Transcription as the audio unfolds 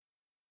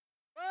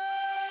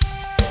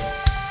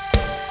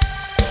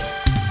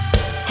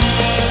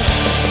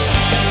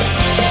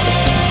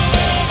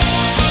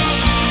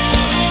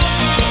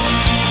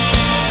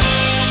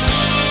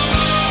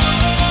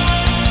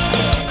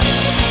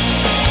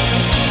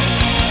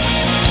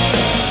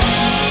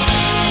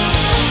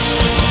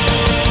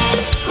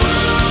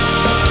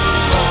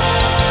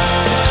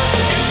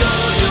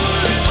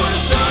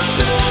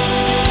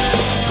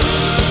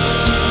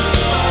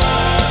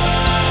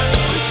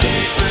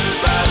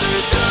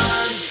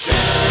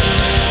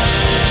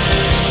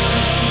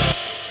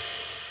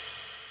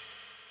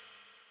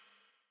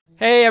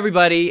Hey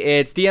everybody,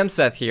 it's DM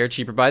Seth here,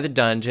 Cheaper by the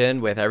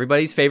Dungeon, with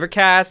everybody's favorite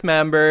cast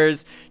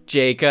members,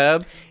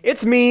 Jacob.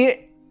 It's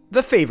me,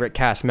 the favorite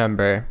cast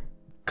member.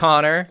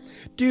 Connor.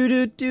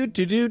 I'm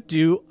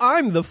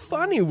the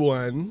funny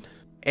one.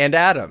 And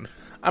Adam.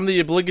 I'm the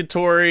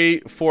obligatory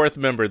fourth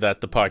member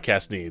that the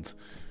podcast needs.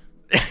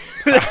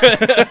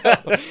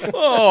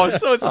 Oh,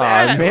 so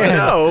sad. man.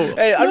 No.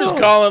 Hey, I'm just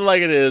calling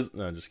like it is.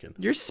 No, I'm just kidding.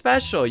 You're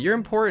special. You're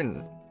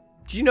important.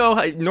 Do you know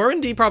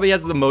Normandy probably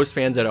has the most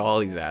fans out of all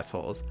these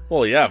assholes?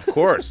 Well, yeah, of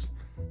course.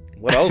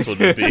 What else would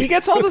it He be?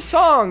 gets all the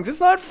songs. It's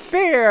not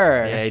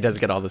fair. Yeah, he does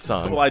get all the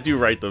songs. Well, I do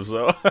write them,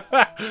 so.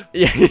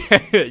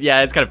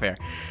 yeah, it's kind of fair.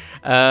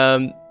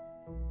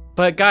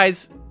 But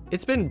guys,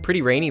 it's been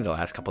pretty rainy the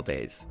last couple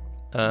days.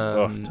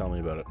 Oh, tell me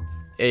about it.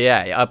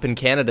 Yeah, up in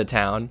Canada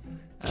town.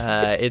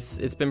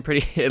 It's been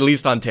pretty, at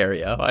least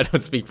Ontario. I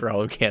don't speak for all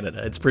of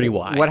Canada. It's pretty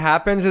wide. What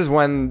happens is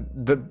when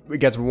it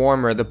gets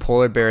warmer, the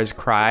polar bears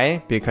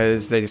cry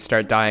because they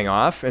start dying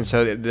off, and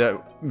so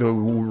the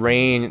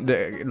rain,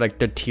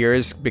 the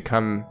tears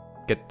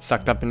get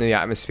sucked up into the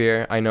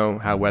atmosphere. I know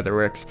how weather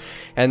works,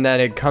 and then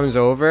it comes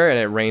over and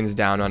it rains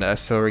down on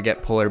us, so we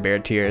get polar bear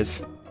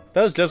tears.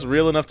 That was just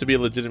real enough to be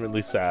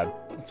legitimately sad.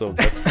 So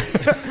that's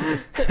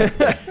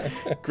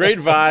great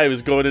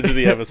vibes going into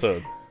the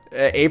episode.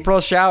 April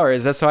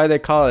showers. That's why they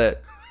call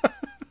it.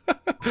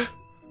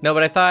 No,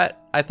 but I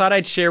thought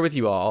I'd share with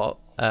you all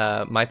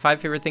my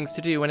 5 favorite things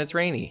to do when it's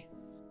rainy.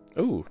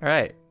 Ooh. All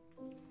right,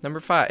 number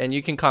 5, and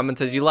you can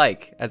comment as you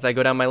like as I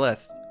go down my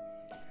list.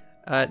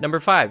 Number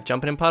 5,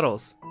 jumping in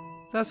puddles.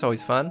 That's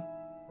always fun.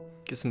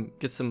 Get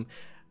some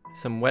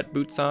wet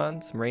boots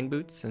on, some rain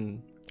boots,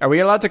 and Are we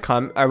allowed to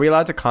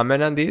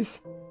comment on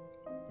these?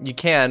 you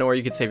can, or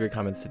you could save your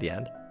comments to the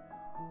end.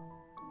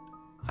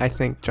 I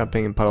think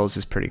jumping in puddles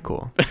is pretty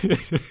cool.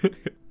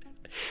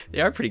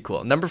 They are pretty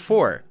cool. Number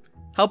 4,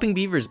 helping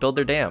beavers build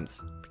their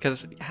dams,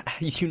 because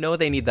you know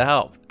they need the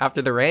help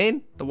after the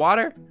rain, the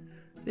water.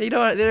 Their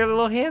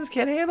little hands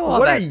can't handle all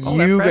What that. are all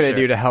that you gonna pressure.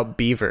 do to help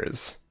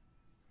beavers?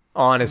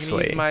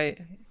 Honestly, I'm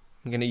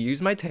gonna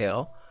use my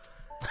tail,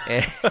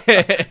 and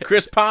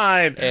Chris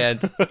Pine.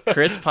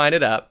 Chris pine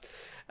it up.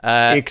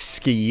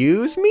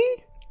 excuse me?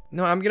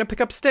 No, I'm gonna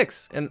pick up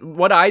sticks. And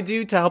what I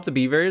do to help the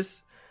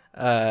beavers,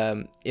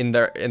 in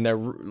their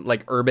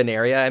like urban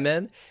area I'm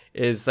in,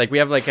 is like we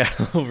have like a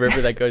little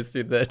river that goes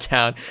through the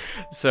town.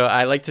 So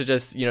I like to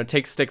just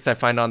take sticks I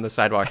find on the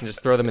sidewalk and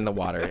just throw them in the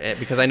water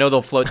because I know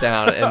they'll float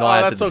down and they'll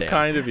add Oh, to that's the so dam.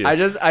 kind of you. I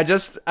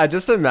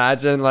just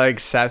imagine like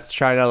Seth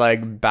trying to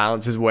like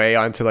bounce his way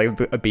onto like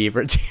a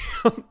beaver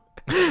tail.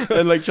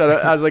 And like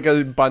has like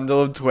a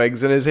bundle of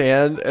twigs in his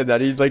hand, and then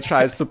he like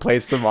tries to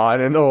place them on,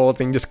 and the whole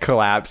thing just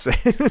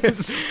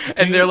collapses.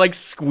 And they're like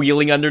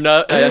squealing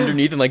underneath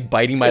and like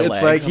biting my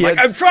It's legs. like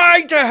I'm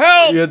trying to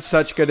help. You had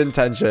such good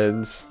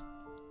intentions.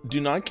 Do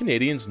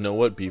non-Canadians know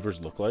what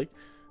beavers look like?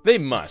 They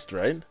must,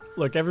 right?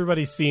 Look,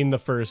 everybody's seen the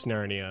first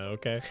Narnia,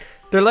 okay?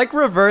 They're like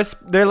reverse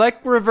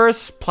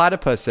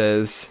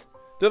platypuses.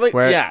 They're like,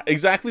 yeah,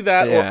 exactly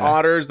that. Yeah. Or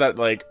otters that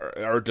like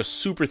are just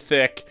super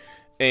thick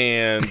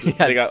and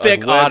Yeah, they got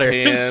thick like, webbed otters.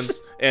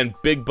 hands and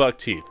big buck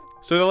teeth.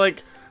 So they're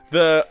like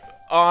the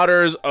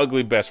otter's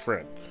ugly best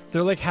friend.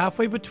 They're like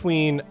halfway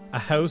between a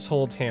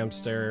household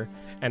hamster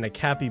and a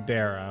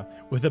capybara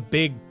with a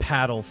big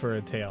paddle for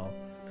a tail.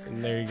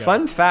 And there you go.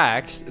 Fun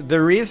fact, the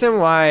reason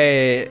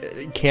why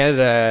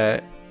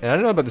Canada, and I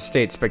don't know about the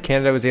States, but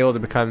Canada was able to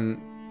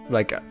become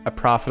like a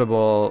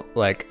profitable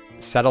like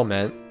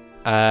settlement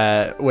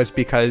was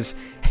because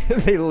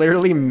they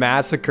literally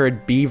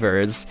massacred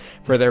beavers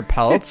for their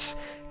pelts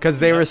because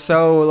they were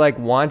so like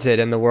wanted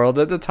in the world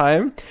at the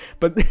time.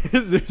 But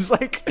there's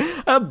like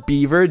a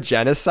beaver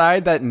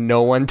genocide that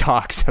no one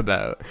talks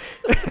about.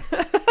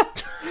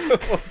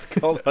 What's it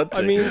called?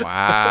 I mean,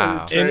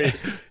 Wow.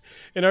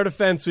 in our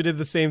defense, we did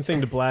the same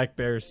thing to black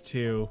bears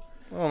too.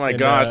 oh my and,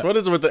 gosh, what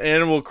is it with the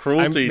animal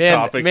cruelty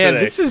topic man,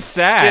 today? this is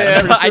sad. Yeah,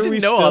 Pretty I sure didn't we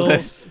know all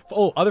this.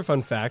 Oh, other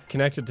fun fact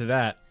connected to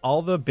that: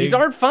 all the big These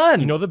aren't fun.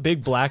 You know the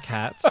big black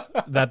hats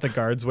that the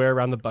guards wear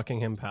around the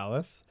Buckingham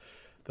Palace?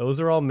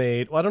 Those are all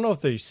made. Well, I don't know if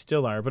they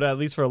still are, but at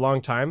least for a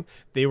long time,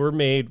 they were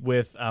made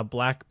with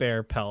black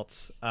bear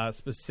pelts,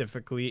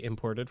 specifically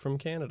imported from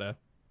Canada.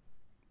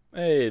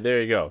 Hey, there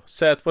you go.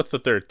 Seth, what's the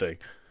third thing?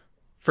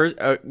 First,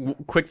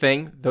 quick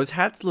thing. Those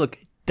hats look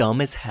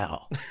dumb as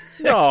hell.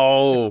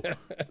 No.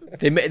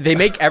 They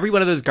make every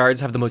one of those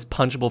guards have the most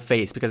punchable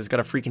face because it's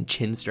got a freaking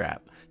chin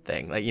strap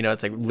thing. Like,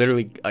 it's like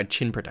literally a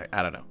chin protect.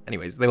 I don't know.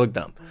 Anyways, they look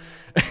dumb.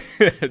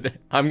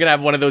 I'm going to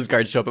have one of those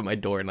guards show up at my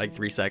door in like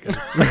 3 seconds.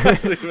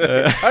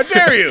 How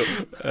dare you?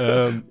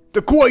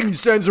 The Queen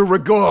sends her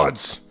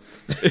regards.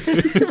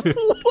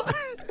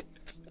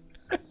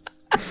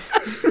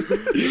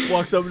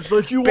 Walks up and it's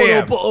like, you Bam.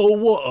 want a bottle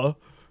of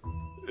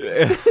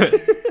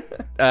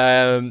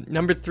water?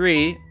 Number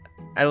 3,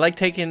 I like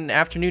taking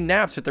afternoon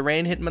naps with the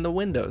rain hitting on the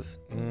windows.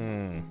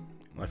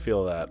 I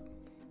feel that.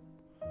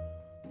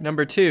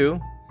 Number 2,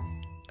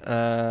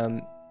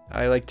 I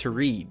like to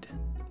read.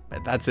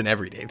 But that's an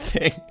everyday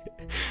thing.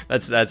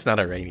 That's not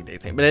a rainy day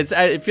thing, but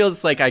it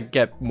feels like I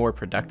get more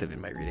productive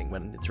in my reading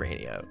when it's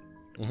rainy out.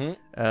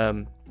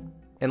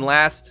 And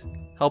last,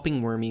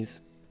 helping wormies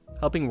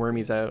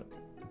out.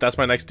 That's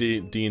my next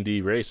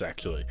D&D race,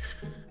 actually.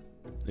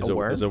 Is A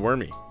worm? Is a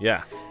wormy.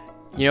 Yeah.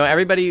 You know,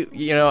 everybody,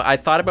 I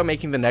thought about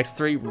making the next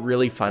 3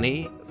 really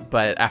funny,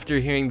 but after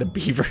hearing the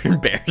beaver and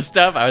bear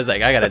stuff, I was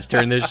like, I gotta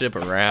turn this ship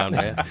around,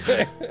 man.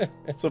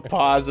 It's a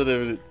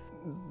positive.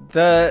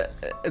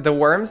 The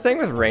worm thing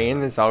with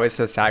rain is always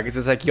so sad because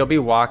it's like you'll be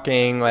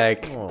walking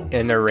like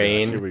in the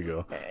rain. Here we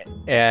go.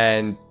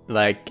 And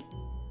like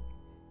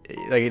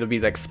it'll be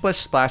like splish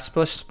splash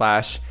splish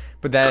splash,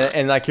 but then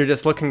and like you're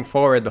just looking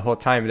forward the whole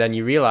time, but then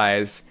you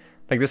realize,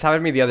 like, this happened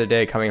to me the other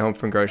day coming home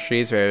from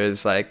groceries where it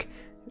was like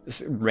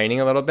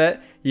raining a little bit.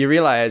 You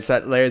realize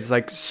that there's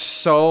like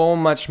so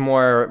much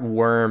more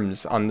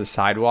worms on the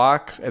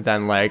sidewalk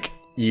than like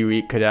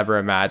you could ever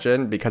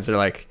imagine because they're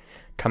like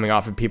coming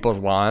off of people's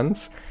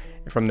lawns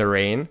from the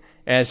rain,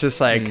 and it's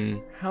just like,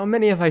 how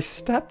many have I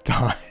stepped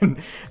on? And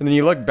then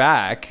you look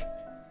back,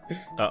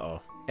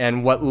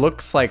 and what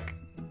looks like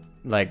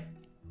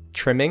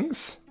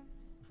trimmings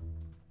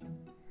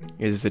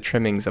is the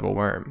trimmings of a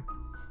worm.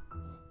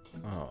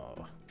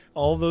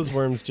 All those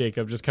worms,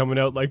 Jacob, just coming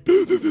out like,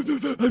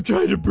 I'm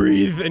trying to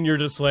breathe. And you're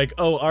just like,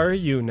 oh, are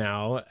you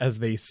now? As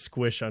they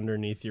squish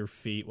underneath your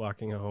feet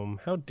walking home.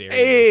 How dare you?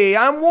 Hey,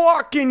 I'm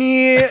walking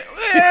here.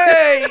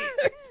 Hey.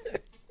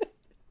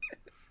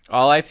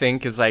 All I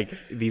think is like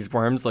these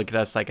worms look at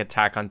us like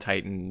Attack on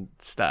Titan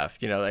stuff.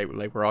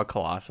 Like we're all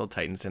colossal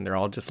titans and they're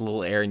all just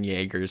little Eren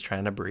Jaegers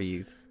trying to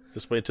breathe.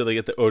 Just wait till they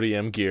get the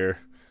ODM gear.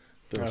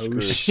 Oh,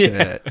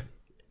 shit.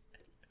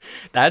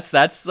 That's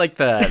like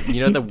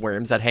the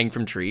worms that hang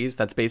from trees.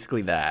 That's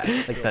basically that.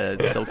 Like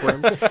the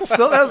silkworms.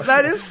 So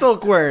that is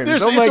silkworms.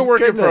 It's a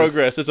work in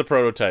progress. It's a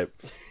prototype.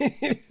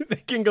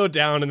 They can go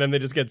down and then they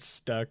just get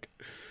stuck.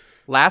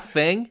 Last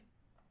thing,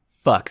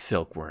 fuck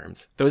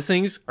silkworms. Those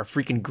things are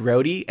freaking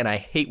grody, and I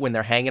hate when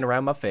they're hanging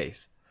around my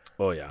face.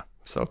 Oh yeah,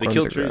 silkworms they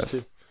kill are trees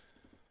gross. too.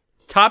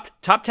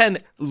 Top 10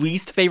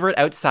 least favorite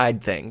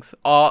outside things.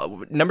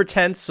 Number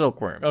 10,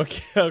 silkworms.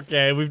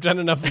 Okay, we've done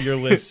enough of your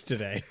list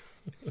today.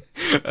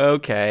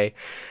 Okay.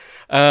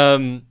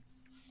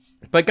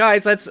 But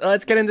guys,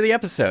 let's get into the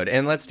episode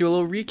and let's do a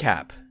little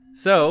recap.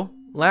 So,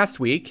 last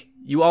week,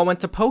 you all went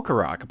to Poker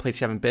Rock, a place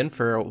you haven't been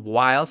for a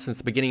while since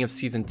the beginning of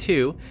season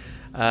 2,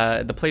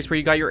 the place where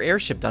you got your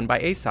airship done by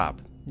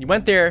Aesop. You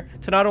went there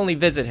to not only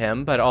visit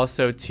him, but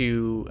also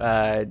to,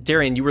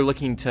 Darian, you were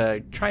looking to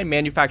try and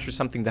manufacture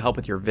something to help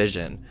with your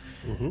vision.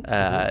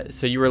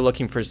 So you were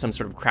looking for some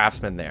sort of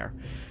craftsman there.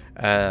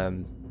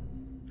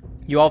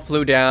 You all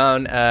flew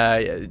down.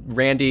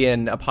 Randy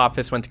and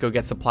Apophis went to go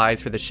get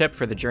supplies for the ship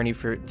for the journey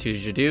to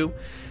Jadoo.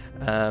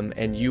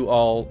 And you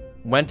all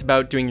went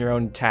about doing your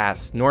own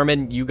tasks.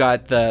 Norman, you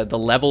got the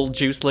level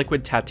juice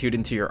liquid tattooed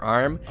into your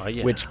arm,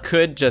 which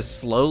could just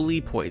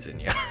slowly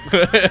poison you.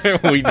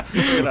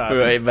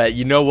 But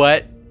you know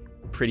what?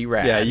 Pretty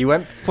rad. Yeah, you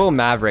went full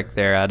Maverick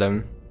there,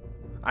 Adam.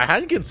 I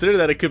hadn't considered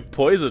that it could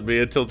poison me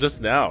until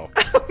just now.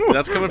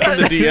 That's coming from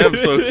the DM,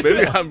 so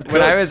maybe I'm good.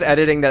 When I was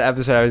editing that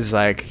episode, I was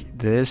like,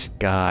 this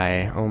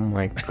guy, oh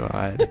my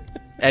god.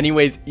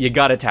 Anyways, you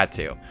got a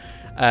tattoo.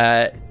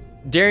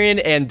 Darian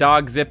and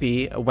Dog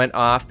Zippy went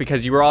off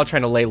because you were all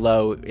trying to lay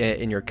low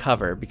in your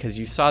cover because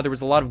you saw there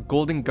was a lot of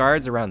golden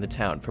guards around the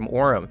town from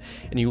Aurum,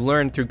 and you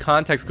learned through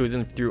context clues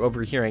and through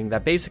overhearing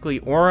that basically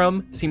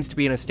Aurum seems to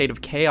be in a state of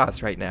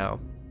chaos right now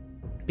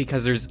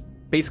because there's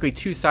basically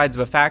 2 sides of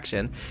a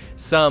faction.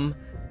 Some,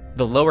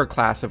 the lower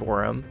class of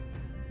Aurum,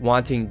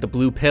 wanting the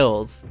blue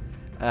pills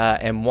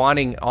and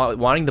wanting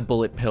the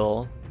bullet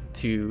pill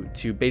to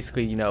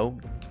basically,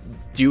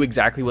 do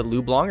exactly what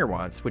Lou Blonger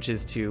wants, which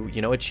is to,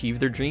 achieve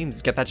their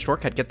dreams, get that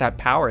shortcut, get that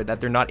power that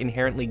they're not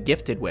inherently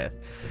gifted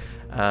with.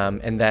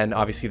 And then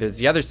obviously there's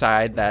the other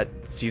side that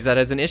sees that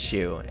as an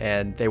issue,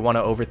 and they want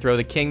to overthrow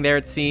the king there,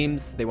 it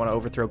seems. They want to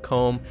overthrow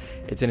Combe.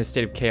 It's in a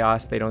state of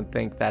chaos. They don't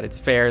think that it's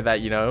fair that,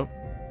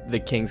 the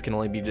kings can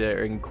only be,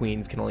 and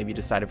queens can only be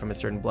decided from a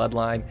certain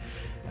bloodline.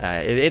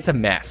 It's a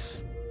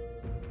mess,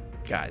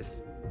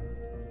 guys.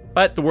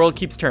 But the world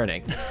keeps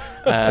turning.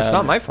 It's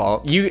not my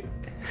fault.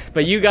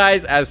 But you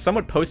guys, as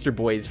somewhat poster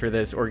boys for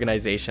this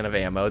organization of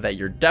ammo that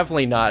you're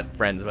definitely not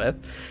friends with,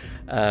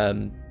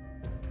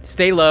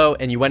 stay low,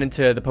 and you went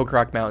into the Poker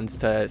Rock Mountains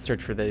to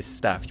search for this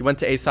stuff. You went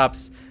to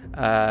Aesop's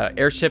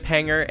airship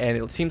hangar, and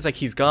it seems like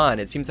he's gone.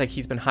 It seems like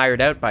he's been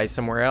hired out by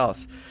somewhere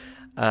else.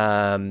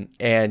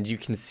 And you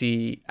can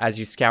see, as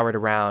you scoured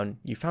around,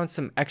 you found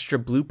some extra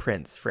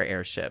blueprints for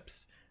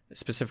airships,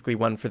 specifically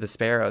one for the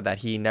Sparrow that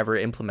he never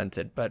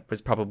implemented, but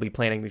was probably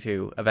planning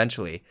to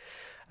eventually.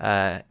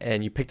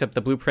 And you picked up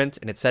the blueprint,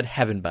 and it said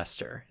Heaven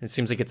Buster. It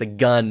seems like it's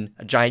a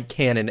giant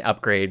cannon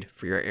upgrade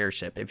for your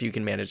airship, if you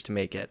can manage to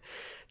make it.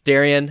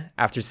 Darian,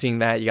 after seeing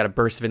that, you got a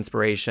burst of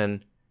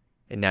inspiration,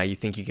 and now you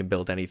think you can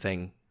build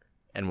anything,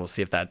 and we'll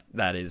see if that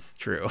is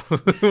true.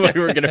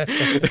 we're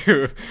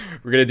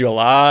gonna do a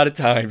lot of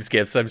time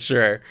skips, I'm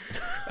sure.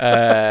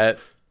 And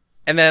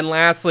then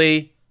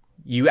lastly,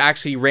 you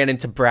actually ran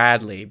into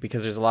Bradley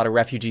because there's a lot of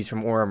refugees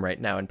from Orem right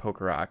now in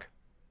Poker Rock.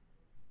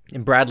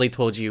 And Bradley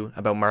told you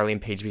about Marley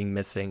and Paige being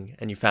missing,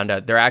 and you found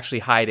out they're actually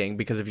hiding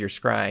because of your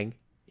scrying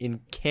in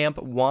Camp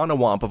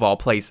Wanawamp of all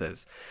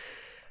places.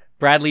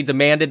 Bradley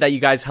demanded that you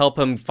guys help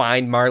him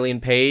find Marley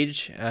and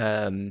Paige,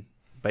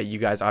 but you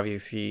guys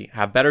obviously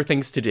have better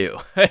things to do,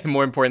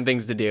 more important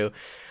things to do.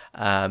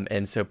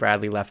 And so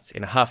Bradley left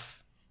in a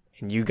huff,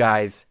 and you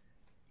guys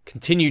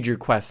continued your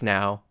quest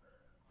now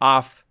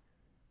off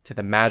to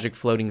the magic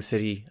floating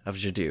city of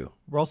Jadoo.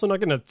 We're also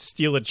not going to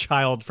steal a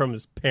child from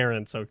his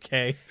parents,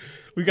 okay?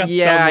 We got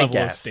Yeah, some I level of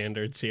guess.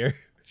 standards here.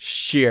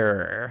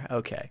 Sure.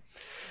 Okay.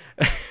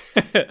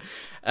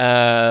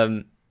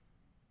 But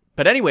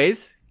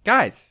anyways,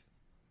 guys,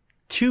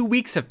 2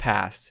 weeks have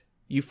passed.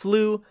 You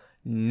flew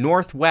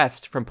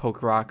northwest from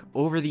Poker Rock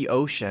over the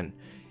ocean,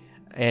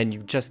 and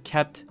you just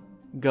kept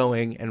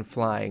going and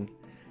flying.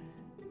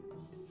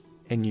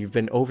 And you've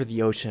been over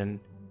the ocean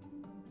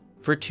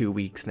for 2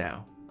 weeks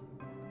now.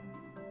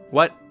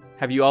 What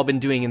have you all been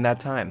doing in that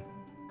time?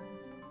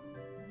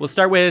 We'll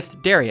start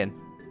with Darian.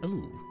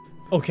 Ooh.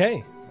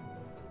 Okay.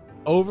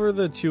 Over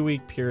the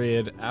 2-week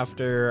period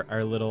after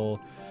our little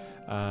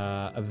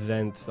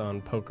events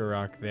on Poker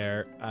Rock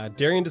there,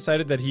 Darian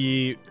decided that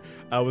he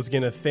was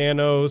going to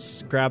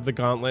Thanos, grab the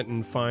gauntlet,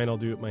 and fine, I'll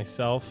do it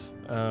myself.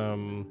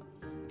 And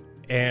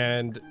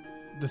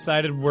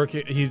decided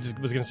he was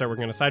going to start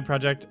working on a side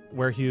project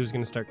where he was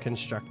going to start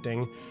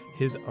constructing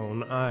his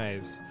own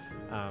eyes.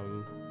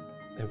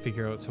 And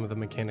figure out some of the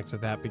mechanics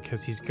of that,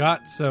 because he's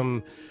got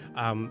some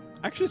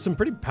actually some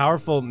pretty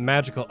powerful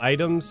magical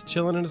items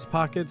chilling in his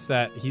pockets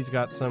that he's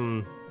got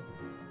some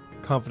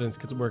confidence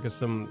could work as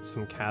some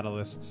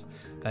catalysts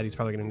that he's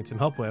probably going to need some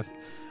help with.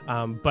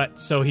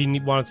 But so he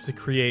wants to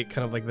create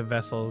kind of like the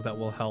vessels that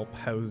will help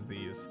house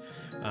these.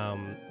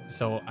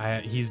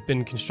 He's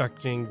been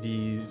constructing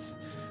these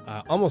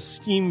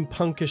almost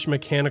steampunkish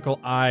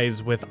mechanical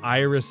eyes with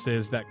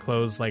irises that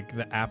close like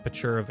the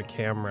aperture of a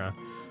camera.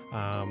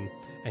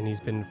 And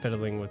he's been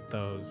fiddling with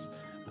those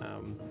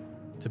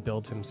to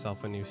build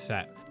himself a new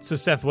set. So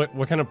Seth,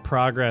 what kind of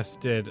progress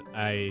did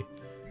I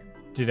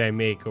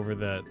make over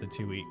the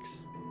 2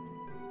 weeks?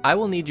 I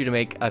will need you to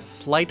make a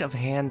sleight of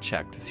hand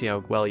check to see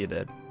how well you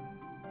did.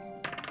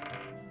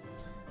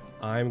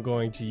 I'm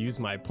going to use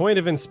my point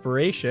of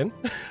inspiration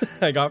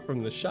I got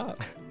from the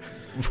shop.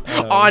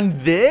 On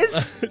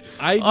this?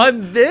 I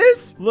On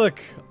this?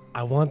 Look,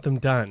 I want them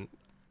done.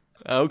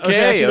 Okay,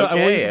 actually, no, I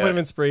won't use a point of okay.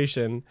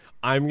 inspiration.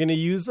 I'm going to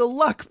use a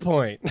luck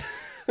point.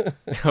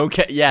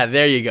 Okay, yeah,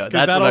 there you go. That's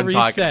what that'll I'm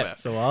talking reset, about.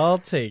 so I'll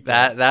take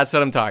That's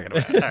what I'm talking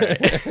about. All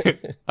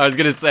right. I was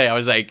gonna say, I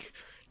was like,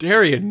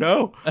 Darian,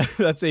 no.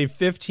 That's a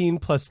 15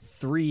 plus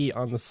 3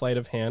 on the sleight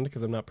of hand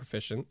because I'm not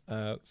proficient.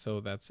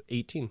 So that's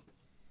 18.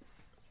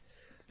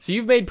 So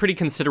you've made pretty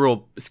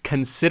considerable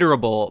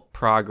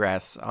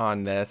progress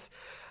on this.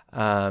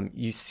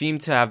 You seem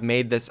to have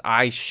made this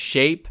eye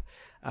shape.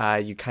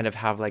 You kind of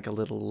have like a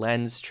little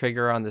lens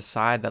trigger on the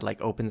side that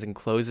like opens and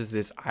closes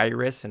this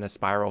iris in a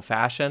spiral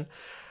fashion.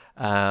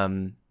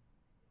 But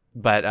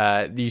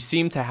you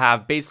seem to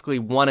have basically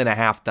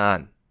 1.5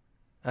 done.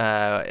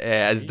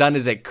 As done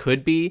as it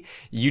could be.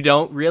 You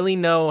don't really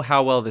know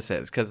how well this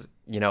is because,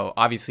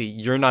 obviously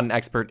you're not an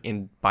expert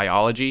in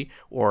biology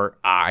or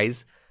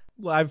eyes.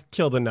 Well, I've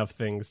killed enough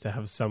things to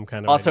have some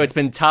kind of Also, idea. it's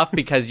been tough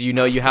because you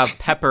have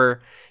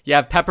Pepper. You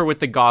have Pepper with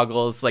the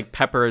goggles, like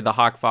Pepper the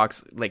Hawk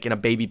Fox, like in a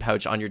baby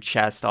pouch on your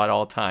chest at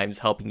all times,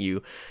 helping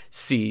you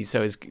see.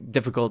 So it's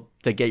difficult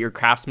to get your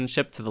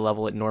craftsmanship to the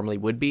level it normally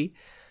would be,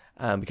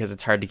 because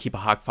it's hard to keep a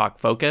Hawk Fox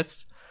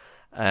focused.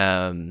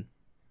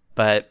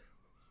 But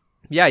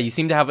yeah, you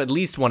seem to have at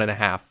least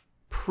 1.5,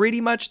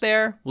 pretty much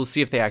there. We'll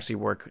see if they actually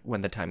work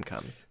when the time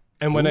comes.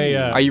 And when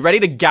Are you ready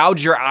to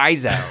gouge your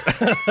eyes out?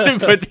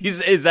 But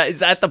is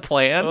that the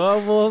plan?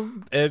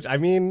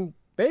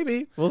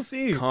 maybe we'll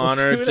see.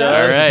 Connor, we'll see what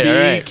just happens. All be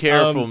right.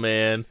 careful,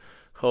 man.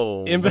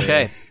 Oh,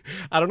 Okay.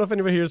 I don't know if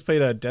anybody here has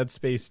played Dead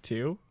Space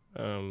 2.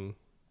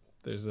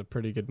 There's a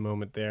pretty good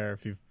moment there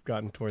if you've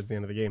gotten towards the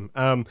end of the game.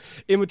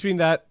 In between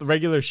that, the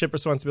regular ship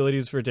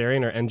responsibilities for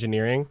Darian are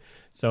engineering.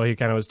 So he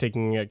kind of was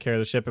taking care of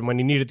the ship. And when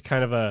he needed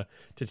kind of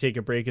to take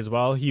a break as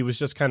well, he was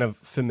just kind of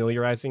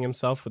familiarizing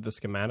himself with the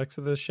schematics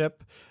of the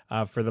ship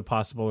for the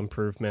possible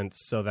improvements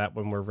so that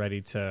when we're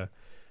ready to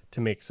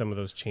make some of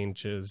those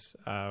changes,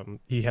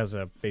 he has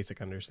a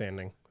basic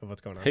understanding of what's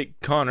going on. Hey,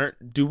 Connor,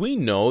 do we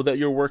know that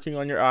you're working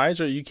on your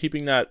eyes, or are you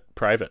keeping that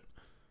private?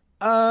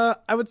 I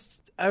would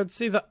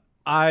say the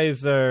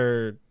eyes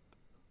are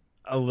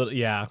a little,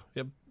 yeah.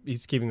 Yep,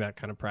 he's keeping that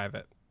kind of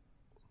private.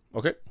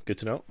 Okay, good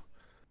to know.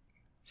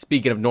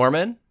 Speaking of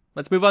Norman,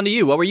 let's move on to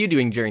you. What were you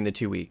doing during the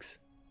 2 weeks?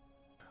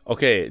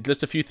 Okay,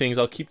 just a few things.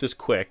 I'll keep this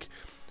quick.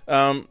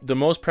 The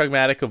most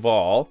pragmatic of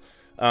all,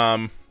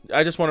 I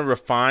just want to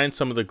refine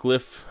some of the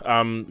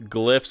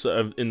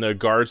glyphs in the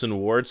guards and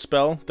wards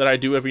spell that I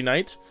do every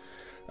night.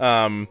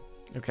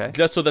 Okay.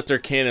 Just so that they're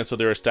canon, so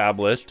they're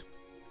established.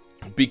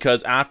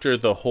 Because after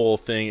the whole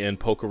thing in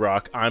Poker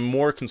Rock, I'm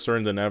more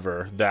concerned than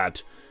ever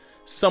that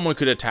someone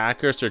could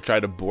attack us or try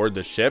to board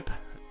the ship,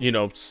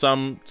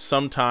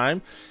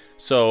 sometime.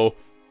 So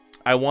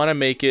I want to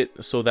make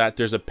it so that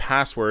there's a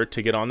password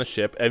to get on the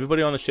ship.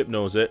 Everybody on the ship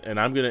knows it, and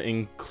I'm going to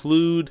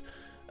include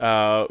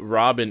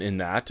Robin in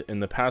that.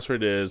 And the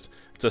password it's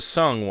a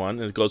sung one,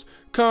 and it goes,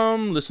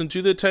 "Come, listen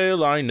to the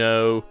tale I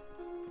know."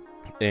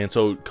 And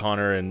so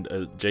Connor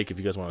and Jake, if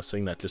you guys want to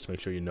sing that, just to make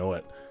sure you know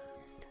it.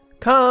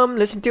 Come,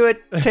 listen to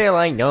it, tale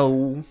I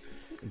know.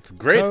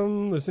 Great.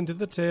 Come, listen to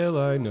the tale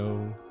I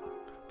know.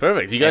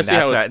 Perfect. You guys see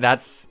how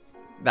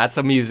that's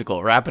a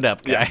musical. Wrap it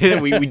up, guys.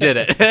 Yeah. we did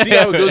it. See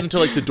how it goes into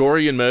like the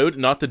Dorian mode,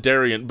 not the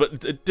Darien,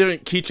 but a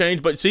different key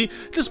change. But see,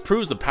 it just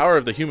proves the power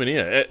of the human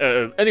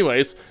ear.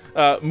 Anyways,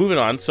 moving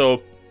on.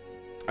 So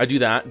I do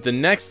that. The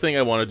next thing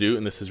I want to do,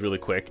 and this is really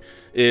quick,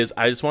 is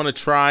I just want to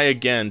try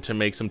again to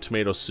make some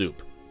tomato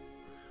soup.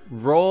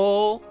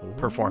 Roll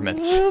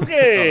performance.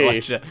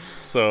 Okay.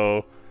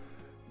 So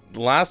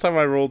last time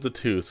I rolled a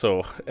 2,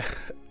 so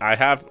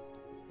I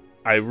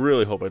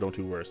really hope I don't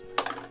do worse.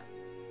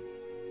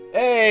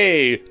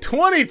 Hey,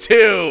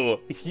 22.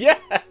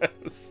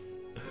 Yes.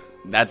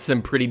 That's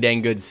some pretty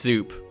dang good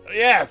soup.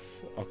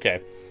 Yes.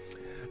 Okay.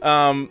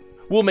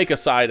 We'll make a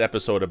side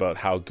episode about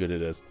how good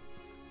it is.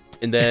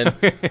 And then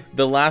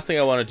the last thing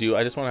I want to do,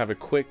 I just want to have a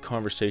quick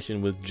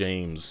conversation with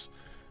James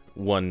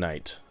one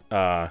night.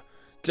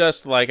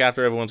 Just like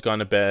after everyone's gone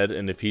to bed,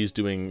 and if he's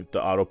doing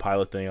the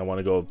autopilot thing, I want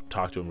to go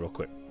talk to him real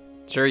quick.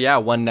 Sure, yeah.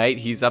 One night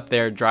he's up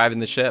there driving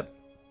the ship,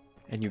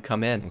 and you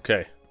come in.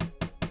 Okay.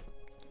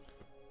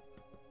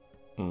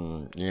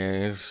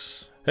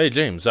 Yes. Hey,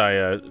 James,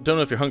 I don't know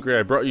if you're hungry.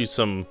 I brought you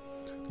some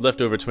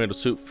leftover tomato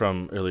soup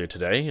from earlier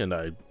today, and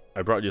I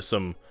brought you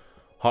some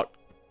hot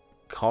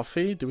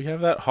coffee. Do we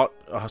have that?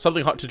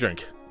 Something hot to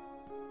drink.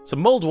 Some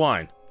mulled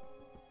wine.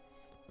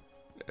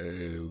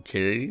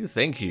 Okay,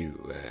 thank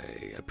you.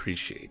 I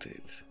appreciate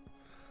it.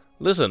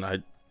 Listen,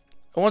 I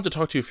want to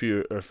talk to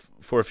you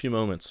for a few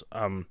moments.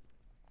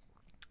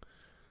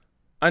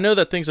 I know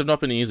that things have not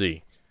been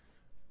easy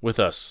with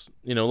us.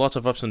 Lots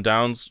of ups and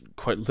downs,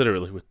 quite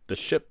literally, with the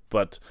ship.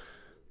 But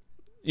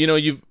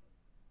you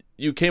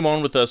came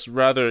on with us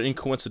rather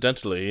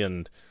incoincidentally,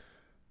 and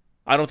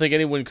I don't think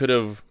anyone could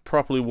have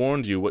properly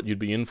warned you what you'd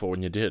be in for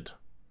when you did.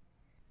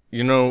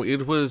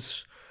 It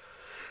was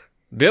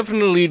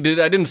definitely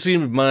I didn't see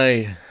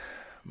my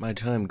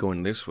time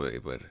going this way,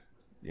 but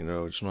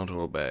it's not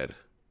all bad.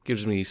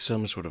 Gives me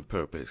some sort of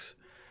purpose.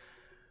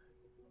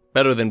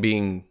 Better than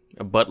being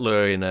a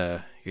butler in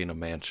a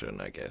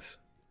mansion, I guess.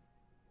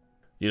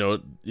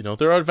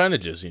 There are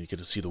advantages. You get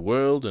to see the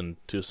world, and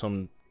to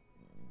some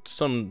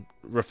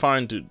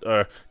refined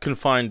or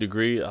confined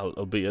degree,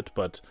 albeit.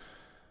 But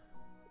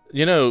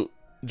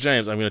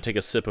James, I'm going to take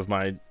a sip of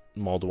my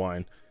mulled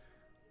wine.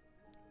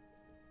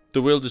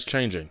 The world is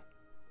changing,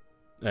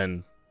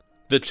 and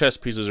the chess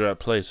pieces are at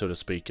play, so to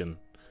speak, and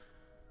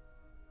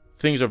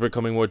things are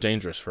becoming more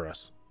dangerous for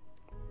us.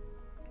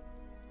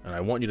 And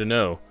I want you to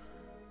know,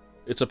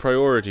 it's a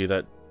priority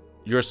that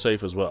you're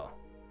safe as well.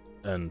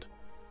 And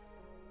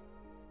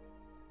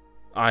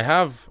I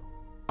have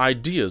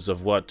ideas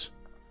of what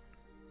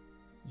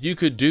you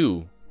could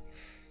do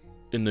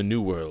in the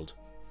new world.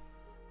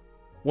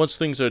 Once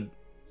things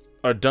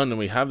are done and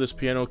we have this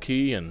piano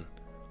key, and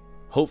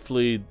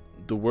hopefully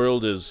the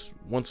world is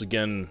once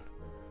again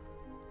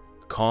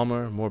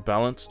calmer, more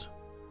balanced.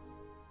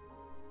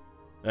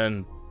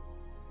 And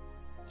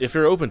if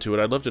you're open to it,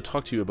 I'd love to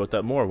talk to you about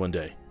that more one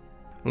day.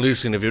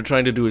 Listen, if you're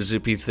trying to do a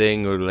zippy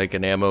thing or like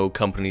an ammo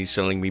company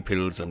selling me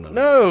pills, I'm not.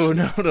 No,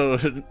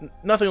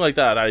 nothing like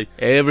that.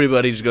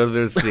 Everybody's got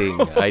their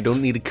thing. I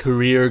don't need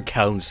career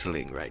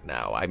counseling right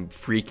now. I'm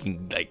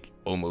freaking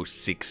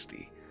almost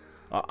 60.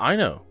 I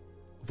know,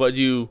 but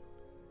do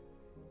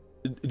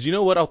you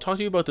know what? I'll talk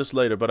to you about this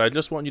later, but I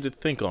just want you to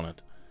think on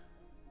it.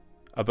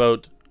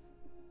 About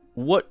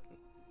what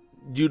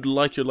you'd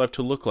like your life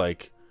to look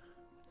like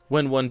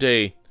when one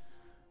day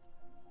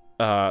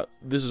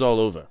this is all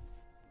over.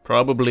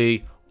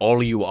 Probably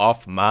all you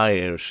off my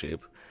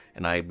airship,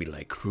 and I'd be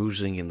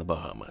cruising in the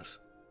Bahamas.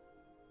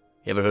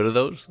 You ever heard of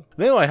those?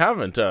 No, I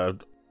haven't. I'm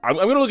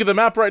going to look at the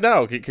map right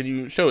now. Can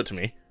you show it to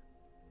me?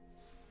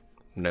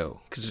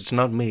 No, because it's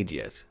not made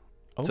yet.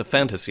 It's a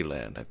fantasy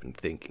land I've been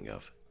thinking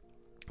of.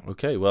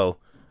 Okay, well,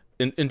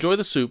 enjoy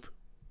the soup,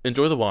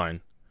 enjoy the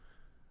wine,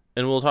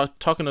 and we'll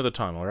talk another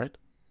time, all right?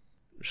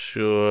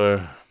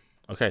 Sure.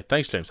 Okay,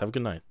 thanks, James. Have a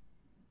good night.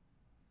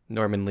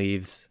 Norman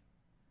leaves,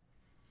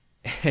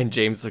 and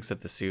James looks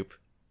at the soup,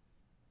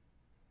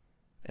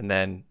 and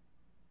then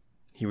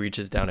he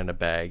reaches down in a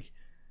bag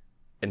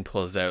and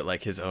pulls out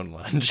his own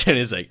lunch, and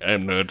he's like,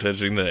 "I'm not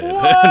touching that."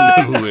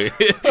 No way.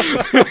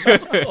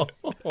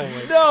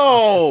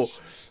 No!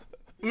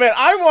 Man,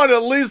 I want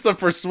at least a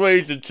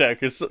persuasion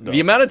check. The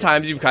amount of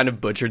times you've kind of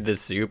butchered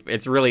this soup,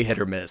 it's really hit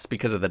or miss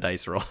because of the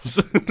dice rolls.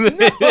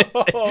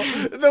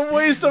 The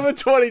waste of a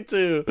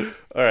 22.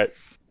 All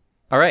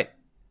right.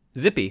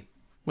 Zippy,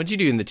 what'd you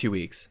do in the 2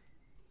 weeks?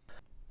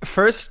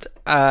 First,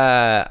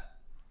 I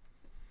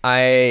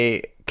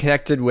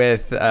connected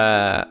with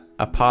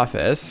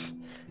Apophis,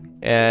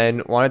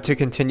 and wanted to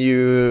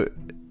continue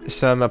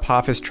some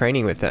Apophis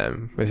training with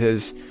him. With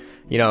his,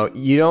 you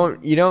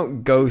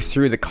don't go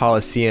through the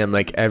Colosseum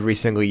like every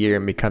single year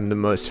and become the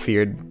most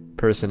feared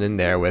person in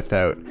there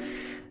without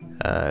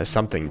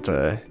something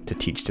to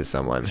teach to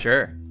someone.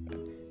 Sure.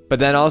 But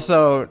then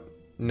also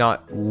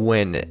not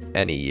win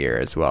any year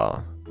as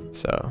well.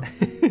 So,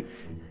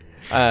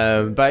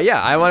 but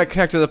yeah, I want to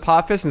connect with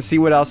Apophis and see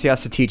what else he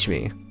has to teach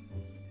me.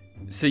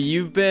 So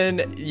you've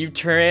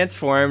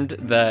transformed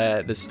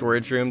the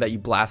storage room that you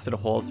blasted a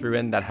hole through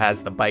in that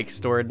has the bike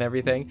stored and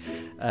everything,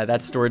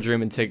 that storage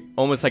room into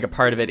almost like a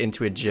part of it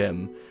into a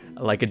gym,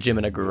 like a gym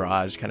in a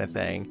garage kind of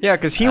thing. Yeah,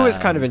 because he was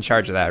kind of in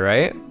charge of that,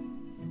 right?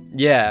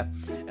 Yeah.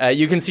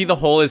 You can see the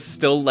hole is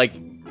still like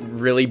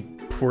really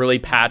poorly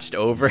patched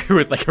over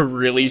with like a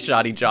really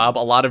shoddy job. A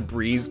lot of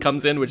breeze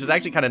comes in, which is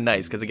actually kind of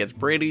nice because it gets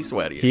pretty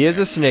sweaty. He is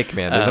a snake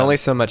man. There's only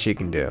so much he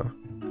can do.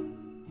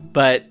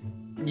 But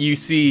you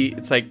see,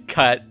 it's like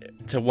cut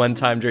to one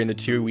time during the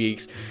 2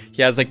 weeks.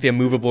 He has like the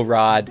immovable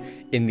rod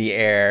in the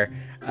air,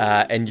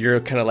 and you're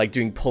kind of like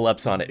doing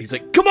pull-ups on it. He's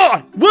like, "Come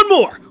on, one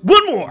more."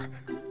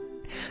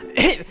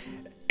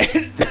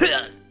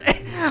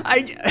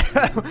 I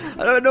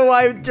don't know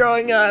why I'm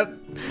throwing up.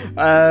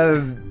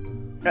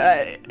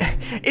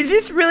 Is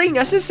this really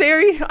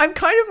necessary? I'm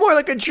kind of more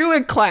like a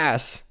druid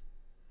class.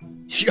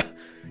 Yeah,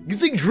 you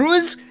think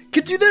druids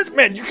can do this?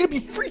 Man, you're gonna be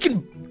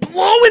freaking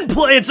blowing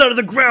plants out of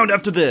the ground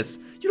after this.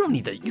 You don't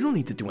need that. You don't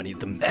need to do any of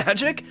the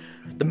magic.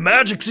 The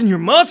magic's in your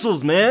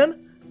muscles, man.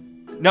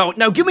 Now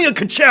give me a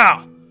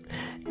ka-chow.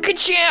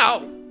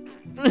 Ka-chow!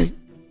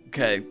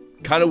 Okay,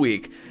 kind of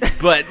weak,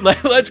 but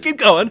let's keep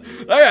going.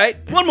 All right,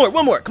 one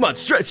more. Come on,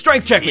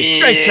 strength check me.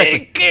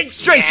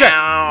 Strength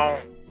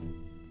check.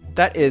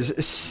 That is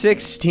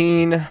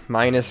 16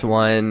 minus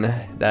 1.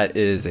 That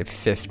is a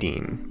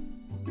 15.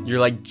 You're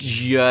like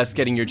just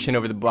getting your chin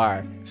over the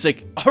bar. It's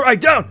like, all right,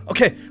 down.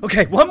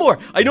 Okay, one more.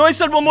 I know I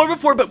said one more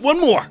before, but one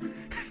more.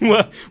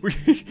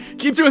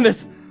 Keep doing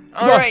this.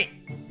 All right.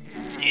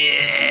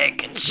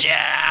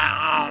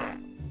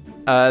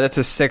 That's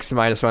a 6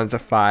 minus 1. It's a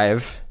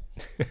 5.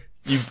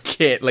 You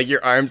can't, like,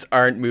 your arms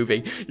aren't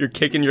moving. You're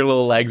kicking your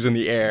little legs in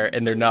the air,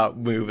 and they're not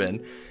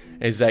moving.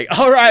 And he's like,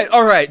 all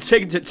right,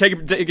 take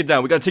it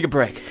down. We gotta take a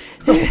break.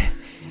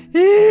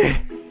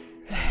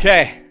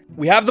 Okay,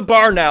 we have the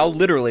bar now,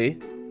 literally.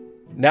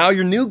 Now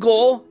your new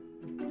goal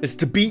is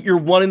to beat your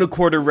 1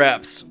 1/4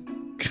 reps.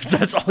 Because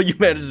that's all you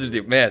managed to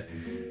do. Man,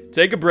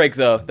 take a break,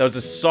 though. That was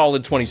a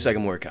solid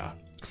 20-second workout.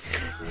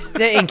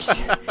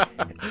 Thanks.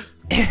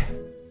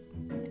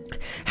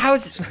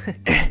 How's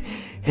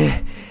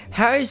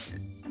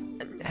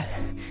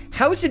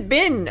it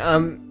been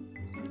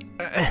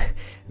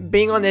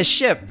being on this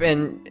ship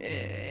and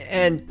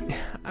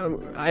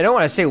I don't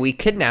want to say we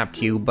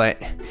kidnapped you,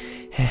 but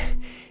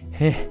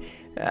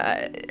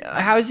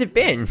how's it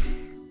been?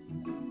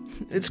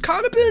 It's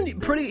kind of been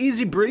pretty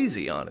easy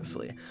breezy,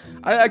 honestly.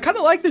 I kind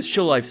of like this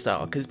chill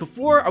lifestyle, because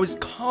before I was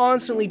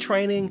constantly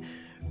training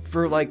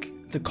for like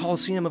the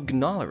Colosseum of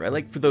Gannala, right?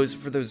 Like for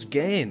those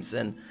games,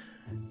 and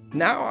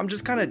now I'm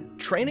just kind of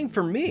training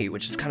for me,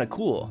 which is kind of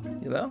cool,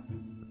 you know?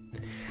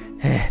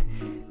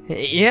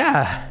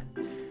 Yeah.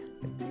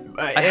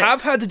 I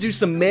have had to do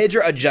some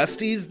major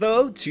adjusties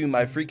though to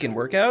my freaking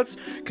workouts,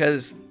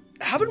 because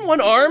having one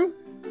arm,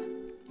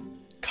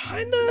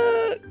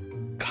 kinda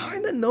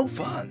no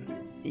fun.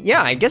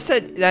 Yeah, I guess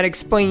that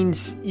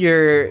explains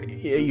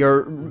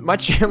your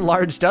much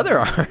enlarged other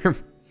arm.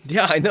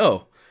 Yeah, I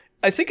know.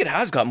 I think it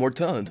has got more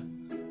toned.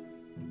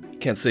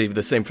 Can't say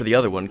the same for the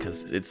other one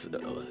because it's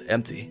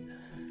empty.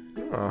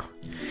 Oh.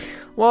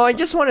 Well, I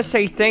just want to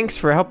say thanks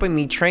for helping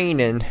me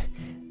train, and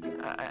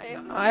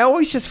I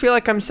always just feel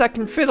like I'm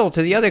second fiddle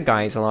to the other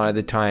guys a lot of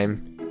the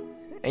time.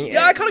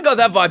 Yeah, I kind of got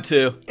that vibe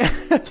too.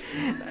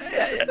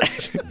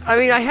 I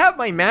mean, I have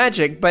my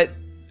magic, but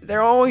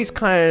they're always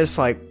kind of just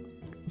like,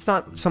 it's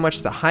not so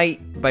much the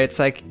height, but it's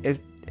like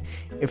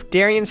if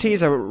Darian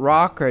sees a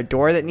rock or a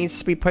door that needs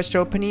to be pushed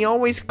open, he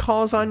always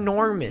calls on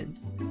Norman.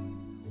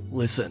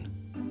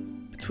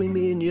 Listen, between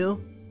me and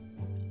you,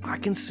 I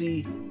can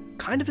see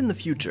kind of in the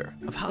future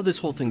of how this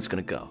whole thing's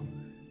gonna go.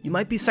 You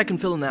might be second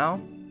fiddle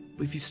now,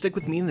 but if you stick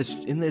with me in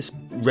this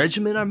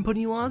regimen I'm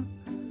putting you on,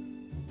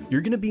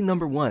 you're gonna be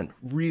number 1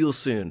 real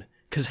soon.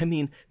 Cause I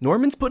mean,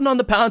 Norman's putting on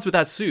the pounds with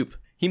that soup.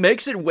 He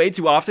makes it way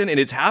too often, and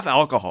it's half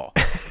alcohol.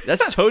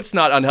 That's totes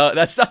not unhealth.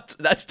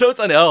 That's totes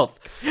unhealth.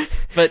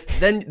 But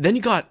then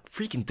you got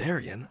freaking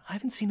Darian. I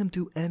haven't seen him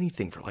do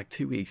anything for like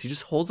 2 weeks. He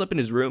just holds up in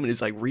his room and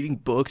is like reading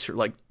books or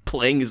like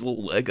playing his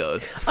little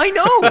Legos. I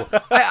know.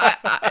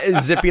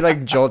 Zippy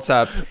like jolts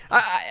up.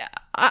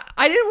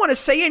 I didn't want to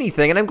say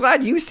anything, and I'm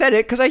glad you said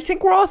it because I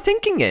think we're all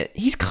thinking it.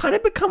 He's kind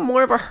of become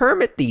more of a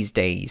hermit these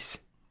days.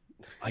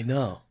 I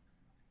know.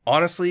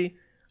 Honestly,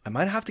 I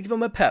might have to give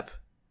him a pep.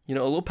 A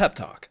little pep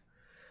talk.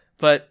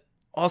 But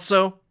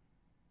also,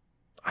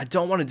 I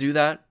don't want to do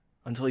that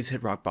until he's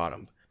hit rock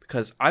bottom,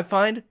 because I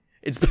find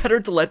it's better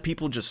to let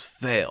people just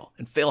fail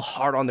and fail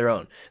hard on their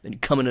own than you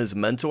come in as a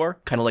mentor,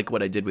 kind of like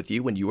what I did with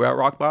you when you were at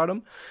rock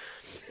bottom,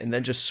 and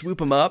then just swoop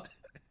them up,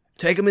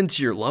 take them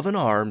into your loving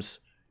arms,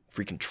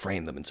 freaking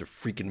train them into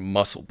freaking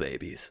muscle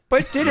babies.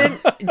 But didn't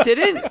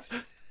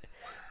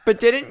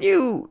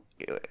you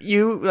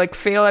like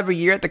fail every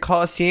year at the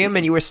Coliseum,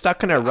 and you were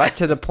stuck in a rut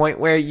to the point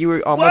where you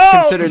were almost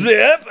considered.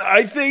 Zip,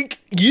 I think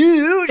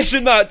you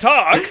should not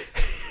talk.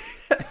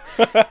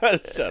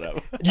 Shut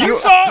up. You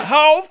saw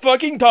how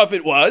fucking tough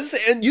it was,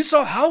 and you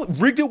saw how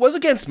rigged it was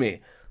against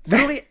me.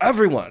 Literally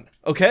everyone,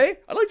 okay?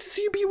 I'd like to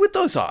see you be with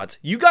those odds.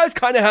 You guys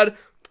kind of had...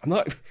 I'm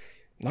not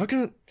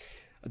gonna...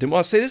 I didn't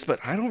want to say this, but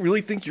I don't really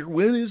think your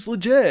win is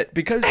legit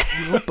because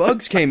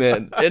bugs came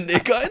in, and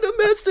it kind of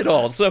messed it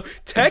all. So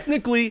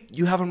technically,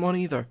 you haven't won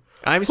either.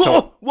 I'm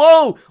so.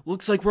 Whoa!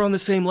 Looks like we're on the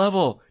same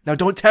level. Now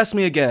don't test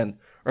me again,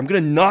 or I'm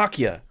gonna knock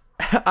you.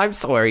 I'm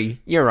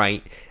sorry. You're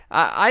right.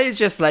 I was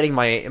just letting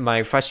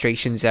my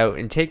frustrations out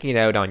and taking it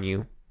out on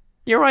you.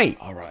 You're right.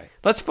 All right.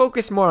 Let's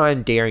focus more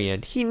on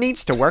Darian. He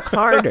needs to work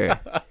harder.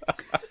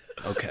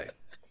 Okay.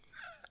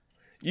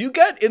 You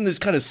get in this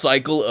kind of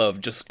cycle of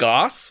just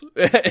goss,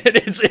 and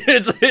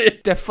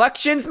it's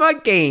Deflection's my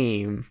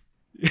game.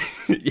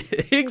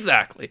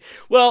 exactly.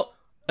 Well,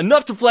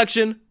 enough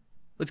deflection.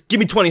 Let's give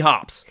me 20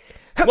 hops.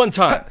 One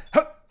time.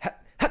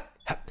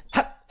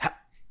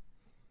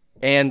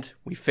 And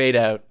we fade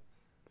out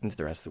into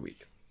the rest of the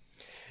week.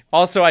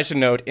 Also, I should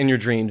note, in your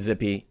dream,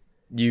 Zippy,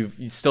 you've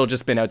still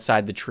just been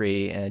outside the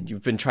tree, and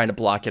you've been trying to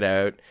block it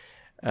out.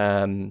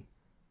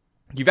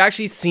 You've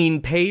actually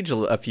seen Paige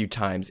a few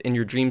times in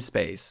your dream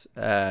space.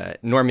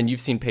 Norman, you've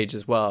seen Paige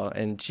as well,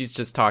 and she's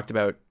just talked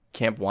about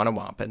Camp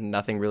Wanawamp and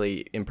nothing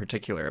really in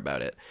particular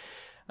about it.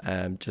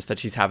 Just that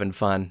she's having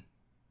fun.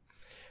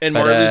 And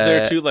Marley's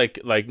there too, like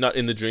not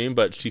in the dream,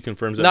 but she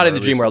confirms that Not in the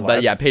Marley's dream world, alive.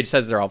 but yeah, Paige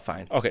says they're all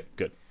fine. Okay,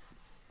 good.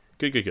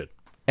 Good.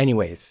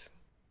 Anyways,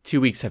 2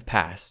 weeks have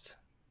passed.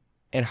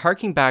 And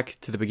harking back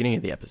to the beginning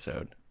of the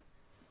episode,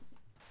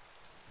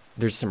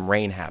 there's some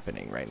rain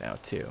happening right now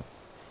too.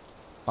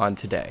 On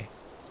today.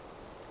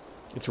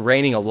 It's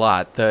raining a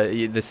lot.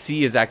 The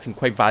sea is acting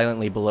quite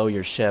violently below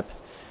your ship.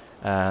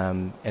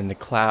 And the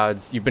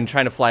clouds, you've been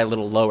trying to fly a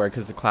little lower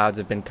because the clouds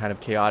have been kind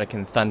of chaotic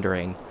and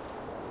thundering.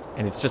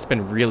 And it's just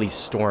been really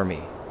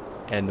stormy.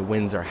 And the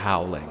winds are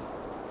howling.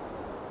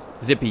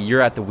 Zippy,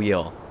 you're at the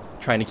wheel,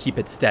 trying to keep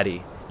it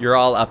steady. You're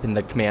all up in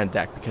the command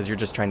deck because you're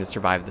just trying to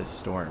survive this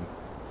storm.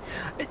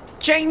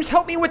 James,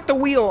 help me with the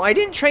wheel. I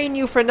didn't train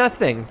you for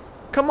nothing.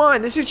 Come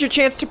on, this is your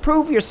chance to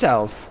prove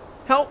yourself.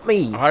 Help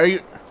me.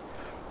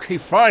 Okay,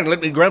 fine.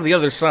 Let me grab the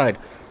other side.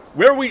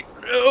 Where are we?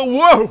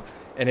 Whoa!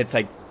 And it's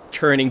like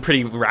turning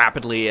pretty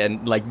rapidly,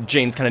 and like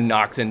James kind of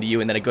knocks into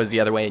you, and then it goes the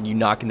other way, and you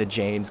knock into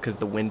James because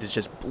the wind is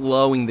just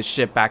blowing the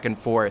ship back and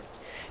forth.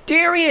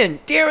 Darian,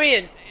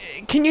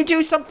 can you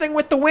do something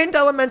with the wind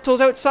elementals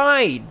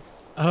outside?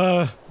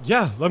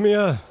 Yeah, let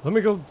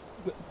me go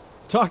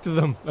talk to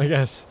them, I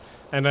guess.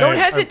 And Don't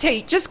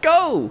hesitate, just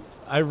go.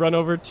 I run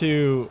over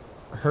to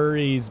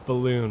Hurry's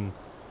balloon,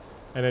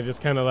 and I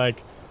just kind of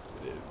like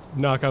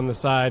knock on the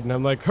side, and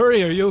I'm like,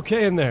 Hurry, are you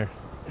okay in there?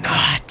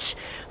 Not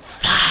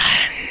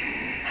fun.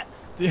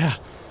 Yeah,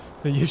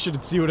 you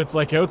should see what it's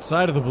like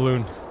outside of the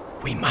balloon.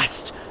 We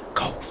must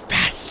go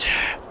faster.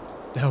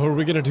 How are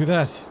we gonna do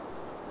that?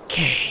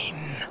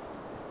 Kane.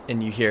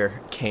 And you hear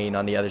Kane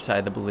on the other side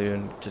of the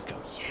balloon just go,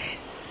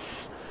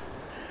 Yes.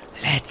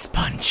 Let's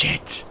punch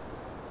it.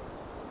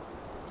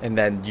 and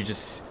then you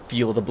just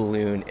feel the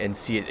balloon and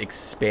see it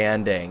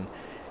expanding,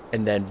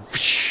 and then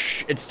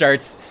it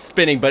starts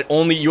spinning, but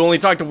you only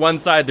talk to one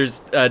side.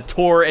 There's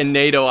Tor and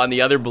NATO on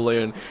the other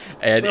balloon,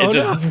 and and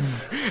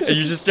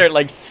you just start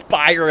like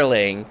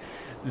spiraling.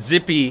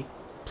 Zippy,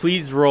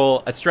 please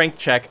roll a strength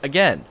check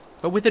again,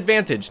 but with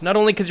advantage, not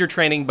only because you're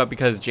training, but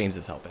because James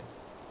is helping.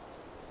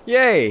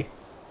 Yay.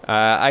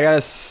 I got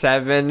a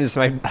 7 is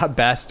my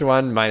best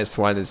one.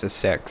 -1 is a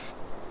 6.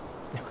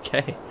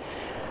 Okay.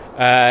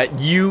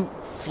 You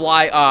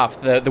fly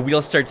off. The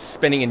wheel starts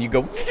spinning, and you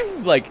go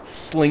like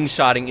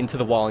slingshotting into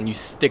the wall, and you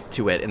stick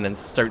to it, and then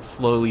start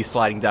slowly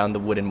sliding down the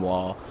wooden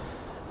wall.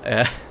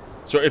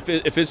 So if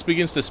it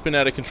begins to spin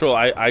out of control,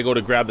 I go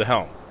to grab the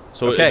helm,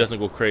 so Okay. it doesn't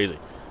go crazy.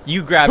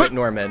 You grab it,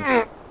 Norman.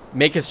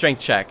 Make a strength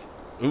check.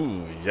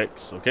 Ooh,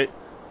 yikes. Okay.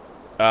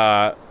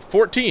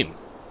 14.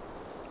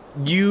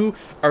 You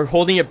are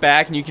holding it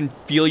back, and you can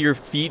feel your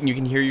feet, and you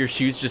can hear your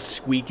shoes just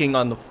squeaking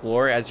on the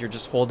floor as you're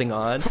just holding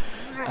on.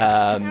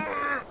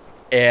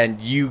 And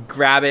you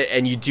grab it,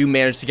 and you do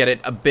manage to get it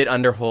a bit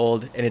under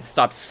hold, and it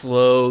stops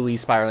slowly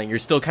spiraling. You're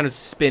still kind of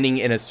spinning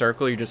in a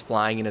circle. You're just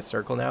flying in a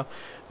circle now,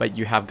 but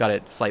you have got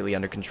it slightly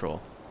under control.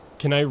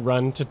 Can I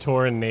run to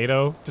Tor and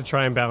NATO to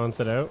try and balance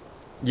it out?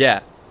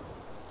 Yeah.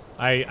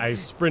 I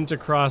sprint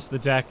across the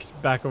deck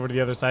back over to the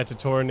other side to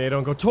Tor and NATO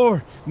and go,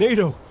 Tor,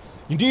 NATO,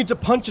 you need to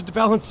punch it to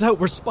balance out.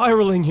 We're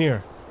spiraling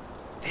here.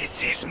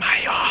 This is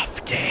my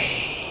off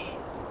day.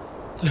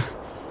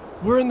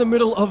 We're in the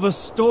middle of a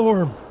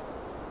storm.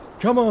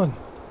 Come on.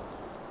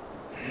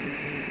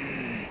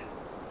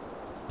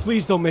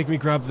 Please don't make me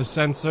grab the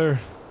sensor.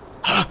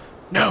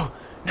 No.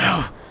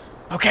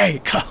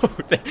 Okay, go.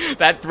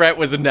 That threat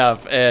was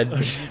enough, and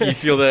you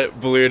feel the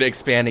balloon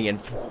expanding, and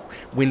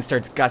wind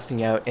starts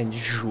gusting out, and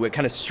it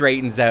kind of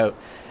straightens out,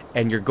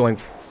 and you're going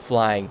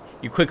flying.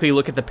 You quickly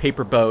look at the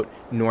paper boat,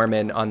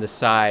 Norman, on the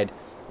side,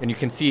 and you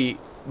can see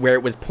where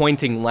it was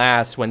pointing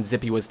last when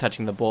Zippy was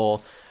touching the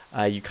bowl.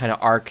 You kind of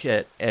arc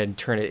it and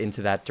turn it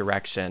into that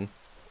direction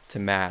to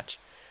match.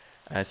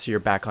 So you're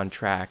back on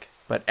track.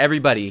 But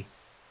everybody,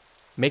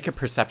 make a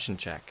perception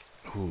check.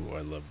 Ooh,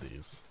 I love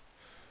these.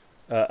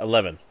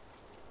 11.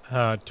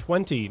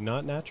 20,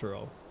 not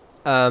natural.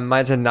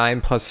 Mine's a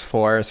 9 plus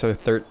 4, so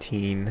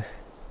 13.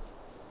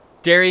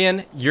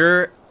 Darian,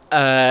 you're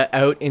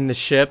out in the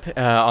ship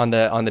on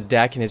the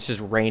deck, and it's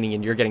just raining,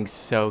 and you're getting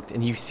soaked,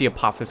 and you see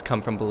Apophis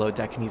come from below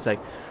deck, and he's like,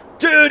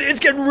 "Dude, it's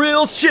getting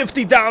real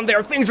shifty down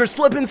there. Things are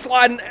slipping,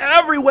 sliding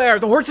everywhere.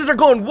 The horses are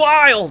going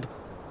wild."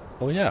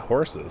 Oh, yeah,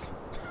 horses.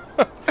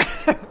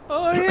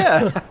 Oh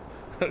yeah.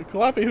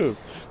 Clappy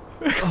hooves.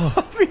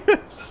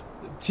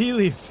 Tea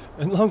Leaf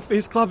and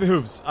Long-Faced Cloppy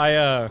Hooves.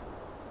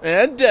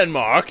 And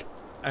Denmark.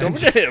 Don't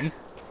forget him.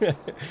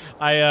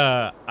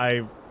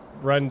 I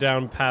run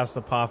down past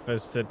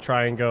Apophis to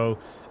try and go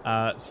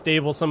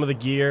stable some of the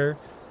gear,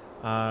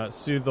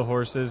 soothe the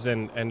horses,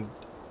 and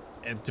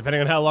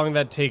depending on how long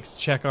that takes,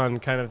 check on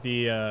kind of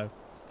the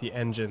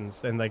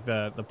engines and like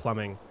the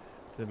plumbing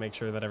to make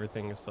sure that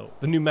everything is still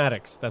the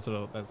pneumatics. That's what it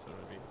would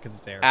be, because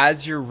it's air.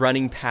 As you're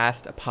running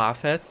past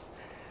Apophis,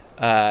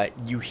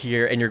 you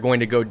hear, and you're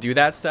going to go do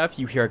that stuff,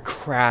 you hear a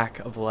crack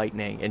of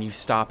lightning, and you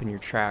stop in your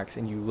tracks,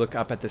 and you look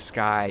up at the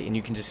sky, and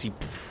you can just see,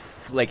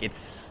 like,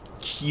 it's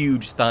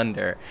huge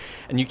thunder,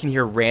 and you can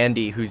hear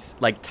Randy, who's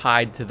like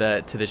tied to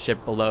the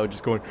ship below,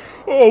 just going,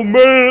 "Oh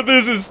man,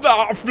 this is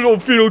not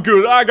feel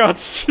good. I got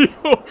seal.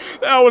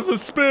 That was a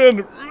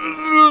spin."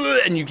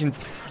 And you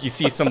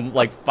see some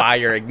like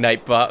fire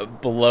ignite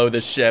below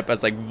the ship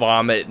as like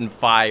vomit and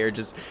fire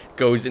just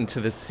goes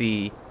into the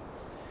sea.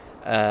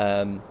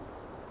 And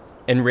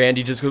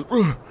Randy just goes,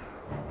 "Ugh,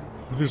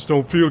 this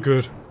don't feel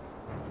good.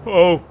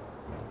 Oh,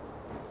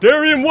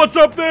 Darian, what's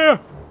up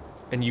there?"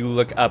 And you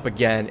look up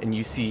again, and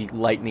you see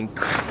lightning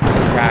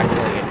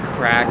crackling,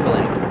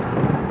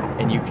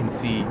 and you can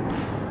see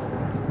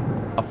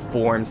a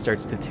form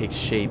starts to take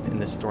shape in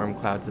the storm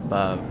clouds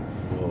above.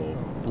 Whoa.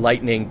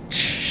 Lightning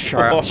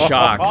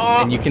shocks,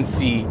 and you can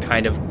see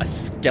kind of a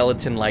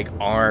skeleton-like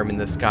arm in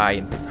the sky,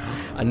 and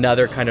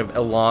another kind of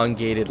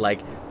elongated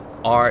like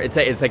arm.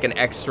 It's like an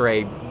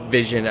X-ray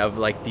vision of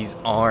like these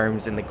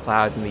arms in the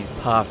clouds and these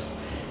puffs.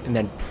 And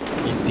then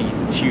you see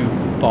two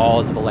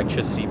balls of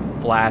electricity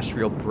flash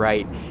real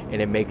bright,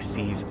 and it makes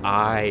these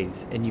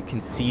eyes. And you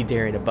can see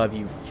Darren above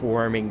you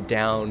forming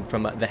down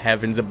from the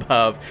heavens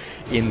above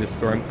in the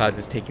storm clouds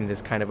is taking this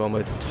kind of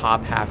almost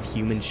top half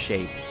human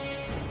shape.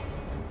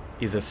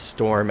 Is a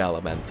storm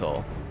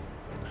elemental.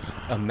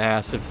 A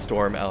massive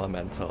storm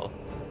elemental.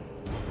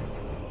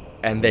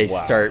 And they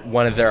start,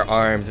 one of their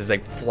arms is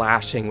like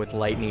flashing with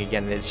lightning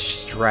again, and it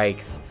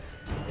strikes.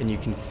 And you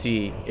can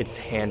see its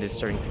hand is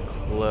starting to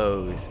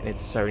close, and it's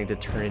starting to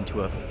turn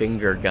into a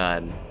finger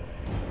gun.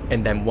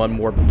 And then one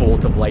more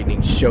bolt of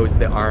lightning shows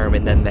the arm,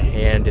 and then the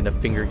hand in a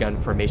finger gun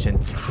formation.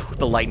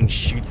 The lightning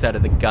shoots out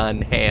of the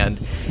gun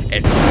hand,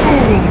 and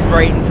boom,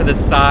 right into the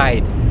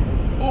side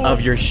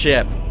of your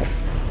ship.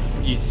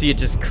 You see it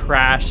just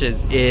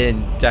crashes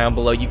in down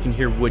below. You can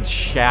hear wood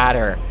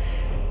shatter,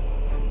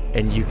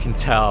 and you can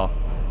tell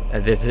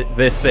that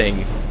this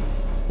thing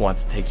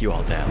wants to take you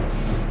all down.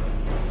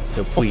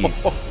 So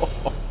please,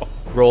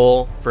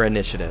 roll for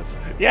initiative.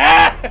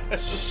 Yeah!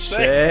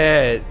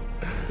 Shit.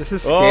 This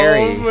is scary.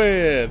 Oh,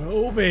 man.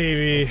 Oh,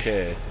 baby.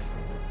 Okay.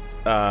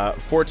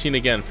 14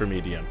 again for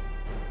medium.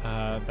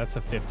 That's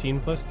a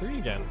 15 plus 3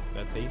 again.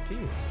 That's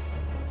 18.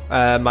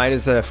 Mine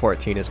is a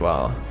 14 as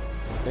well.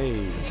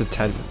 Hey. It's a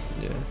 10.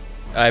 Yeah.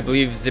 I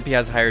believe Zippy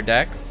has higher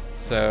dex,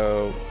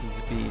 so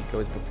Zippy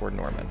goes before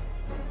Norman.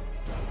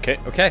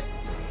 Okay.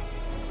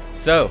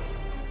 So,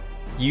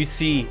 you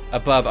see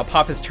above,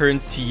 Apophis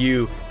turns to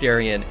you,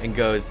 Darian, and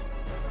goes,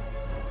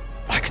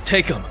 "I could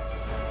take him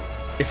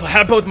if I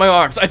had both my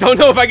arms. I don't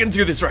know if I can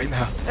do this right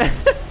now."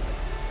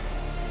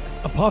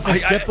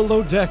 Apophis, get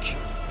below deck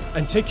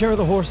and take care of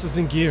the horses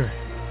and gear.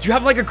 Do you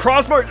have like a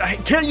crossbar? I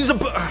can't use a...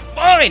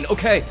 Fine,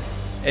 okay.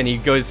 And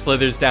he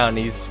slithers down, and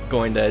he's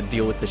going to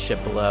deal with the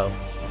ship below.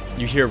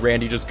 You hear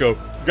Randy just go,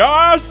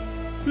 "Guys!"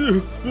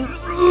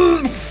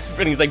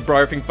 And he's like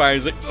barfing fire.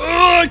 He's like,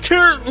 "I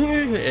can't."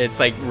 It's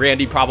like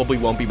Randy probably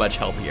won't be much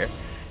help here.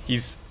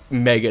 He's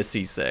mega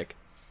seasick.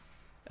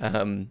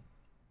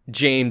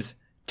 James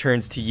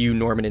turns to you,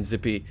 Norman, and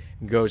Zippy,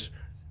 and goes,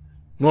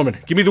 "Norman,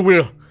 give me the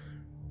wheel.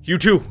 You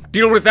two,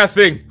 deal with that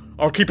thing.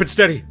 I'll keep it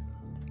steady."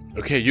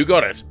 Okay, you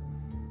got it.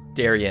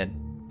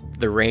 Darian,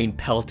 the rain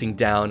pelting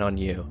down on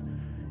you.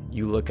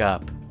 You look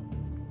up,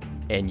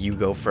 and you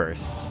go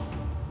first.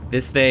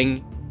 This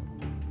thing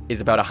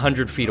is about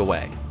 100 feet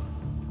away,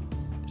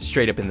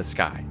 straight up in the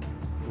sky,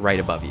 right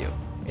above you,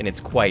 and it's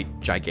quite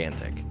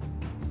gigantic.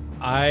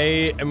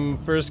 I am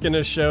first going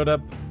to shout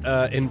up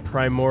in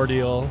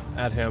Primordial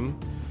at him.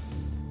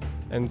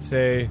 and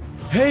say,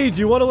 "Hey, do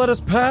you want to let us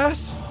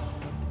pass?"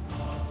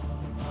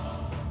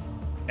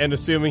 And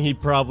assuming he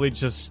probably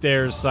just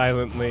stares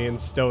silently and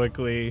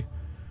stoically,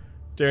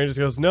 Darian just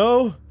goes,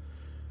 "No?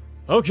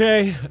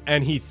 Okay."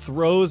 And he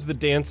throws the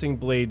dancing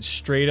blade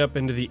straight up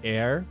into the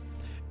air.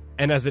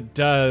 And as it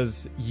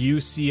does,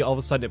 you see all of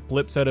a sudden it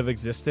blips out of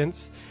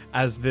existence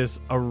as this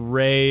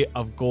array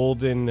of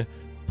golden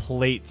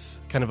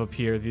plates kind of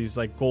appear. These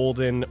like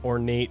golden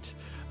ornate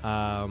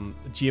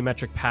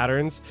geometric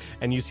patterns,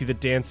 and you see the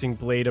dancing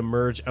blade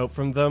emerge out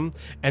from them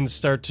and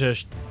start to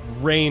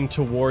rain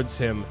towards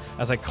him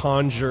as I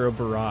conjure a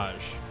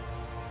barrage.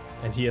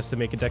 And he has to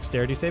make a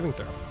dexterity saving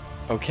throw.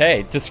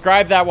 Okay,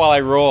 describe that while I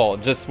roll,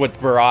 just what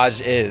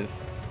barrage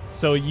is.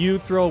 So you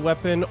throw a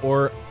weapon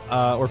or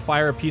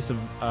fire a piece of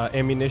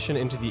ammunition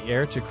into the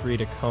air to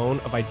create a cone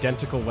of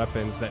identical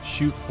weapons that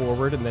shoot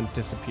forward and then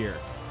disappear.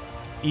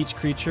 Each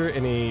creature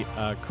in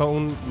a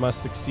cone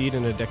must succeed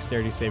in a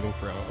dexterity saving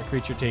throw. A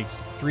creature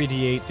takes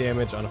 3d8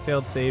 damage on a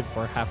failed save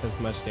or half as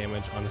much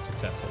damage on a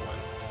successful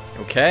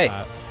one. Okay.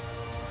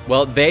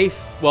 Well,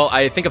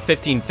 I think a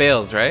 15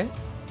 fails, right?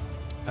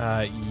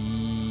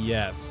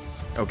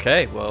 Yes.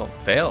 Okay, well,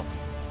 fail.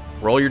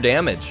 Roll your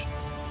damage.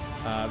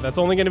 That's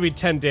only going to be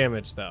 10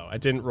 damage, though. I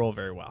didn't roll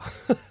very well.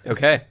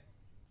 Okay.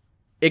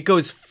 It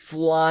goes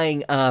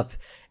flying up,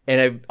 and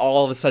it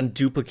all of a sudden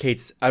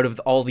duplicates out of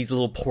all these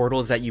little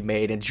portals that you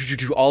made, and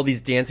all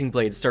these dancing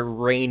blades start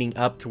raining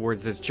up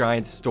towards this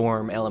giant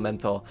storm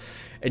elemental.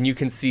 And you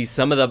can see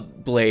some of the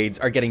blades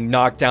are getting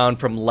knocked down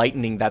from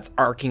lightning that's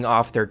arcing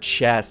off their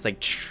chest, like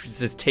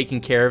just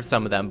taking care of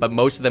some of them. But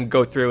most of them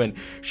go through and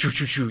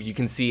you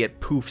can see it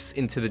poofs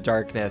into the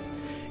darkness,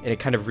 and it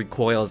kind of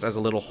recoils as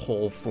a little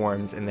hole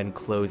forms and then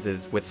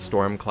closes with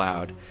storm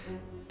cloud.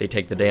 They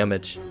take the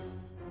damage.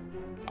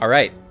 All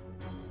right.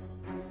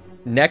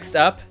 Next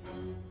up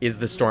is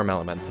the storm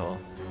elemental.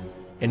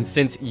 And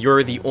since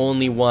you're the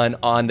only one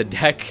on the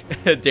deck,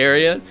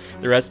 Darian,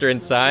 the rest are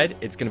inside,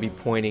 it's going to be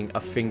pointing a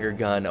finger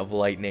gun of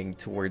lightning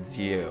towards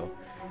you.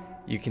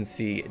 You can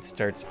see it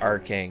starts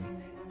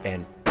arcing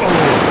and boom,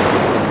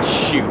 and it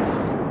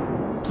shoots.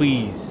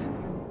 Please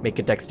make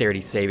a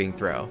dexterity saving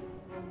throw.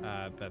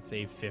 That's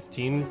a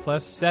 15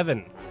 plus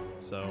 7,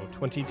 so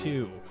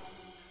 22.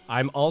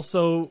 I'm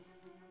also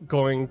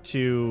going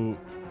to...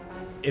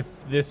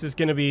 If this is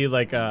going to be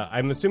like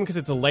I'm assuming because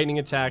it's a lightning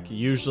attack,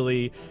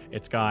 usually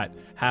it's got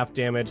half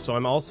damage, so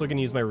I'm also going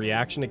to use my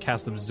reaction to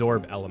cast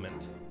Absorb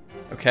Element.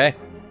 Okay.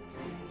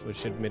 So it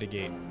should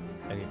mitigate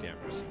any damage.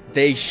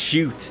 They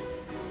shoot,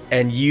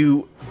 and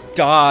you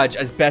dodge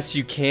as best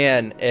you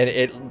can,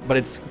 but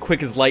it's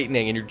quick as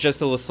lightning, and you're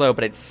just a little slow,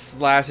 but it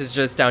slashes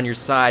just down your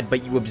side,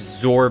 but you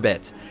absorb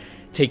it,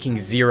 taking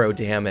 0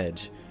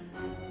 damage.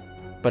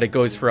 But it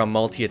goes for a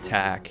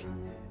multi-attack.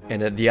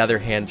 And the other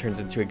hand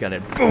turns into a gun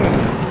and boom!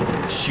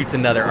 It shoots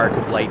another arc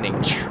of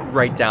lightning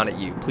right down at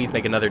you. Please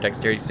make another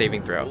dexterity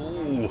saving throw.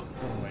 Ooh.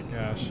 Oh my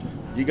gosh.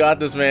 You got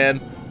this,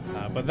 man.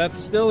 But that's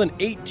still an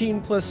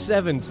 18 plus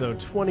 7, so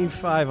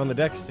 25 on the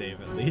dex save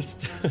at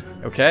least.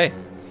 Okay.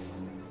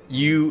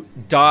 You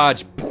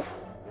dodge,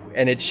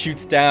 and it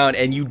shoots down,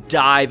 and you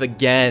dive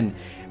again.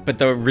 But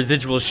the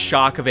residual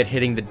shock of it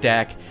hitting the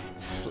deck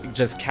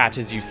just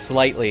catches you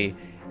slightly,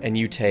 and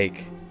you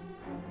take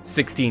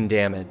 16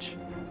 damage.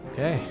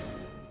 Okay.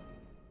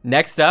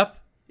 Next up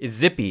is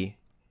Zippy.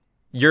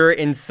 You're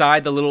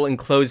inside the little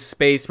enclosed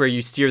space where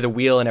you steer the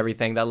wheel and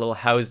everything, that little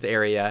housed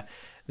area.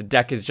 The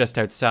deck is just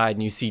outside,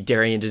 and you see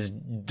Darian just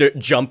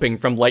jumping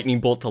from lightning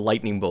bolt to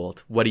lightning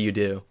bolt. What do you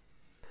do?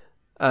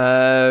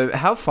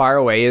 How far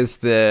away is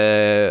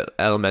the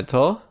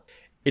elemental?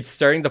 It's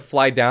starting to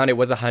fly down. It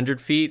was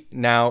 100 feet.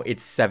 Now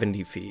it's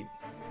 70 feet.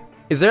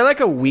 Is there like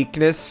a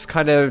weakness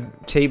kind of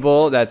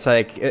table that's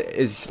like,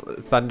 is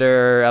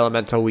thunder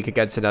elemental weak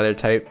against another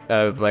type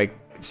of like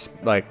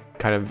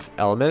kind of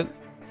element?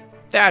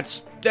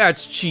 That's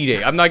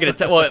cheating. I'm not going to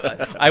tell.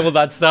 Well, I will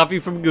not stop you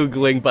from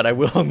Googling, but I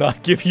will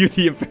not give you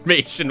the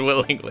information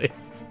willingly.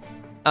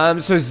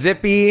 So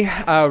Zippy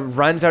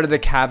runs out of the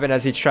cabin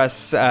as he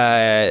trusts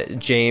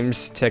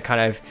James to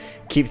kind of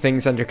keep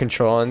things under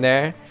control in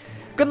there.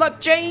 Good luck,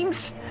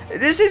 James!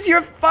 This is your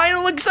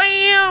final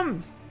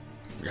exam!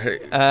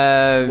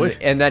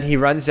 And then he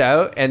runs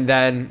out, and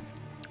then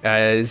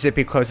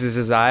Zippy closes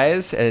his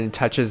eyes and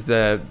touches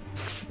the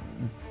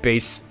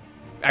base.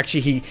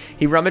 Actually,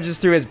 he rummages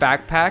through his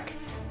backpack,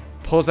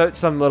 pulls out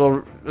some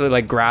little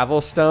like gravel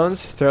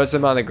stones, throws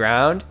them on the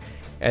ground,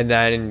 and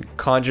then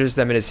conjures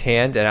them in his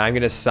hand. And I'm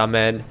gonna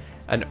summon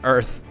an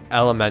earth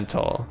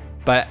elemental,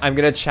 but I'm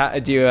gonna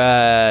do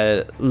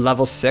a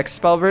level 6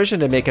 spell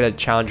version to make it a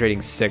challenge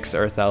rating 6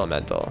 earth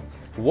elemental.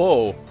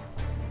 Whoa.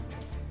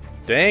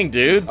 Dang,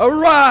 dude.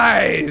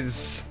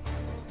 Arise!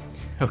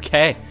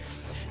 Okay.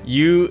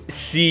 You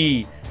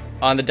see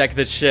on the deck of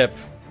the ship,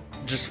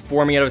 just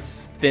forming out of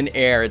thin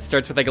air, it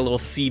starts with like a little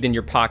seed in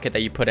your pocket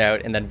that you put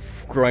out, and then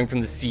growing from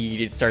the seed,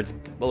 it starts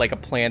like a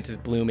plant is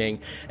blooming,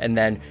 and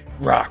then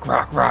rock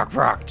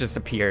just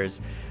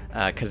appears,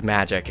 because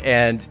magic.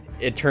 And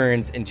it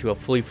turns into a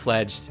fully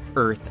fledged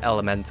earth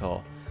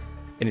elemental.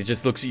 And it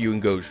just looks at you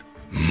and goes,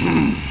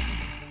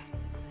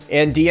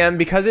 And DM,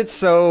 because it's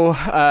so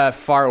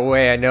far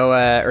away, I know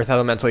Earth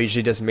Elemental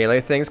usually does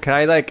melee things. Can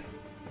I like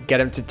get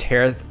him to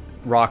tear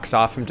rocks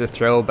off him to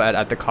throw, but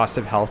at the cost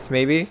of health,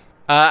 maybe?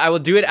 I will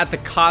do it at the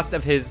cost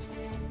of his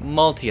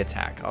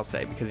multi-attack, I'll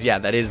say, because yeah,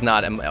 that is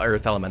not an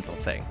Earth Elemental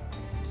thing.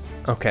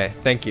 Okay,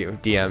 thank you,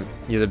 DM.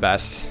 You're the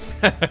best.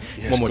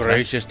 Yes, One more time.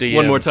 gracious DM.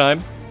 One more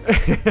time.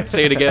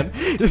 Say it again.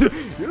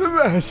 You're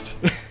the best.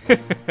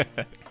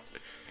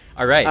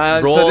 All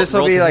right. So this will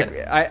roll be to like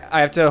hit.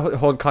 I have to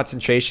hold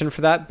concentration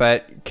for that,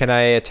 but can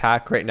I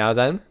attack right now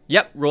then?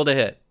 Yep, roll to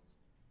hit.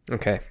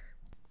 Okay.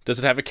 Does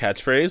it have a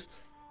catchphrase?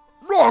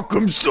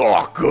 Rock'em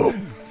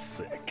sock'em.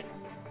 Sick.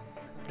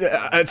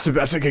 That's the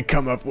best I could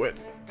come up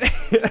with.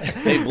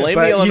 Hey, blame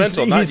But the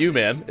elemental, not he's- you,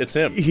 man. It's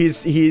him.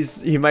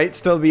 He might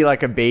still be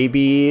like a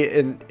baby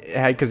in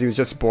head because he was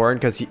just born.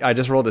 Because I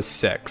just rolled a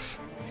 6.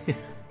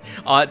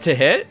 To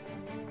hit?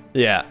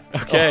 Yeah.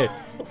 Okay.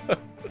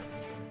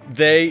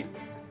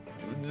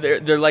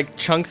 They're like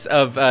chunks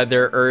of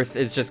their earth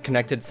is just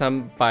connected,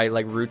 some by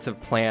like roots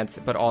of plants,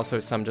 but also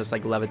some just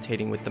like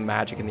levitating with the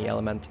magic and the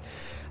element.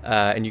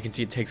 And you can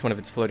see it takes one of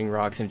its floating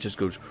rocks and it just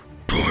goes,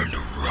 time to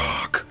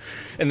rock.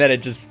 And then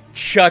it just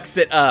chucks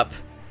it up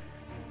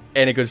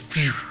and it goes,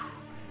 phew,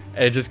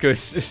 and it just goes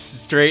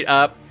straight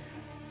up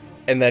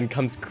and then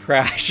comes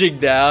crashing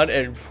down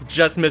and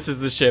just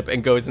misses the ship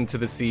and goes into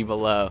the sea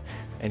below.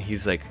 And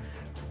he's like,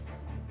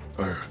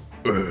 I'm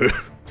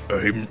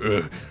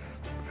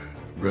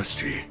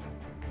rusty.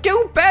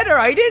 Do better.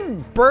 I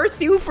didn't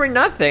birth you for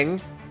nothing.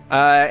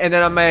 And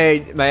then on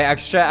my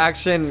extra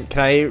action,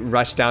 can I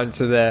rush down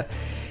to the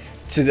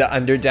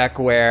underdeck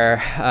where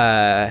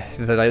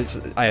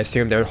I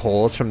assume there are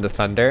holes from the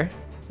thunder,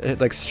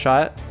 like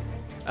shot?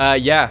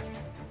 yeah.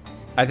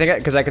 I think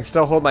because I can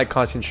still hold my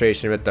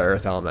concentration with the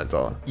Earth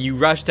Elemental. You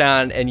rush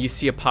down and you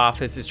see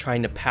Apophis is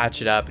trying to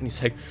patch it up and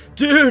he's like,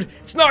 dude,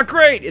 it's not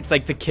great. It's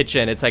like the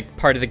kitchen. It's like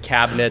part of the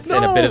cabinets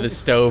and a bit of the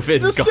stove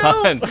is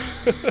gone.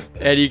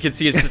 And you can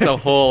see it's just a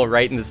hole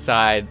right in the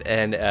side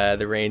and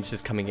the rain's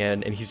just coming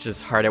in and he's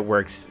just hard at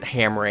work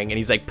hammering and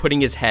he's like putting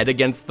his head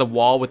against the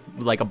wall with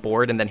like a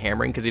board and then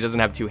hammering because he doesn't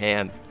have 2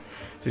 hands.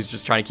 So he's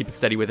just trying to keep it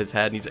steady with his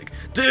head and he's like,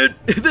 dude,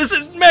 this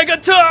is mega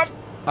tough.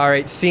 All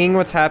right, seeing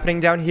what's happening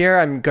down here,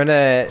 I'm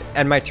gonna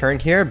end my turn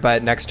here.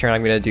 But next turn,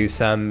 I'm gonna do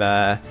some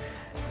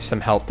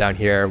help down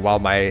here while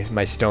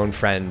my stone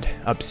friend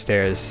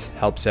upstairs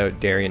helps out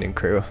Darian and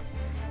crew.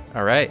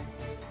 All right.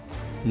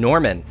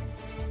 Norman,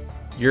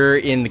 you're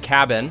in the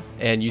cabin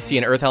and you see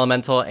an Earth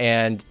Elemental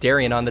and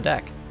Darian on the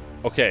deck.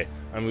 Okay,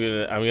 I'm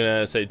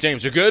gonna say,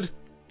 James, you're good?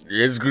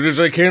 As good as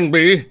I can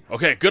be.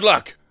 Okay, good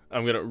luck.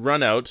 I'm gonna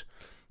run out,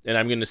 and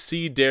I'm gonna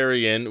see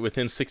Darian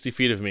within 60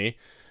 feet of me,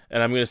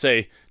 and I'm gonna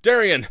say,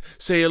 Darian,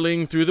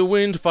 sailing through the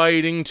wind,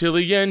 fighting till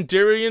the end.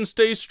 Darian,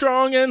 stay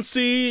strong and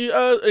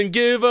and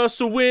give us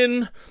a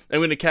win.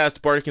 I'm gonna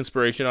cast Bardic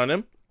Inspiration on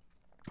him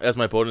as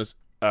my bonus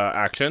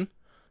action.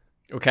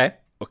 Okay.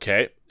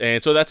 Okay,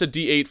 and so that's a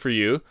D8 for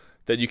you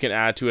that you can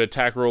add to an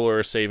attack roll or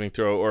a saving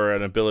throw or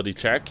an ability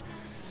check.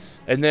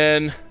 And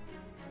then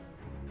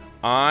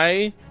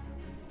I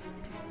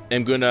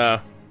am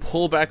gonna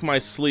pull back my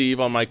sleeve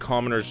on my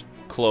commoner's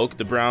cloak,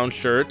 the brown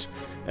shirt,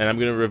 and I'm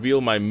gonna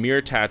reveal my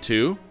mirror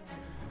tattoo,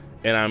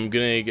 and I'm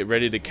gonna get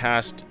ready to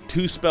cast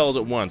 2 spells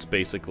at once,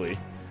 basically,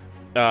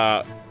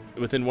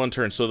 within 1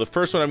 turn. So the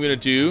first one I'm gonna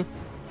do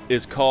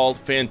is called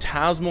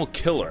Phantasmal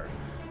Killer.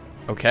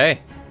 Okay.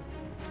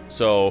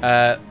 So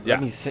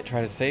Let me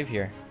try to save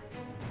here.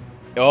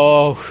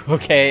 Oh,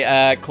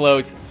 okay.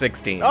 Close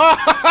 16.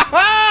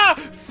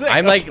 Sick.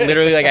 I'm like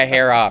literally like a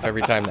hair off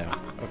every time now.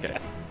 Okay.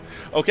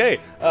 Okay,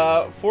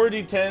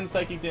 4d10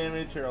 psychic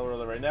damage. Here, I'll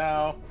roll it right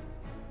now.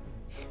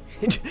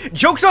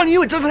 Joke's on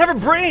you. It doesn't have a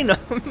brain.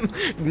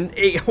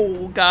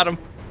 Oh, got him.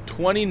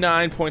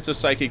 29 points of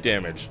psychic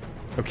damage.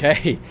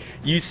 Okay.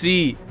 You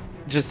see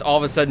just all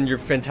of a sudden your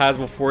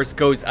phantasmal force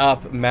goes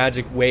up,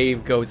 magic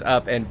wave goes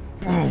up, and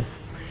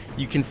poof,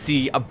 you can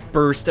see a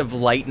burst of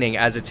lightning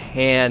as its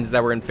hands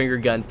that were in finger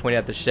guns pointing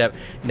at the ship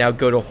now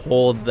go to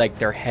hold like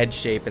their head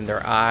shape and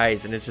their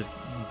eyes, and it's just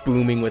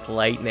booming with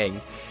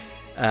lightning.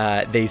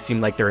 They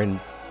seem like they're in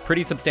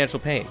pretty substantial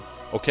pain.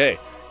 Okay,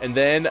 and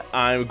then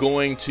I'm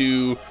going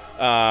to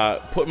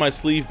put my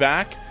sleeve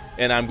back,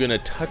 and I'm going to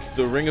touch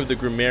the Ring of the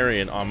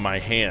Grammarian on my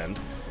hand.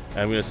 And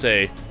I'm going to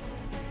say,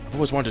 I've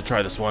always wanted to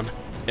try this one.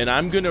 And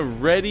I'm going to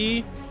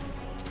ready,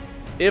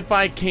 if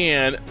I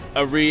can,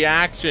 a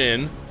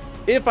reaction.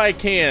 If I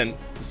can,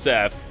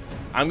 Seth,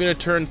 I'm going to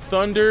turn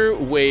Thunder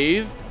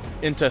Wave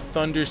into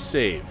Thunder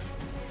Save.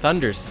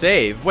 Thunder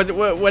save?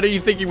 What are you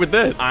thinking with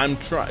this? I'm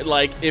trying,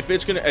 like, if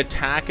it's going to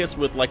attack us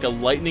with, like, a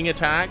lightning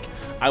attack,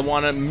 I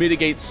want to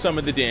mitigate some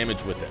of the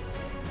damage with it.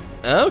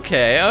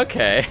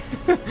 Okay.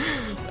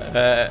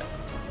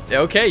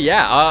 Okay,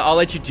 yeah, I'll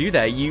let you do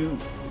that. You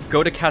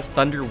go to cast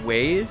Thunder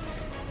Wave,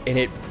 and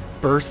it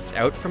bursts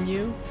out from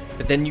you,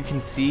 but then you can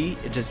see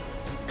it just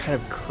kind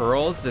of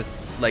curls, this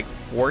like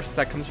force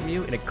that comes from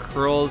you, and it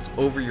curls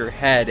over your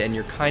head, and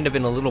you're kind of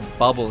in a little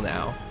bubble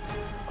now.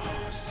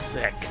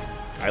 Sick.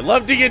 I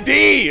love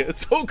D&D.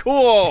 It's so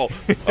cool.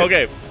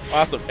 Okay,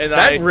 awesome. And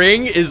That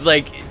ring is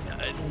like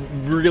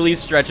really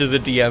stretches a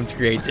DM's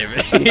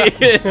creativity.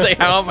 It's like,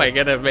 how am I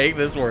gonna make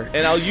this work?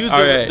 And I'll use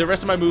the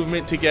rest of my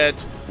movement to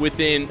get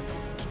within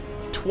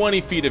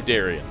 20 feet of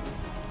Darian.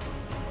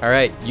 All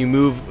right, you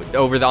move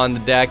over on the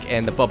deck,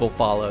 and the bubble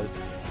follows.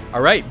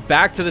 All right,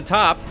 back to the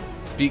top.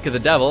 Speak of the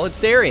devil, it's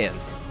Darian.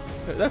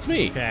 That's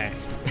me. Okay.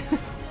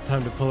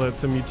 Time to pull out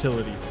some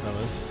utilities,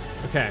 fellas.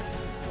 Okay.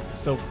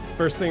 So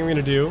first thing I'm going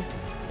to do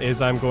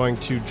is I'm going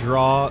to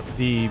draw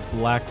the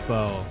black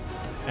bow.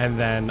 And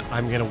then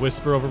I'm going to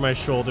whisper over my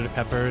shoulder to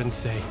Pepper and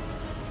say,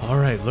 all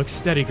right, look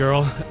steady,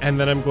 girl. And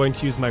then I'm going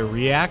to use my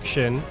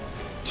reaction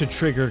to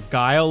trigger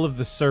Guile of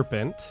the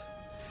Serpent,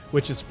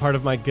 which is part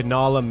of my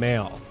Ganala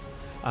mail,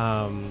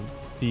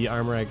 the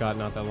armor I got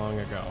not that long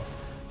ago.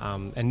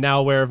 And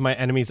now aware of my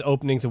enemy's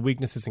openings and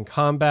weaknesses in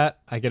combat,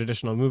 I get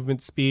additional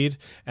movement speed,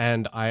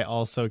 and I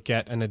also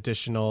get an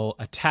additional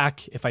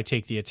attack if I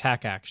take the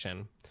attack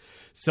action.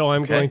 So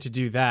I'm going to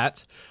do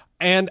that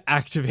and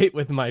activate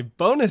with my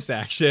bonus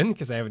action,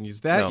 because I haven't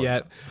used that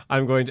yet.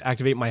 I'm going to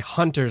activate my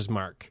Hunter's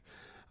Mark,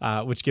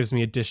 which gives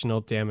me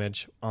additional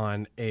damage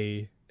on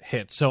a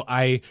hit. So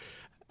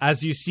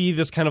as you see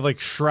this kind of like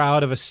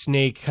shroud of a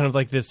snake, kind of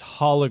like this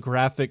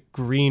holographic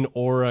green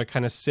aura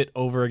kind of sit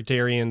over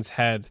Darian's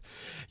head,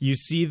 you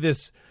see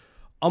this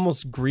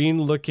almost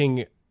green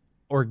looking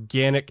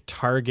organic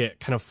target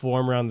kind of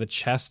form around the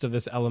chest of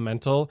this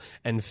elemental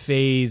and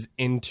phase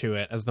into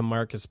it as the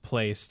mark is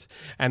placed.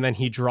 And then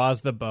he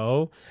draws the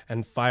bow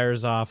and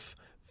fires off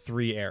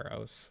 3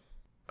 arrows.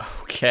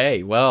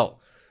 Okay, well,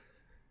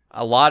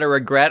 a lot of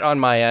regret on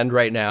my end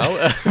right now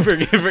for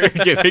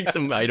giving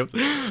some items.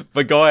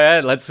 But go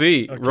ahead, let's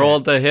see. Okay. Roll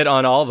the hit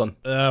on all of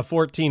them.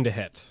 14 to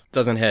hit.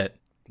 Doesn't hit.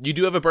 You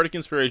do have a Bardic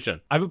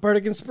Inspiration. I have a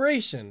Bardic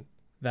Inspiration.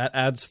 That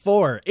adds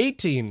 4.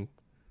 18.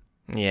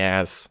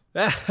 Yes.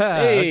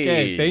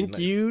 Okay, thank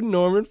nice. you,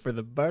 Norman, for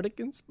the Bardic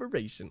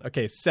Inspiration.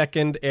 Okay,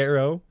 second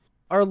arrow.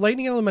 Are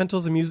lightning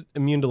elementals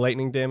immune to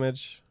lightning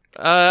damage?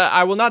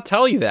 I will not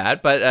tell you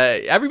that, but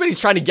everybody's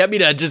trying to get me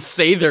to just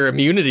say their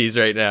immunities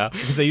right now.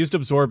 Because I used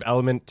Absorb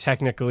Element,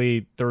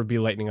 technically there would be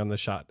lightning on the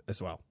shot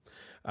as well.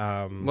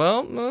 Okay,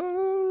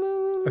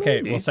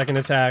 well, second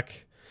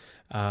attack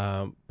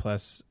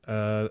plus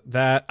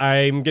that.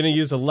 I'm going to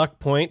use a luck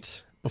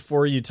point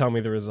before you tell me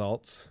the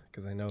results,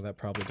 because I know that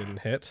probably didn't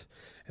hit,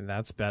 and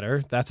that's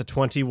better. That's a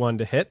 21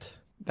 to hit,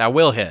 That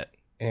will hit.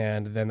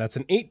 and then that's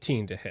an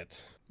 18 to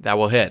hit. That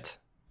will hit.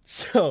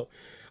 So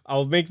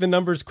I'll make the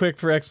numbers quick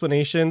for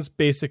explanations.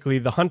 Basically,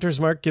 the Hunter's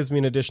Mark gives me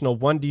an additional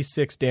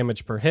 1d6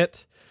 damage per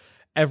hit.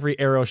 Every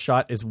arrow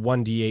shot is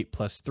 1d8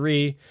 plus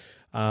 3.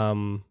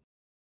 And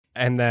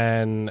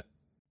then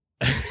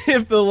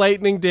if the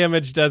lightning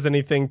damage does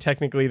anything,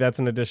 technically that's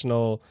an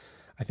additional,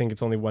 I think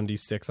it's only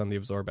 1d6 on the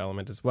Absorb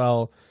element as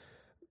well.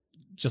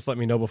 Just let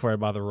me know before I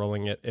bother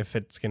rolling it if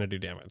it's going to do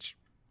damage.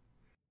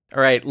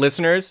 All right,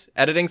 listeners,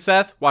 editing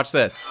Seth, watch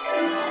this.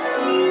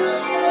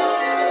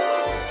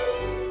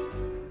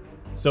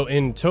 So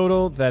in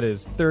total, that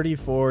is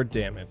 34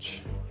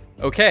 damage.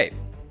 Okay.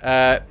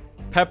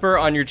 Pepper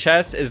on your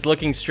chest is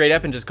looking straight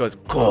up and just goes,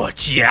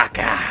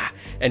 Kochaka!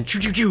 And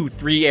choo-choo-choo,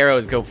 3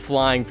 arrows go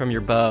flying from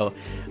your bow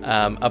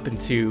up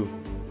into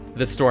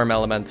the storm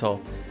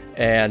elemental.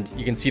 And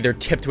you can see they're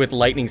tipped with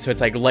lightning, so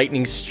it's like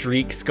lightning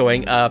streaks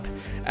going up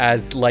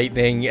as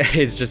lightning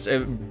is just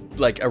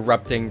like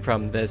erupting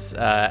from this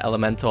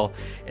elemental.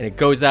 And it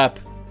goes up,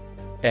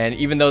 and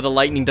even though the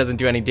lightning doesn't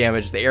do any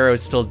damage, the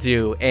arrows still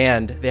do,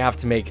 and they have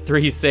to make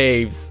 3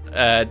 saves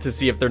to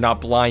see if they're not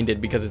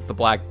blinded because it's the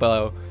black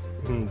bow.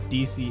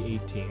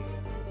 DC 18.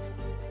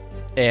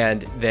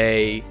 And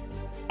they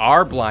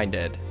are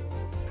blinded.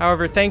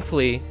 However,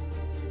 thankfully,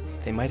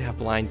 they might have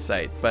blind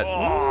sight, but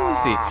we'll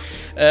see.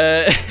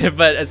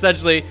 But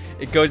essentially,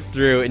 it goes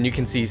through, and you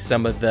can see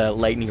some of the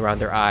lightning around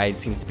their eyes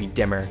seems to be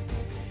dimmer.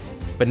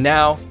 But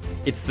now,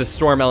 it's the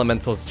storm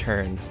elemental's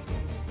turn.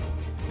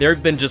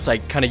 They've been just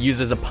like kind of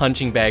used as a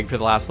punching bag for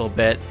the last little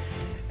bit,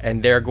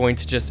 and they're going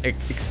to just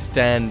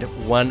extend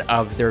one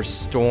of their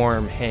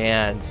storm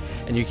hands,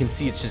 and you can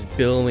see it's just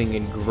billowing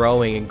and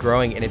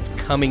growing, and it's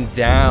coming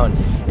down.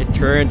 It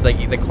turns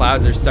like the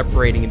clouds are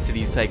separating into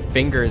these like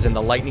fingers, and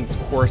the lightning's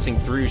coursing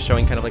through,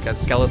 showing kind of like a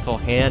skeletal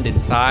hand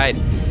inside,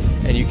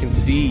 and you can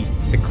see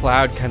the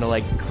cloud kind of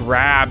like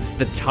grabs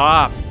the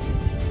top,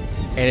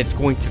 and it's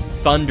going to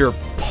thunder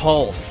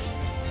pulse.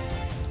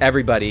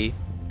 Everybody,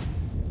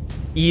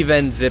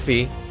 even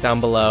Zippy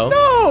down below.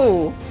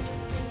 No!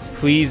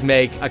 Please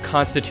make a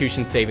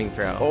Constitution saving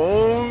throw.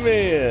 Oh,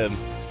 man.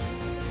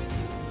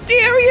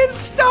 Darian,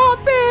 stop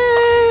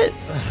it!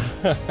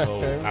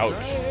 Oh, ouch.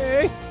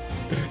 Hey,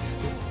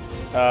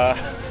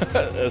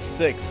 A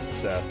 6,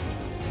 Seth.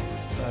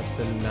 that's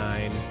a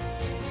 9.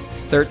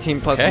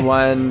 13 plus Okay.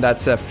 1,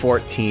 that's a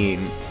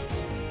 14.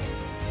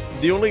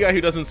 The only guy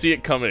who doesn't see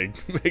it coming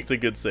makes a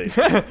good save.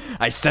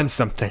 I sense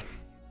something.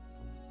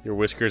 Your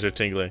whiskers are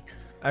tingling.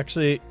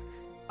 Actually,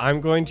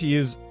 I'm going to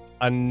use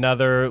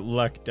another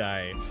luck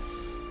die.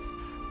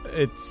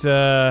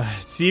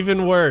 It's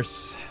even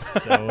worse.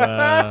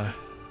 So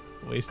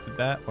wasted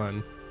that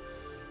one.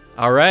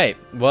 All right.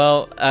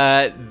 Well,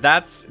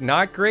 that's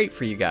not great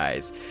for you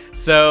guys.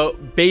 So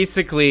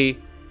basically,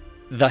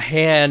 the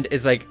hand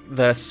is like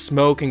the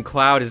smoke and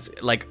cloud is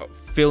like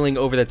filling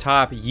over the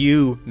top.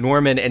 You,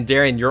 Norman, and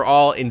Darian, you're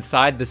all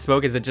inside the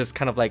smoke as it just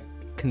kind of like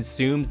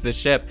consumes the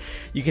ship.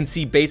 You can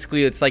see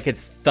basically it's like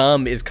its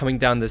thumb is coming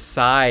down the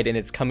side and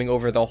it's coming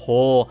over the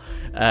whole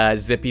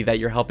Zippy that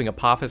you're helping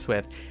Apophis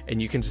with.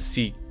 And you can just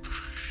see,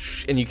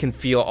 and you can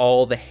feel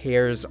all the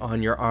hairs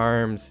on your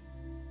arms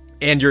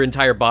and your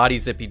entire body,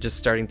 Zippy, just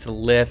starting to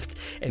lift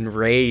and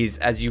raise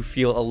as you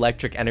feel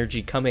electric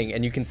energy coming.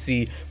 And you can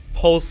see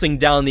pulsing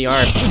down the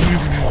arm,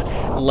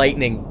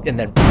 lightning, and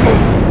then boom,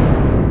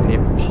 and it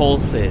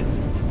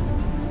pulses,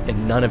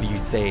 and none of you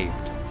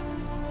saved.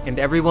 And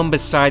everyone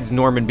besides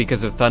Norman,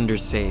 because of Thunder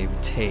Save,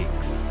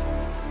 takes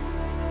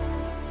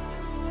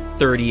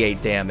 38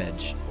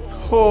 damage.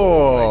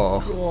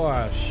 Oh.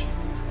 Gosh.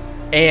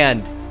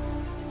 And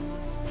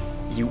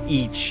you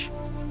each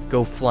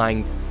go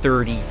flying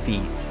 30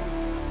 feet.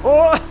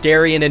 Oh.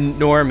 Darian and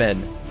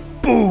Norman,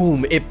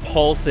 boom, it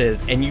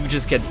pulses, and you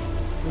just get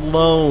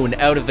flown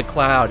out of the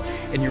cloud,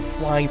 and you're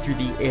flying through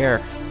the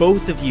air.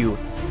 Both of you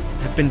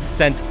have been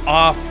sent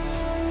off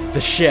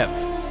the ship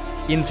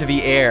into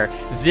the air.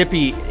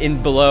 Zippy,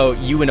 in below,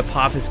 you and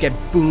Apophis get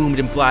boomed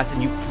and blasted,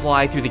 and you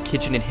fly through the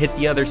kitchen and hit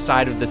the other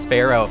side of the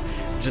Sparrow,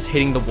 just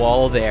hitting the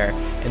wall there,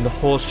 and the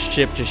whole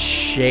ship just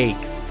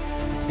shakes.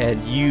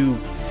 And you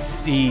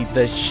see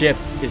the ship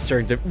is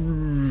starting to,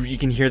 you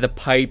can hear the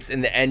pipes,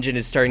 and the engine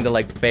is starting to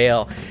like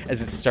fail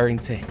as it's starting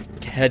to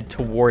head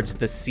towards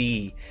the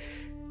sea.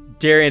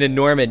 Darian and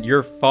Norman,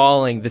 you're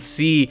falling. The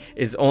sea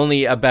is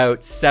only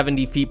about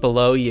 70 feet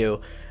below you.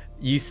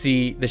 You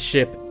see the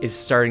ship is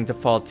starting to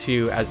fall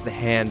too as the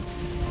hand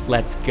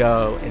lets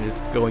go and is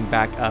going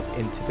back up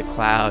into the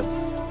clouds.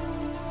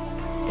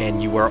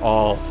 And you are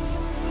all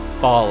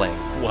falling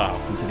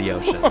into the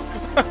ocean.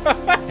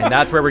 And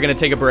that's where we're going to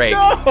take a break.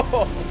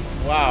 No!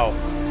 Wow.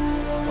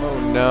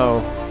 Oh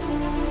no.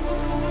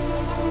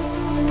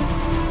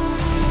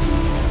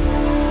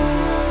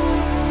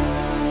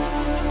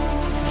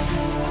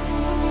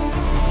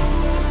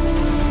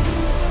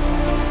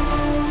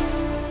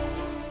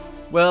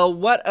 Well,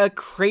 what a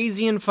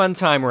crazy and fun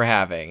time we're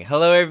having.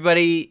 Hello,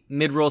 everybody.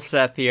 Midroll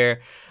Seth here.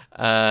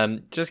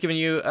 Just giving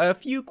you a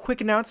few quick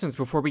announcements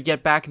before we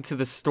get back into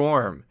the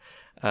storm,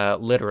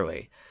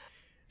 literally.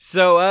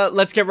 So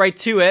let's get right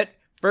to it.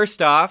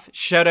 First off,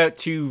 shout out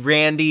to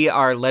Randy,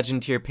 our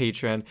Legend tier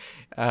patron.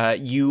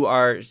 You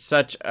are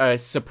such a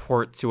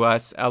support to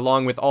us,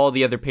 along with all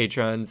the other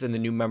patrons and the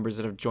new members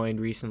that have joined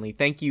recently.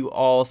 Thank you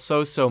all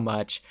so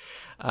much.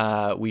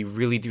 We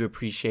really do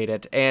appreciate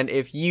it. And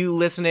if you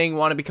listening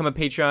want to become a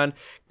patron,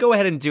 go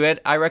ahead and do it.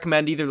 I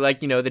recommend either the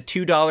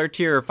 $2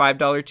 tier or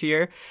 $5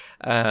 tier.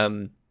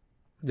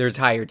 There's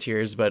higher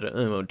tiers, but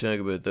I won't talk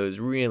about those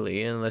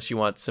really, unless you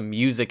want some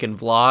music and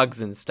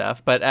vlogs and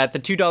stuff. But at the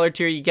 $2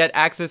 tier, you get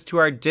access to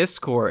our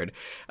Discord,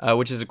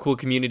 which is a cool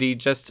community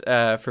just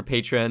for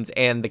patrons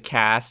and the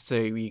cast, so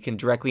you can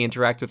directly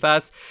interact with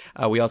us.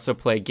 We also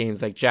play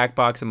games like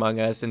Jackbox,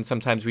 Among Us, and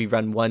sometimes we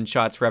run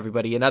one-shots for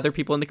everybody, and other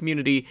people in the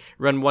community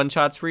run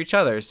one-shots for each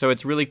other. So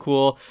it's really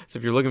cool. So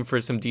if you're looking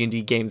for some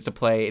D&D games to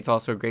play, it's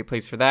also a great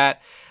place for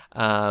that.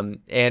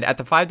 And at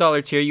the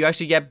 $5 tier, you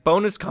actually get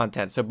bonus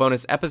content, so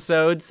bonus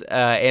episodes,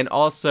 and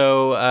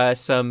also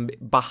some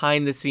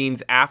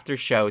behind-the-scenes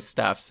after-show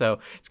stuff. So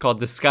it's called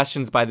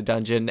Discussions by the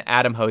Dungeon.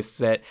 Adam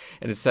hosts it,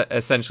 and it's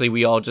essentially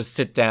we all just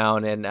sit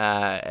down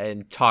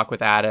and talk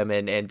with Adam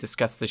and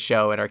discuss the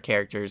show and our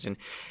characters and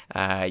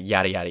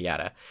yada yada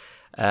yada.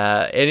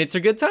 And it's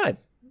a good time.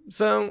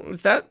 So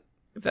if that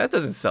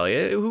doesn't sell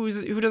you,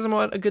 who doesn't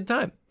want a good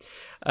time?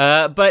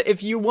 But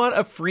if you want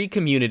a free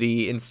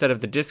community instead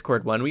of the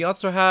Discord one, we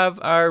also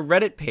have our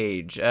Reddit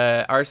page,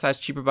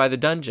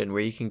 r/cheaperbythedungeon,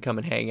 where you can come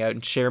and hang out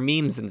and share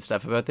memes and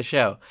stuff about the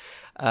show.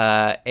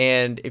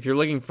 And if you're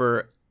looking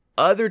for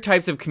other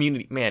types of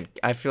community, man,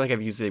 I feel like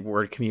I've used the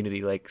word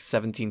community like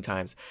 17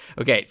 times.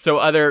 Okay, so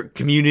other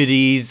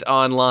communities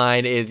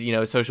online is,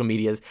 social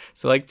medias.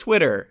 So like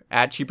Twitter,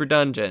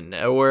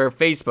 @CheaperDungeon, or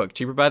Facebook,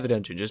 Cheaper by the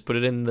Dungeon. Just put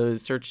it in the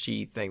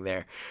searchy thing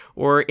there.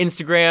 Or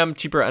Instagram,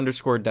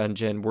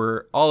 Cheaper_Dungeon.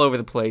 We're all over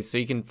the place, so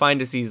you can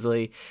find us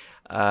easily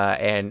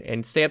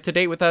and stay up to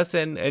date with us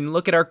and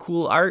look at our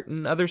cool art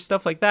and other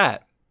stuff like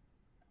that.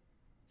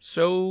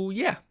 So,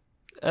 yeah.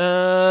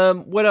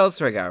 What else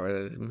do I got?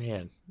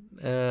 Man.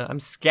 I'm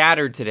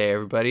scattered today,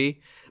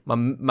 everybody.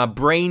 My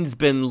brain's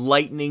been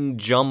lightning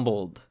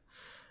jumbled.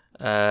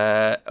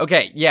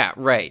 Okay, yeah,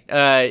 right.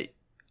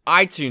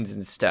 iTunes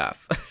and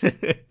stuff.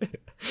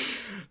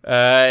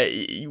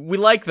 We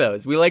like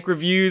those. We like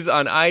reviews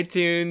on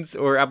iTunes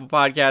or Apple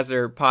Podcasts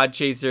or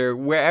Podchaser,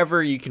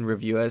 wherever you can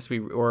review us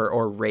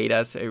or rate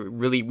us.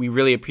 We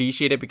really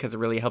appreciate it because it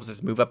really helps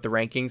us move up the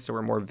rankings so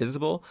we're more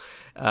visible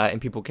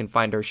and people can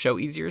find our show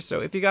easier.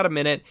 So if you got a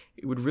minute,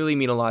 it would really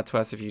mean a lot to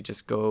us if you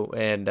just go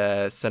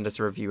and send us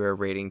a review or a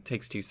rating. It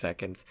takes 2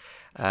 seconds.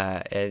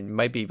 And you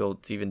might be able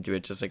to even do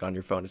it just like on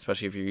your phone,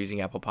 especially if you're using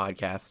Apple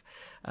Podcasts.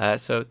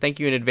 So thank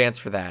you in advance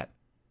for that.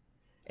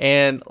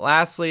 And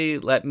lastly,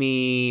 let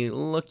me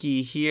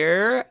looky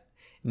here.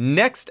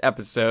 Next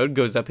episode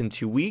goes up in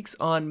 2 weeks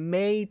on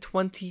May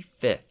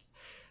 25th.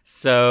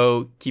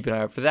 So keep an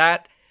eye out for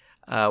that.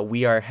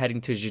 We are heading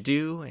to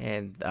Jadoo,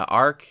 and the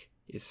arc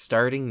is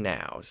starting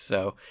now.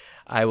 So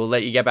I will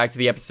let you get back to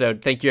the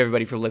episode. Thank you,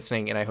 everybody, for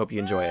listening, and I hope you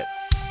enjoy it.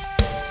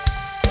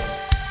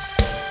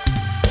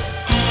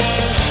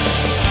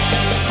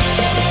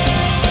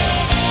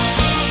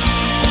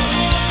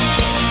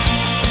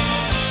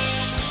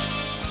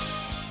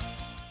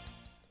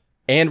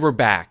 And we're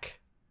back.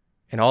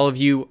 And all of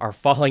you are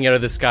falling out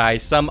of the sky,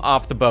 some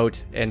off the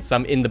boat and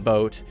some in the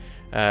boat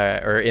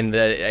or in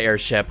the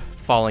airship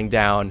falling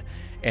down.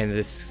 And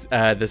this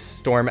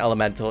storm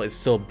elemental is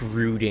still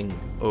brooding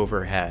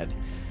overhead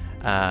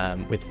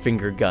with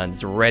finger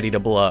guns ready to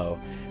blow.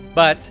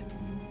 But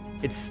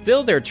it's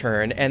still their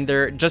turn, and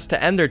they're just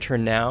to end their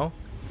turn now,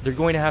 they're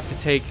going to have to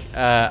take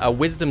a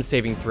wisdom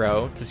saving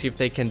throw to see if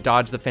they can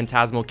dodge the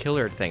phantasmal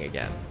killer thing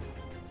again.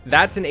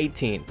 That's an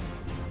 18.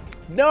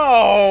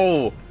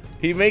 No!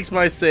 He makes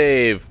my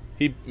save.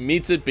 He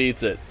meets it,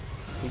 beats it.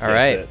 All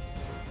right. It.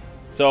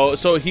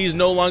 So he's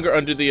no longer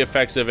under the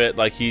effects of it,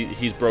 like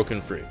he's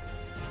broken free.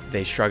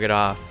 They shrug it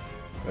off.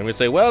 I'm gonna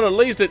say, well, at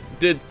least it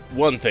did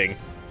one thing.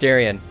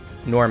 Darian,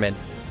 Norman,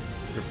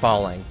 you're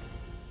falling.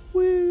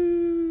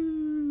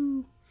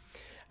 Woo!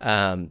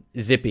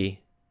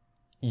 Zippy,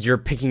 you're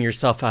picking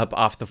yourself up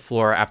off the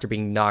floor after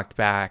being knocked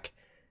back,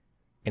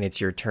 and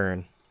it's your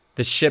turn.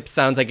 The ship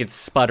sounds like it's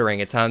sputtering.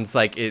 It sounds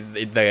like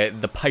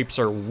the pipes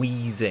are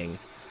wheezing.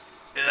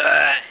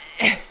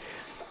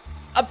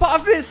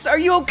 Apophis, are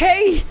you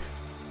okay?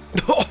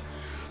 Oh,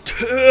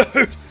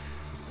 dude.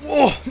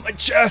 Whoa, my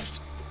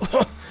chest.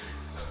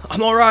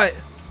 I'm all right.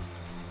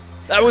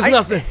 That was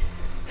nothing.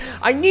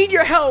 I need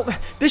your help.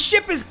 The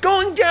ship is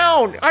going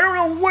down. I don't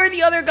know where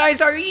the other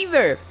guys are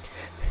either.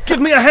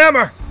 Give me a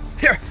hammer.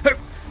 Here.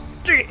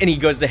 And he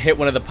goes to hit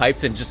one of the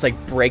pipes and just like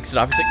breaks it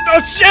off. He's like, Oh,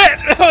 shit.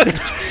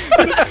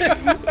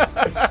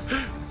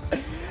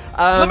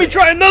 Let me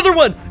try another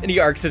one. and he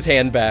arcs his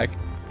hand back.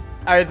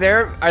 Are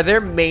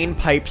there main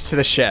pipes to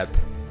the ship?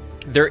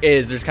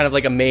 There's kind of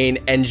like a main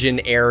engine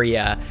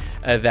area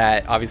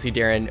that obviously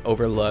Darren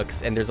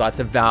overlooks, and there's lots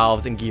of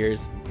valves and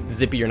gears.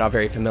 Zippy, you're not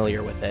very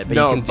familiar with it, but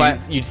No,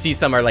 you see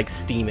some are like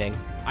steaming.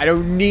 I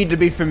don't need to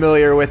be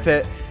familiar with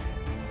it.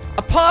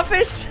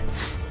 Apophis,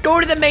 go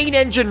to the main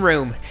engine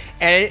room,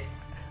 and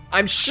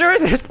I'm sure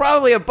there's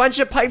probably a bunch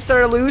of pipes that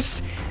are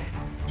loose.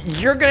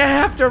 You're gonna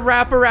have to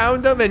wrap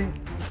around them and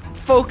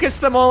focus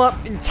them all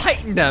up and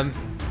tighten them.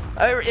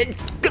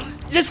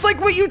 Just like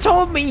what you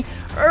told me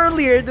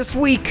earlier this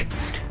week.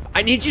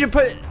 I need you to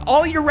put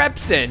all your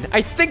reps in.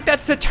 I think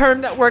that's the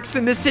term that works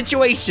in this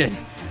situation.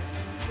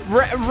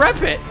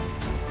 Rep it.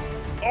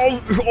 I'll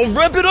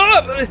rip it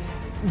up.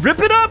 Rip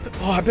it up.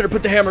 Oh, I better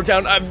put the hammer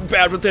down. I'm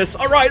bad with this.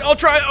 All right, I'll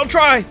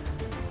try.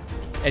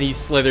 And he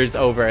slithers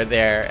over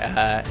there,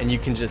 and you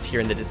can just hear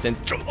in the distance,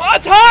 Oh,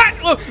 it's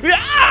hot.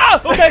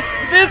 Ah, okay,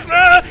 this.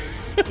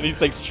 and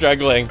he's like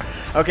struggling.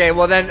 Okay,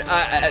 well then,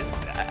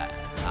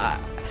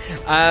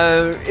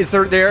 is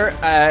there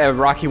a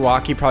Rocky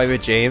Walkie probably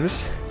with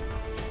James?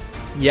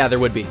 Yeah, there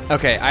would be.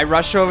 Okay, I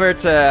rush over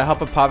to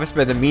help Apophis,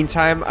 but in the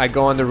meantime, I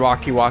go on the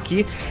Rocky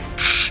Walkie.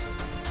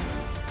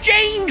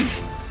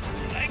 James!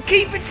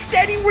 Keep it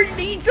steady where it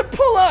needs to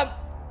pull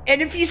up!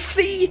 And if you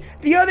see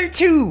the other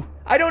two,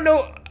 I don't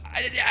know,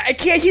 I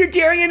can't hear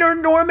Darian or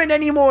Norman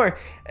anymore.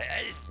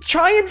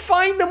 Try and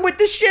find them with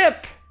the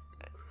ship!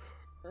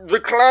 The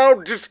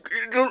cloud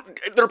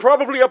they're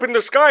probably up in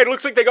the sky. It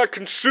looks like they got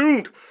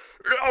consumed.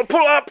 I'll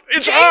pull up.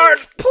 It's hard.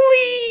 James,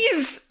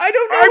 please! I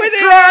don't know where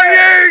they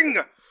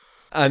are!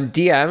 Trying.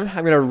 DM,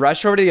 I'm gonna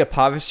rush over to the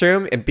Apophis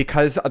room, and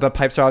because the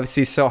pipes are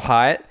obviously so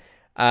hot,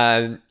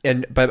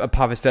 but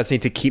Apophis does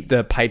need to keep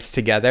the pipes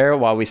together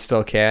while we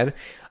still can.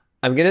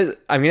 I'm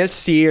gonna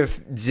see if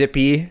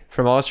Zippy,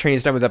 from all his training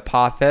he's done with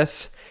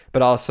Apophis,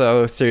 but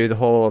also through the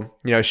whole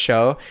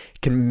show,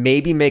 can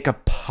maybe make a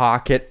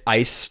pocket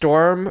ice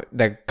storm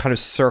that kind of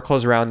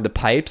circles around the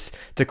pipes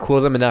to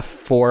cool them enough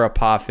for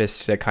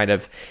Apophis to kind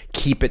of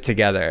keep it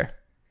together.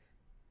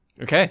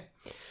 Okay.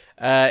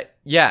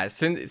 Yeah,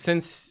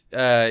 since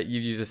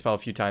you've used the spell a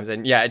few times,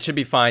 and yeah, it should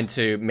be fine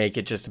to make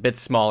it just a bit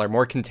smaller,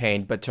 more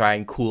contained, but try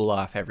and cool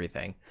off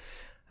everything.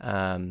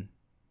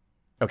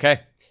 Okay,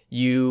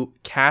 you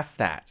cast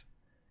that,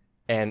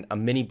 and a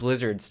mini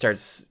blizzard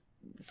starts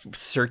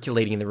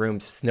circulating in the room.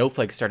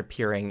 Snowflakes start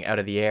appearing out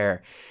of the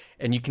air,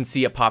 and you can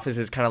see Apophis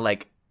is kind of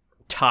like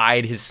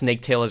tied. His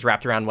snake tail is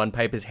wrapped around one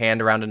pipe, his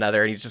hand around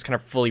another, and he's just kind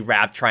of fully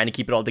wrapped, trying to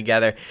keep it all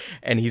together.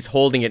 And he's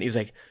holding it. And he's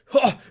like,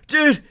 "Oh,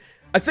 dude,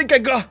 I think I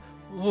got.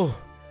 Oh,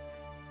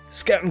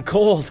 it's getting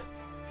cold."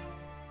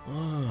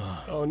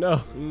 Oh no,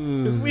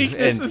 his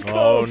weakness is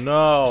cold. Oh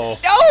no.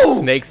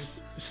 No!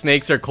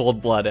 Snakes are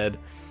cold-blooded.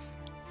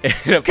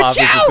 And Poppy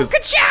just goes,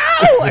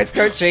 Ka-chow! I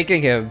start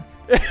shaking him.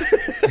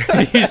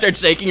 you start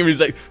shaking him. He's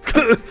like,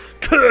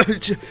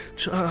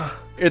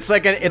 It's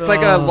like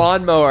a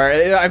lawnmower.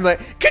 I'm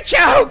like,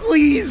 ka-chow,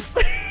 please.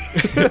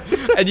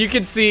 and you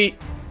can see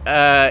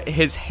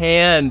his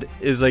hand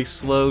is like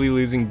slowly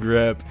losing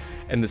grip,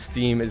 and the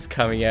steam is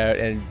coming out,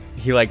 and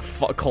he like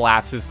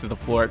collapses to the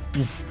floor,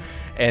 poof,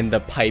 and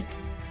the pipe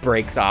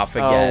breaks off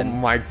again. Oh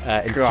my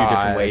in two God.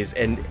 different ways,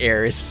 and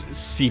air is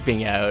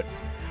seeping out.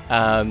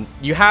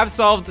 You have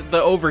solved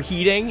the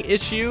overheating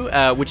issue,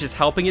 which is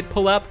helping it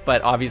pull up,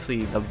 but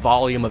obviously the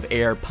volume of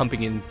air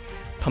pumping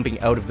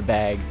out of the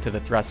bags to the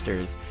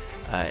thrusters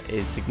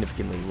is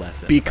significantly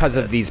less Because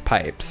of these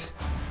pipes.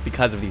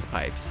 because of these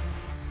pipes.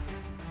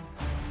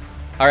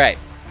 All right,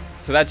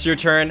 so that's your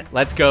turn.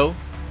 Let's go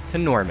to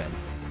Norman.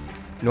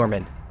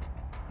 Norman,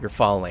 you're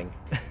falling.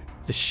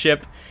 The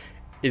ship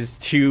is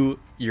to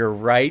your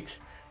right.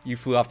 You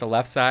flew off the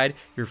left side.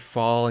 You're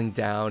falling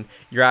down.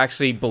 You're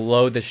actually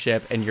below the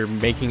ship, and you're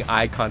making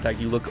eye contact.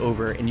 You look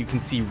over, and you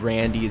can see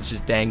Randy is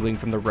just dangling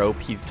from the rope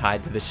he's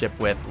tied to the ship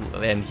with,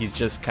 and he's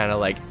just kind of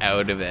like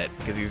out of it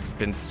because he's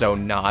been so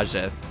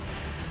nauseous.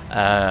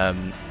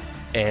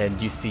 And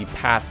you see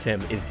past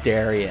him is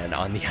Darian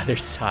on the other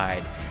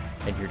side,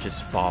 and you're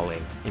just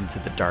falling into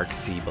the dark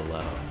sea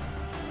below.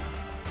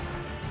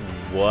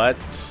 What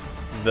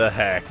the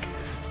heck?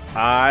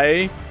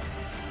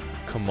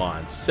 Come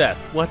on, Seth.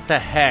 What the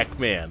heck,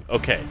 man?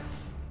 Okay.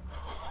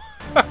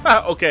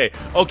 Okay.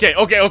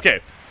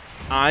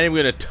 I am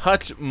going to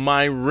touch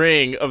my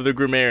ring of the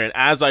Grammarian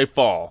as I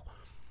fall.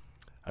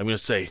 I'm going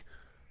to say,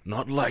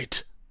 not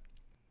light,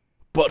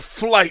 but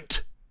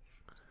flight.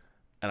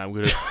 And I'm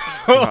going to...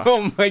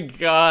 Oh my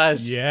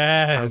gosh.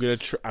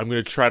 Yes. I'm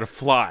going to try to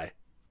fly.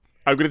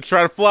 I'm going to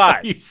try to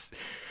fly.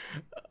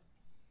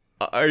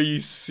 Are you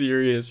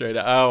serious right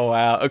now? Oh,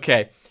 wow.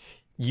 Okay.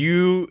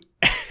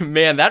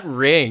 Man, that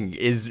ring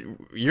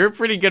you're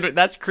pretty good.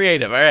 That's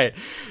creative. All right.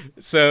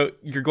 So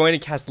you're going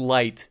to cast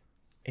light,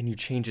 and you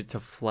change it to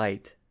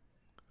flight.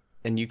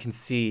 And you can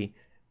see,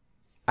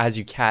 as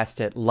you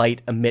cast it,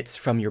 light emits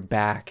from your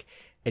back,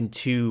 and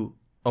two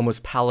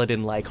almost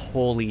paladin-like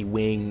holy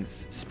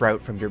wings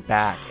sprout from your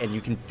back. And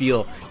you can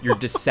feel your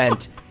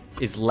descent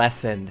is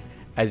lessened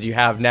as you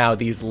have now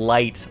these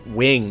light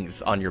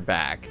wings on your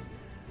back.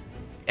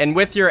 And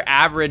with your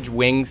average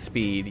wing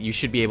speed, you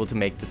should be able to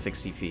make the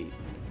 60 feet.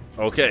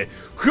 Okay.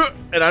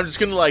 And I'm just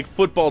going to like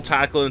football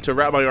tackle him to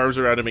wrap my arms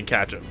around him and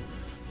catch him.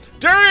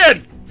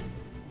 Darian!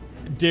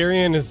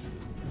 Darian is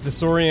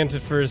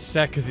disoriented for a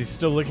sec because he's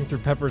still looking through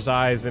Pepper's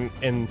eyes,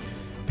 and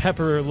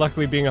Pepper,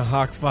 luckily being a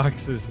hawk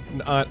fox, is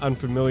not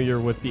unfamiliar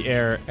with the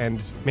air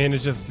and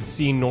manages to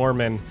see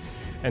Norman,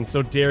 and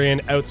so Darian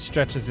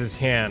outstretches his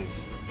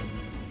hand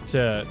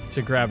to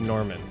grab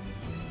Norman's.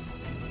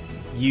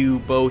 You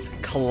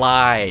both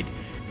collide,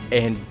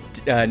 and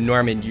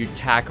Norman, you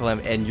tackle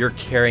him, and you're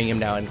carrying him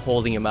now and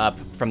holding him up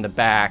from the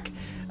back,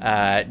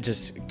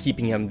 just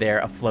keeping him there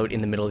afloat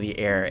in the middle of the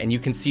air. And you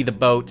can see the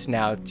boat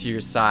now to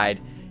your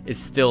side is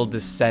still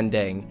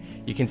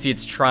descending. You can see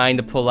it's trying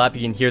to pull up.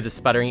 You can hear the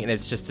sputtering, and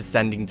it's just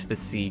descending to the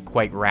sea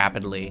quite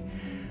rapidly.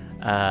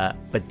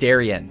 But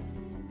Darian,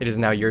 it is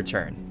now your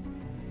turn.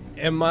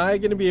 Am I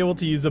going to be able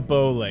to use a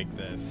bow like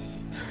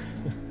this?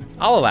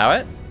 I'll allow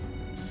it.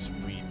 Sweet.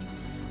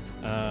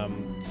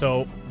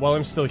 So while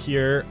I'm still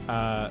here,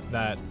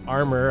 that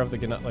armor of the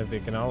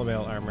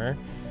Ganalabale armor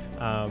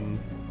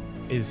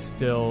is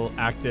still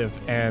active,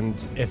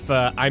 and if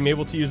I'm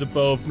able to use a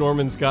bow, if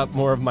Norman's got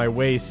more of my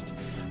waist,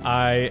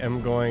 I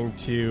am going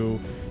to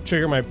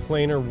trigger my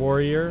Planar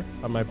Warrior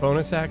on my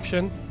bonus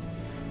action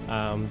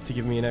to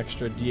give me an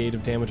extra D8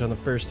 of damage on the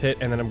first hit,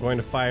 and then I'm going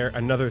to fire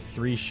another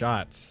 3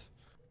 shots.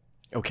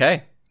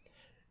 Okay.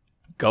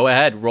 Go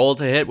ahead. Roll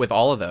to hit with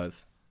all of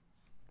those.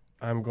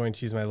 I'm going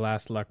to use my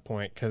last luck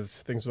point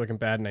because things are looking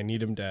bad and I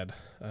need him dead.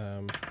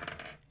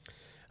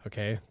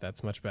 Okay,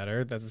 that's much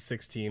better. That's a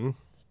 16.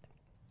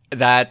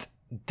 That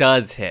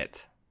does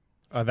hit.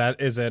 That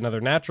is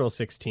another natural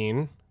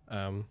 16.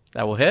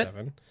 That will hit.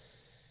 7.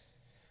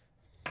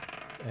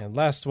 And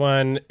last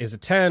one is a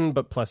 10,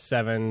 but plus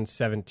 7,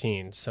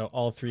 17. So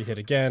all 3 hit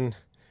again.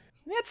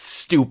 That's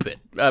stupid.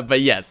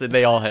 But yes,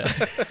 they all hit.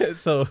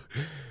 So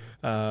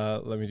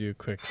let me do a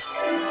quick...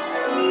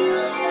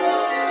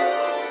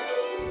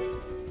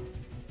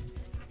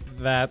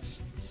 That's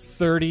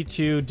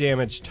 32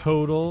 damage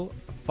total,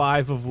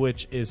 5 of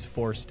which is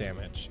force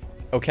damage.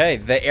 Okay,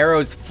 the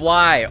arrows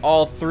fly,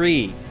 all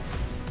 3.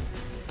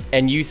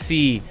 And you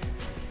see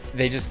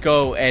they just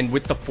go, and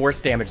with the force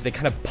damage, they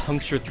kind of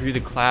puncture through the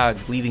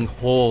clouds, leaving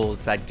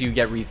holes that do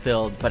get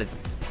refilled, but it's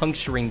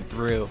puncturing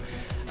through.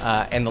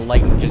 And the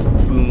lightning just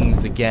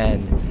booms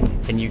again,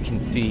 and you can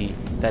see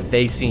that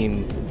they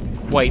seem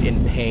quite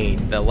in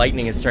pain. The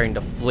lightning is starting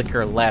to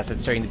flicker less.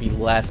 It's starting to be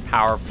less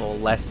powerful,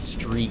 less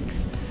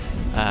streaks.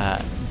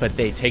 But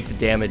they take the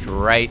damage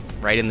right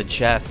in the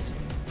chest.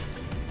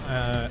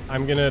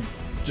 I'm gonna,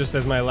 just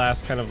as my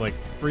last kind of like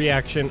free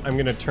action, I'm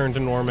gonna turn to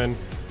Norman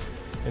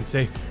and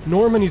say,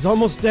 Norman, he's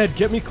almost dead.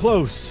 Get me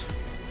close.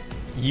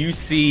 You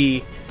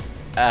see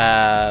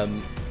a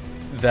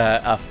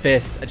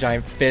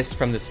giant fist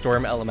from the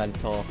storm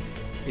elemental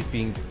is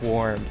being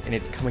formed, and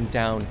it's coming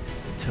down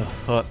to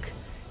hook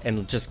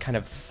and just kind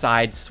of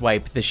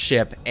sideswipe the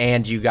ship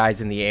and you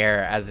guys in the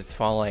air as it's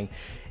falling.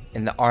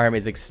 And the arm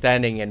is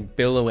extending and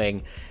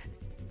billowing.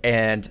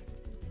 And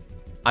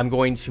I'm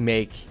going to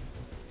make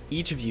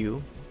each of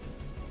you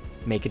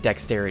make a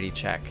dexterity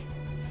check.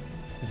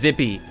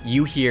 Zippy,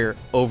 you hear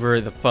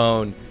over the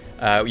phone,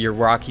 your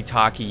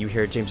walkie-talkie, you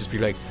hear James just be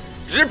like,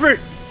 Zippy,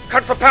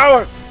 cut the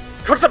power!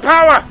 Cut the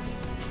power!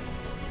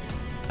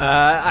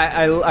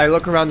 I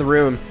look around the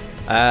room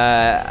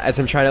as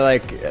I'm trying to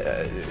like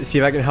see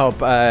if I can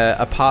help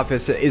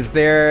Apophis. Is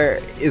there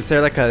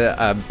like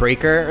a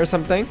breaker or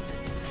something?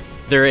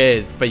 there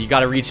is, but you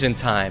gotta reach it in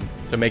time,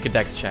 so make a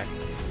dex check.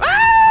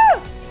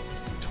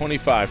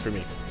 25 for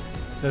me.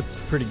 That's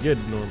pretty good,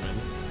 Norman.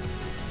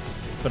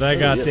 But I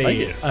got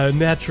a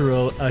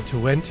natural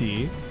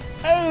 20.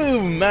 Oh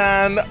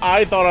man,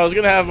 I thought I was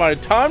gonna have my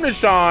time to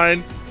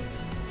shine.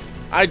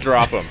 I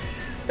drop him.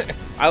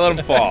 I let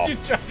him fall.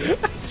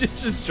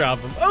 just drop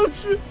him. Oh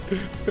shit!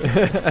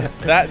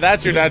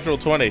 That's your natural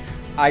 20.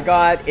 I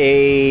got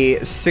a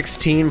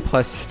 16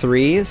 plus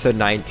 3, so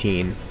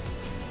 19.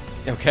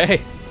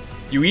 Okay.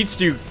 You each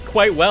do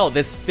quite well.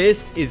 This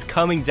fist is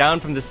coming down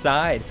from the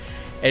side,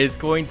 and it's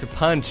going to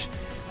punch.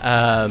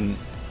 And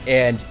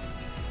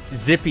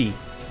Zippy,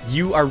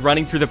 you are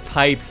running through the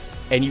pipes,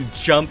 and you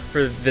jump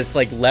for this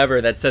like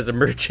lever that says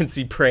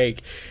emergency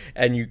brake,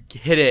 and you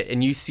hit it,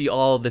 and you see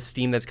all the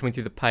steam that's coming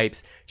through the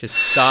pipes just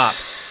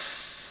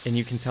stops, and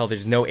you can tell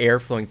there's no air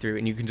flowing through,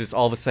 and you can just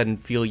all of a sudden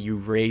feel you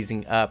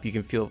raising up. You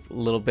can feel a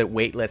little bit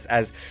weightless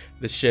as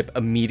the ship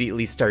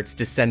immediately starts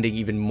descending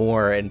even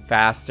more and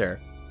faster.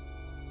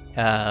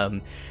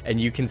 And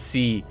you can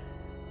see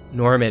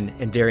Norman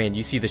and Darian.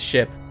 You see the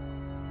ship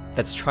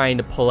that's trying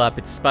to pull up.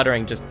 It's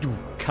sputtering, just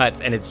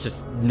cuts, and it's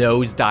just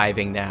nose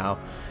diving now.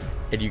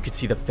 And you can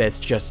see the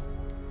fist just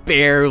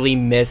barely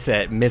miss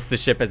the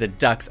ship as it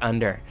ducks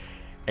under.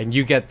 And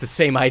you get the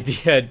same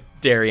idea,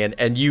 Darian,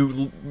 and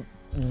you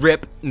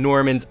rip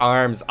Norman's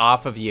arms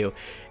off of you,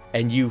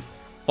 and you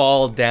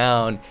fall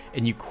down,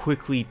 and you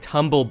quickly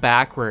tumble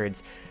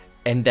backwards,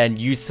 and then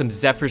use some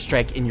Zephyr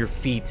Strike in your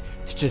feet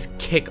to just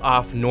kick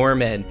off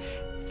Norman,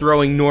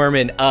 throwing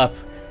Norman up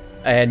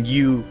and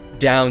you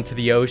down to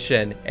the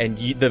ocean, and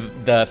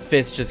the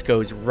fist just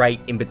goes right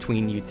in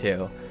between you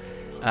two.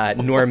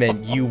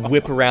 Norman, you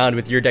whip around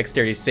with your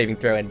dexterity saving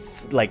throw and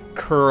like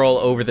curl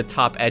over the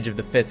top edge of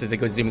the fist as it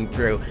goes zooming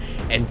through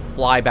and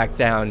fly back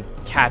down,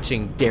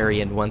 catching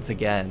Darian once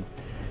again.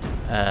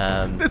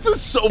 This is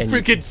so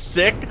freaking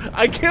sick.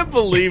 I can't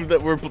believe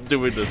that we're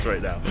doing this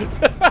right now.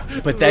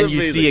 But then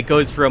you see it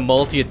goes for a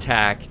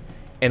multi-attack,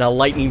 and a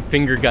lightning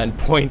finger gun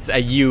points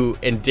at you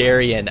and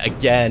Darian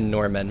again,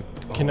 Norman.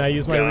 Can I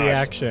use my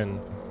reaction?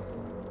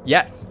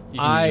 Yes, you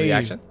can use your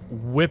reaction.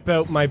 Whip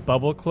out my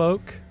bubble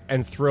cloak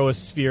and throw a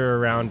sphere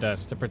around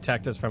us to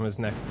protect us from his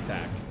next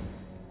attack.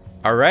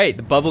 All right,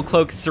 the bubble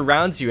cloak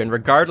surrounds you, and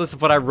regardless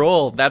of what I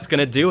roll, that's going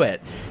to do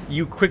it.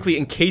 You quickly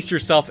encase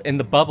yourself in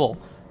the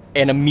bubble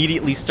and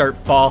immediately start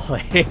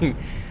falling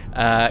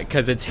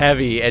because it's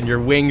heavy, and your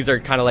wings are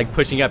kind of like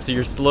pushing up, so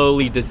you're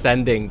slowly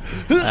descending,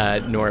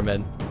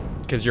 Norman,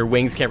 because your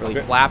wings can't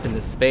really flap in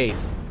this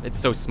space. It's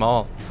so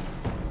small.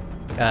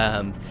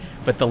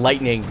 But the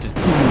lightning just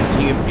booms,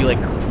 and you can feel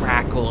it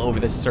crackle over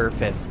the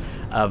surface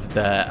of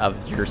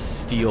your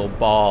steel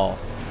ball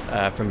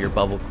from your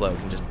bubble cloak,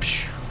 and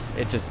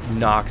it just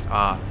knocks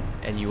off,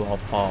 and you all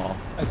fall.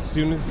 As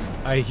soon as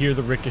I hear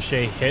the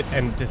ricochet hit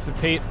and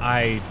dissipate,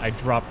 I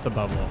drop the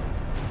bubble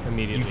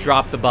immediately. You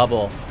drop the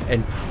bubble,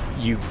 and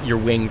your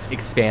wings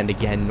expand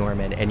again,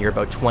 Norman, and you're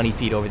about 20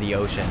 feet over the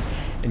ocean,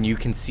 and you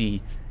can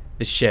see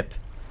the ship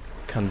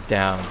comes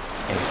down,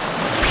 and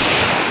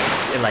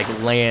it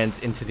like lands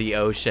into the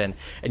ocean,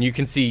 and you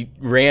can see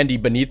Randy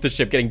beneath the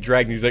ship getting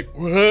dragged, and he's like,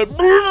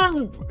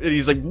 and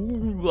he's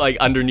like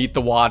underneath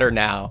the water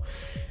now.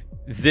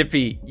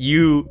 Zippy,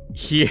 you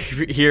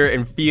hear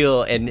and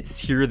feel and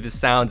hear the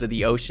sounds of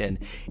the ocean.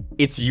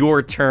 It's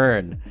your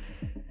turn.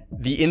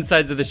 The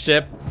insides of the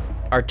ship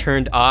are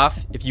turned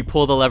off. If you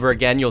pull the lever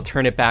again, you'll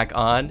turn it back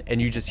on,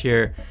 and you just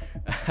hear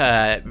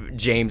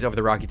James over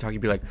the walkie-talkie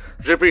be like,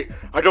 Zippy,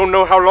 I don't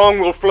know how long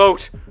we'll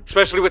float,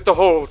 especially with the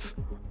holes.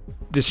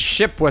 This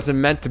ship wasn't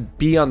meant to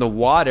be on the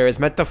water, it's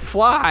meant to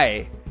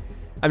fly.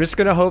 I'm just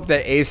gonna hope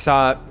that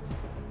Aesop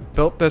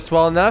built this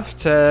well enough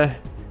to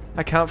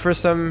account for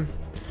some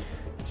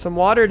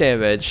water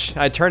damage.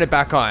 I turn it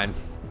back on.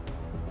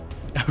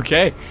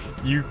 okay,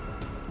 you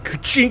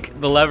chink,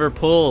 the lever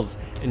pulls,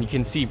 and you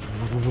can see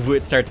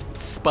it starts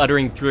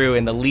sputtering through,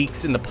 and the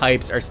leaks in the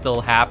pipes are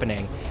still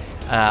happening.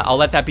 I'll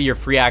let that be your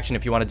free action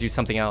if you want to do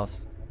something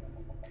else.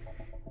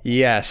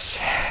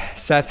 Yes.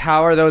 Seth,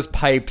 how are those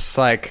pipes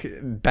like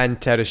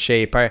bent out of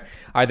shape?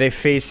 Are they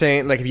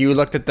facing, like if you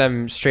looked at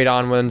them straight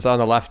on ones on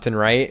the left and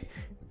right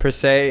per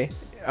se,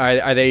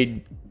 are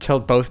they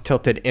both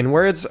tilted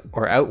inwards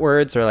or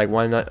outwards, or like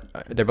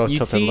they're both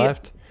tilted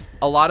left?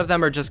 A lot of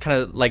them are just kind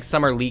of like,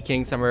 some are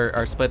leaking, some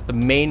are split. The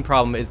main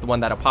problem is the one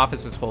that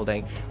Apophis was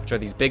holding, which are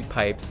these big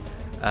pipes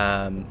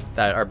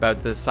that are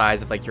about the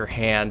size of like your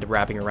hand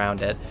wrapping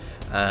around it.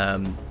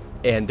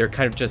 And they're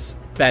kind of just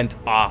bent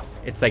off.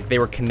 It's like they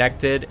were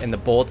connected and the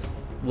bolts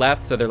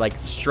left, so they're like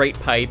straight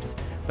pipes,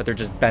 but they're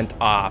just bent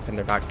off and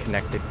they're not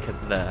connected because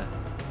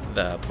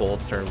the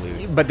bolts are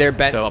loose. But they're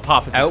bent so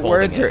Apophis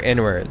outwards is or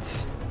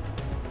inwards?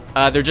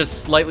 They're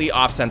just slightly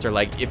off center.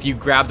 Like if you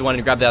grabbed one and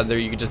you grabbed the other,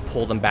 you could just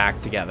pull them back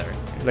together.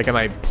 Like, am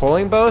I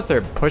pulling both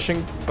or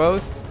pushing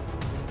both?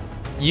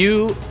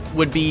 You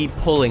would be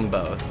pulling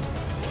both.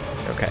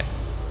 Okay.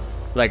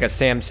 Like a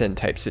Samson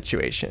type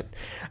situation.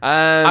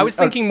 I was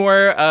thinking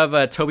more of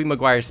a Tobey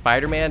Maguire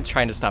Spider-Man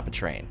trying to stop a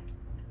train.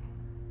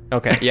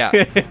 Okay, yeah.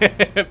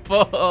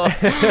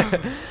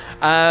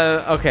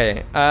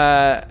 Okay.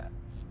 All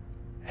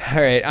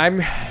right.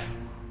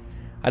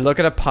 I look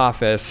at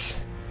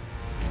Apophis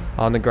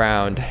on the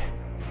ground,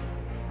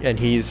 and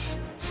he's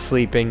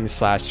sleeping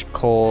 /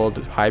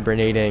 cold,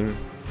 hibernating.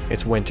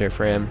 It's winter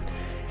for him,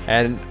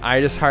 and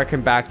I just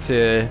harken back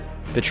to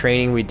the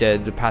training we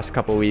did the past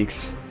couple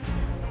weeks.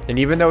 And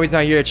even though he's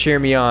not here to cheer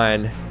me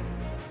on,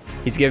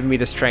 he's given me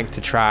the strength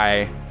to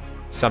try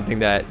something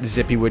that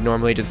Zippy would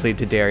normally just leave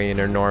to Darian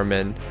or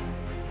Norman.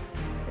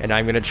 And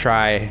I'm going to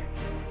try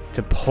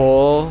to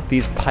pull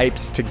these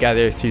pipes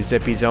together through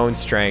Zippy's own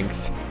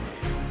strength,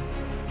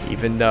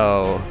 even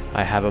though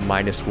I have a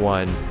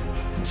 -1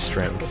 in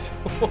strength.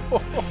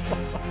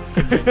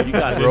 You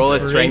got Roll a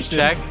strength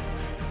inspiration.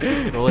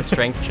 check. Roll a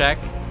strength check.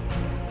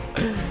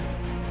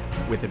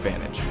 With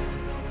advantage.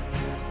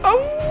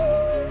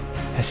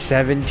 A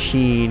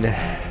 17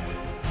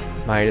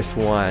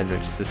 -1,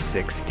 which is a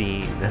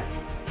 16.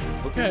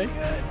 Okay.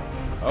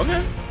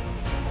 Okay.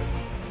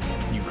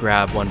 You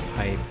grab one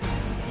pipe.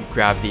 You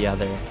grab the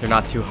other. They're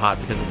not too hot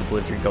because of the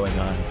blizzard going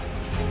on.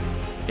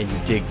 And you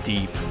dig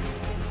deep.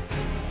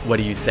 What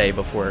do you say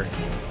before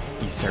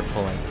you start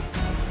pulling?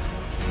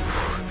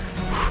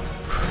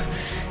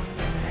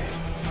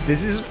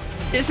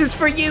 This is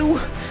for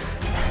you,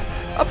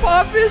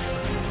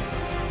 Apophis.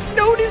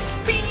 Notice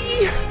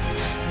me.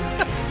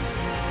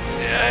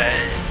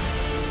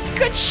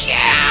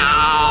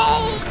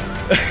 Ka-chow!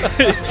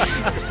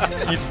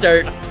 You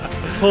start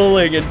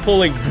pulling and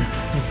pulling,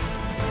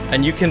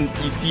 and you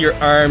see your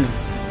arms.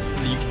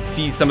 You can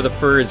see some of the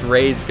fur is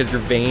raised because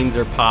your veins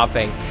are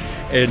popping,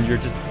 and you're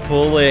just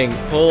pulling,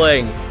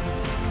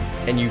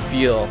 and you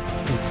feel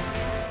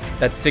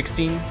that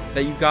 16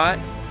 that you got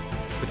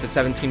with the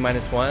 17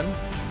 -1.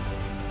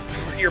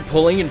 You're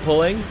pulling and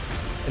pulling,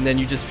 and then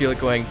you just feel it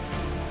going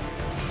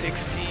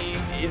 16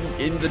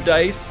 in the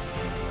dice.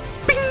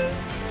 Bing!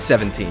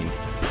 17.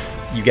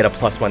 You get a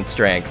 +1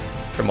 strength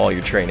from all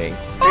your training.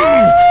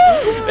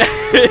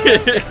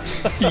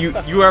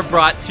 you are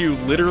brought to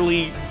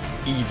literally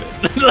even,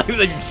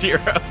 like 0.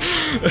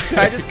 Can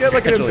I just get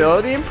like an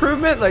ability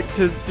improvement, like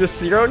to just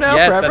 0 now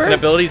Yes, forever? that's an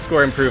ability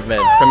score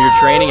improvement from your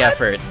training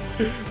efforts.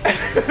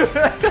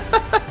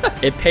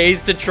 It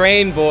pays to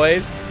train,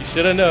 boys. You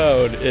should have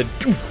known.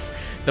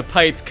 The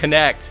pipes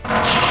connect,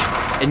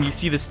 and you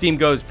see the steam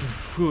goes,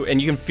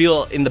 and you can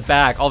feel in the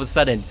back all of a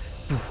sudden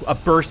a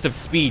burst of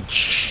speed.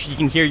 You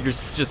can hear you're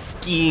just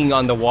skiing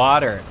on the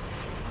water,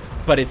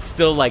 but it's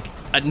still like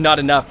not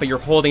enough. But you're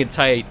holding it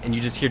tight, and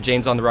you just hear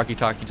James on the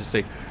walkie-talkie just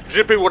say,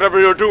 Zippy, whatever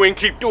you're doing,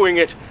 keep doing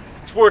it.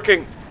 It's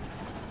working.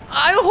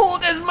 I'll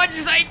hold as much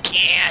as I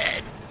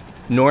can.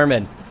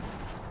 Norman,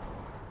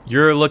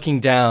 you're looking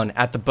down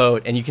at the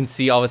boat, and you can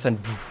see all of a sudden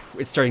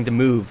it's starting to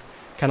move,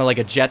 kind of like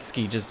a jet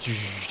ski,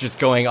 just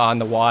going on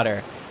the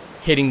water,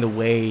 hitting the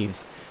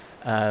waves.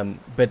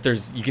 But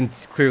you can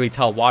clearly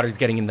tell water's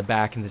getting in the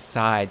back and the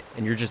side,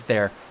 and you're just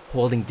there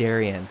holding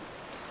Darian.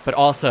 But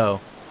also,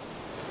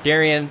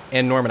 Darian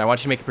and Norman, I want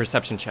you to make a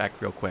perception check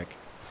real quick.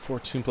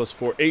 14 +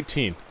 4,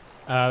 18.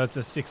 That's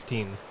a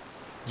 16.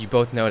 You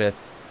both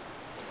notice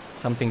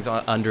something's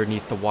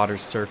underneath the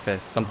water's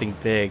surface, something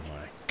big.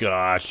 My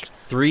gosh.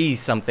 3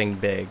 something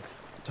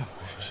bigs.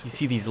 You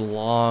see these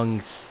long,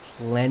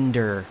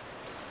 slender,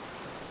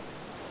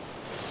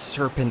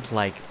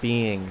 serpent-like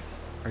beings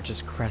are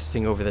just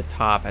cresting over the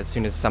top as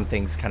soon as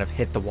something's kind of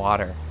hit the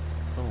water.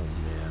 Oh,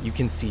 man. You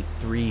can see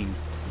 3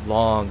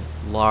 long,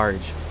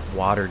 large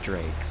water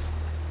drakes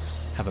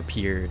have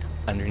appeared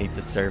underneath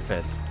the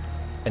surface,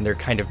 and they're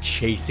kind of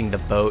chasing the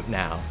boat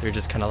now. They're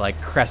just kind of like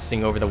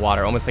cresting over the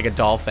water, almost like a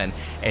dolphin,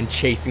 and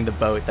chasing the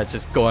boat that's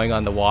just going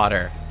on the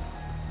water.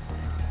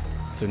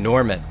 So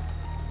Norman,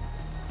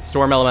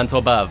 storm elemental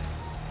above,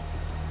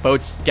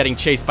 boat's getting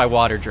chased by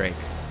water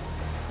drakes.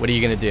 What are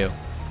you gonna do?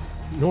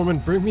 Norman,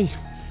 bring me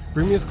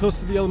as close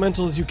to the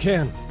elemental as you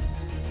can.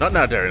 Not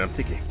now, Darian. I'm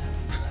thinking.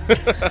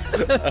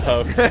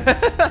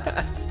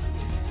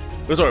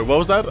 Sorry, what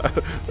was that?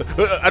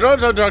 I don't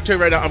have time to talk to you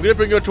right now. I'm going to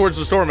bring you towards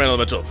the storm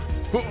elemental.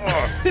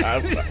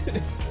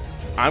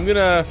 I'm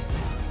gonna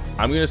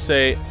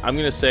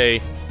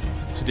say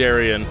to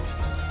Darian,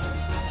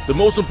 the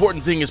most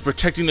important thing is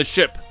protecting the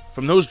ship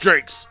from those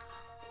drakes.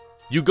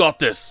 You got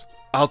this.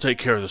 I'll take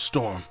care of the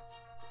storm.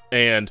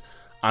 And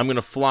I'm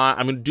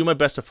gonna do my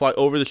best to fly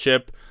over the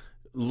ship,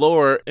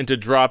 lower, and to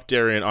drop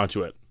Darian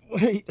onto it.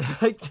 Wait,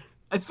 I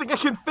think I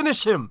can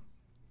finish him.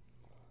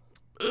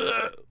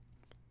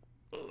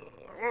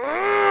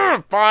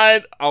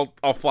 Fine,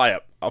 I'll fly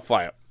up.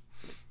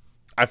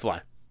 I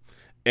fly,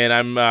 and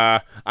I'm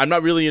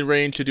not really in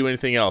range to do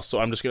anything else. So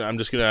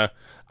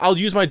I'll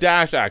use my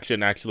dash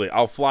action. Actually,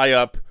 I'll fly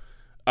up,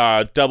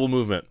 double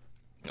movement.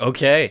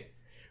 Okay.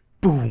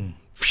 Boom.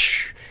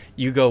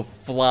 You go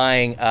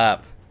flying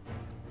up,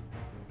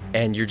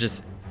 and you're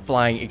just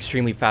flying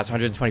extremely fast,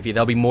 120 feet.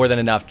 That'll be more than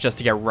enough just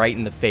to get right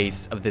in the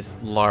face of this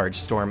large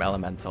storm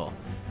elemental.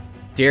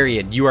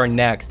 Darian, you are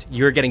next.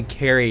 You're getting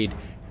carried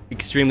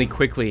extremely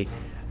quickly.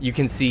 You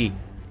can see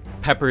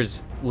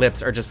Pepper's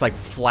lips are just like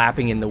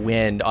flapping in the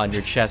wind on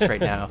your chest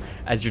right now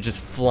as you're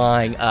just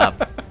flying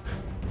up.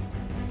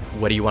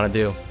 What do you want to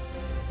do?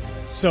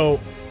 So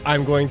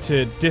I'm going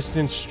to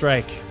distance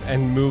strike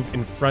and move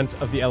in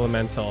front of the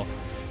elemental,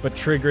 but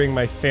triggering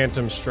my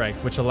phantom strike,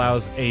 which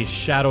allows a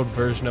shadowed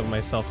version of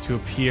myself to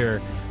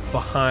appear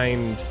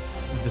behind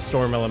the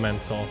storm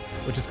elemental,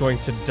 which is going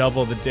to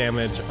double the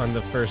damage on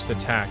the first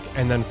attack.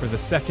 And then for the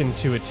second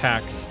 2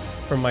 attacks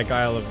from my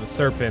Guile of the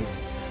Serpent,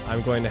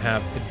 I'm going to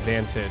have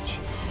advantage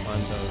on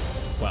those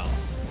as well.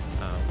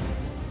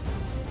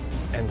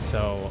 And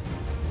so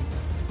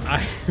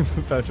I'm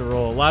about to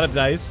roll a lot of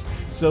dice.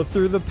 So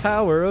through the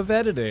power of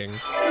editing.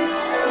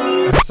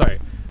 Sorry.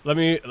 Let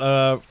me,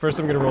 first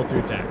I'm going to roll to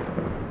attack.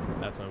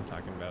 That's what I'm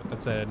talking about.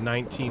 That's a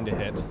 19 to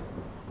hit.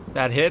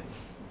 That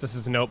hits. Just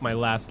as a note, my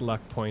last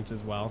luck point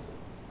as well.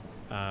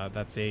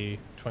 That's a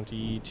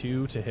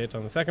 22 to hit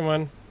on the second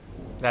one.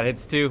 That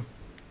hits too.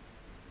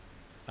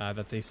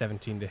 That's a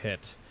 17 to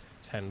hit.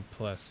 10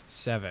 plus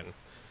 7.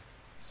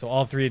 So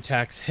all 3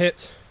 attacks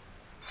hit.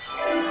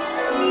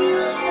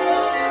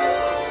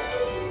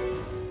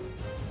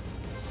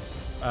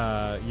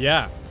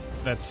 Yeah.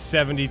 That's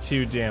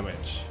 72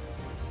 damage.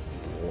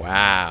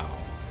 Wow.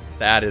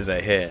 That is a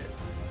hit.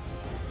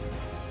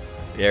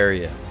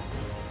 Darian,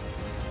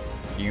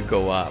 you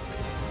go up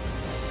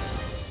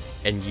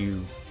and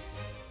you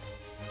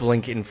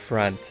blink in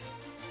front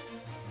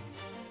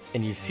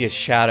and you see a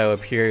shadow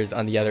appears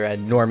on the other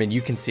end. Norman,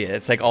 you can see it.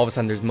 It's like all of a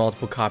sudden there's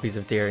multiple copies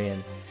of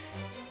Darian.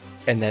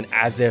 And then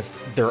as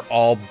if they're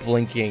all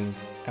blinking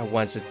at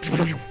once, just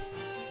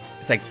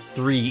it's like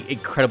 3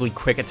 incredibly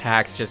quick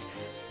attacks just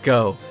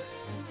go.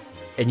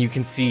 And you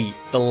can see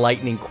the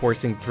lightning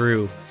coursing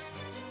through,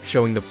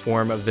 showing the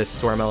form of this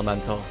storm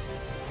elemental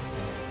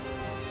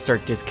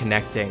start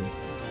disconnecting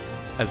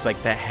as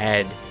like the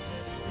head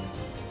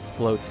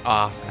floats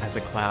off as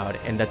a cloud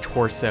and the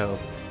torso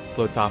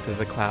floats off as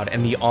a cloud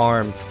and the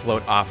arms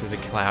float off as a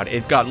cloud.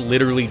 It got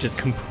literally just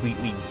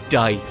completely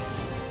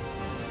diced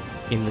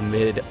in the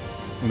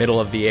middle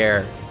of the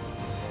air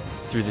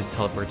through this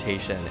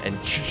teleportation, and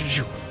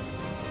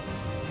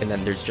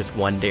then there's just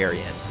one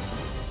Darian,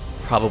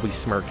 probably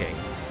smirking,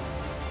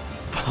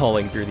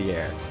 falling through the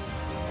air.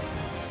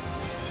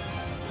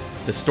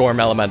 The storm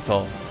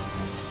elemental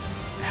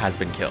has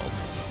been killed.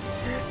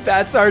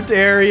 That's our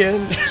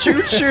Darian.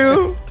 Choo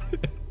choo.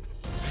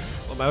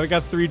 Well, now we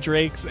got 3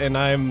 drakes, and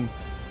I'm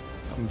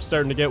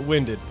starting to get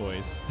winded,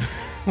 boys.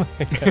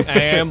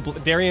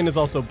 Darian is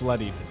also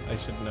bloodied, I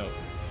should note.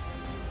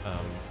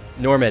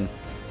 Norman,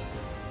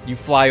 you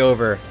fly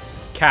over,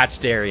 catch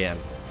Darian,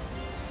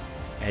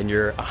 and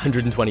you're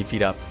 120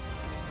 feet up.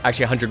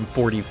 Actually,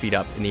 140 feet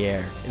up in the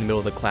air, in the middle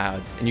of the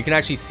clouds. And you can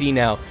actually see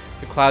now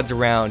the clouds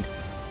around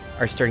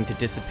are starting to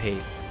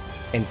dissipate,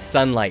 and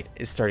sunlight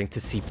is starting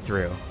to seep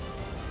through.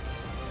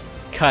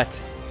 Cut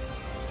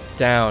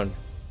down,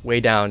 way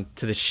down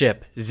to the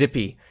ship.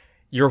 Zippy,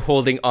 you're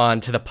holding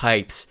on to the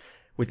pipes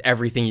with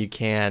everything you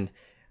can,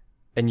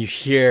 and you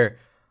hear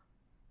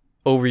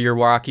over your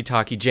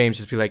walkie-talkie James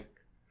just be like,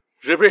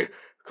 Zippy,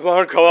 come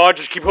on,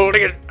 just keep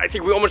holding it. I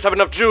think we almost have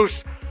enough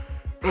juice.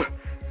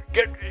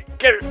 Get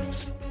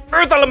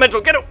Earth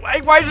Elemental, get it.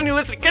 Why isn't he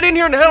listening? Get in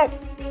here and help.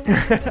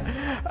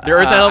 The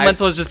Earth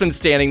Elemental has just been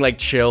standing like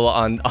chill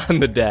on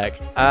the deck.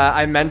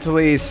 I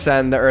mentally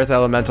send the Earth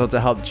Elemental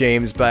to help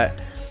James, but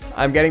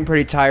I'm getting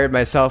pretty tired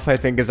myself, I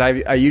think, because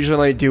I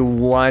usually do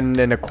 1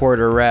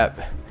 1/4 rep.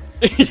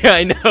 Yeah,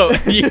 I know.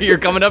 You're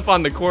coming up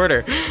on the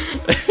quarter.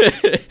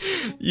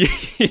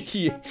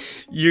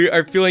 You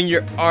are feeling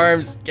your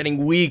arms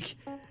getting weak.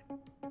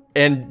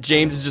 And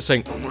James is just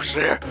saying, Almost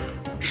there.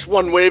 Just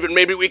one wave and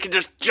maybe we can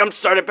just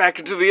jumpstart it back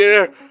into the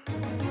air.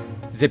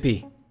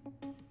 Zippy,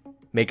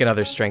 make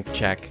another strength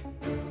check.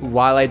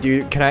 While I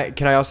do, can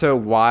I also,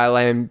 while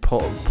I'm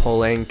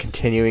pulling,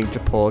 continuing to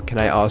pull, can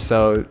I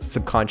also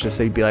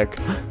subconsciously be like,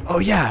 oh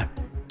yeah,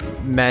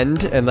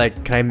 mend, and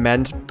like, can I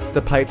mend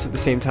the pipes at the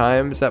same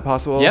time? Is that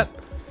possible? Yep.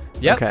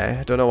 Okay,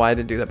 I don't know why I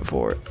didn't do that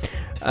before.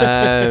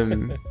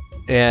 And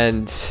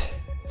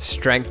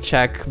strength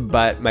check,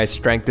 but my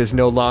strength is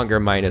no longer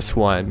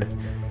 -1.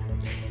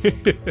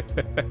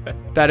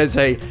 That is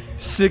a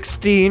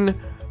 16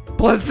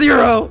 plus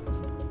 0.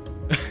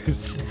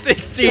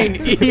 16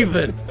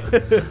 even.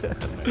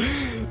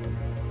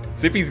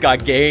 Zippy's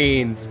got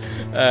gains.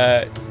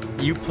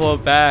 You pull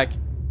it back,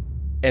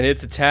 and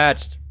it's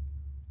attached.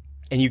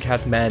 And you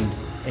cast Mend,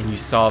 and you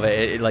solve it.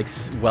 It like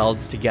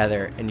welds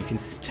together, and you can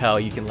tell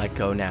you can let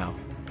go now.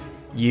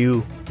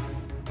 You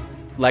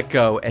let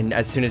go, and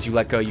as soon as you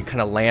let go, you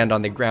kind of land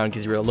on the ground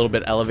because you were a little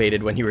bit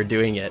elevated when you were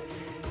doing it.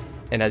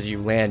 And as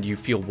you land, you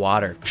feel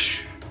water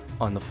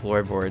on the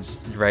floorboards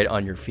right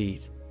on your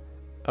feet.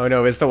 Oh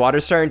no, is the water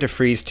starting to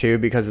freeze too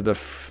because of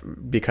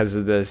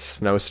the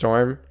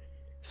snowstorm?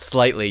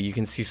 Slightly, you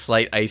can see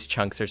slight ice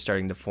chunks are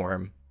starting to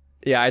form.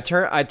 Yeah, I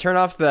turn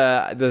off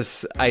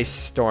this ice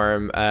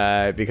storm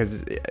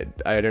because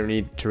I don't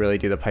need to really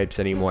do the pipes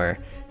anymore,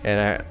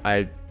 and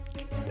I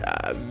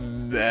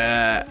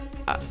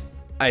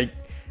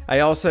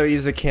also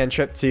use a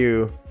cantrip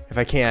to, if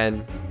I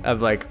can,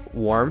 of like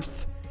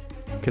warmth,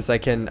 because I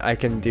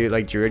can do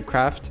like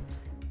druidcraft.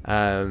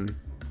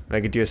 I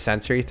could do a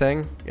sensory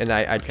thing, and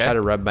I try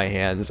to rub my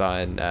hands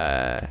on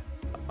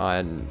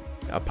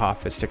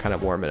Apophis to kind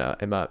of warm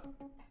him up.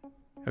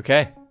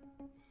 Okay.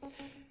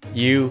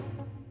 You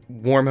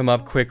warm him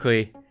up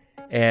quickly,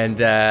 and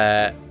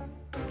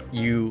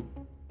you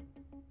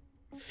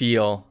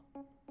feel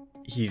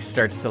he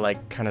starts to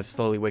like kind of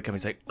slowly wake up.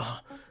 He's like, oh,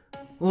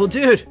 well,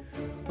 dude,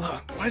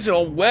 why is it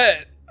all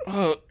wet?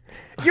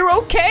 You're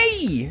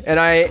okay. And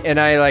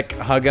I like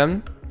hug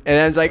him, and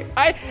I was like,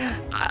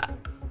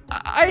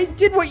 I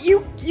did what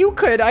you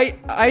could.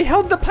 I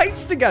held the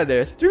pipes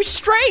together through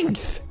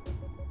strength.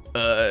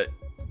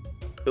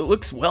 It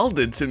looks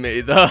welded to me,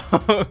 though.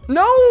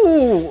 No,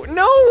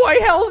 I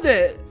held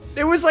it.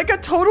 It was like a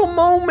total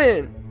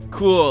moment.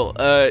 Cool.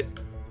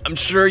 I'm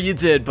sure you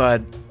did,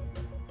 bud.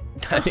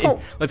 I mean,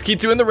 let's keep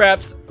doing the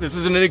reps. This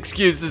isn't an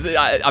excuse.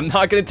 I'm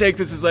not gonna take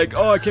this as like,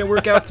 oh, I can't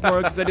work out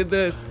tomorrow because I did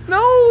this.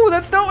 No,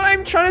 that's not what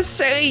I'm trying to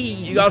say.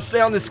 You gotta stay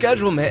on the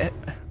schedule, man.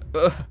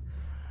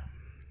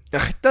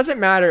 It doesn't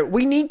matter.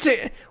 We need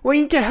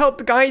to help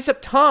the guys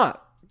up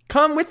top.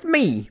 Come with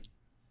me.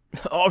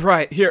 All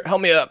right, here,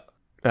 help me up.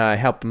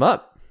 Help him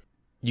up.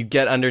 You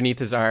get underneath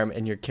his arm,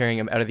 and you're carrying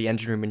him out of the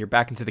engine room, and you're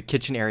back into the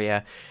kitchen area,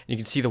 and you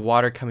can see the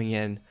water coming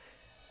in,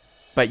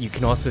 but you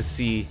can also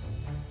see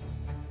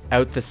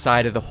out the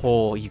side of the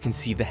hole, you can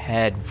see the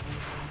head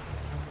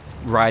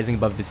rising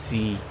above the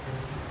sea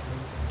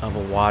of a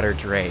water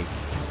drake.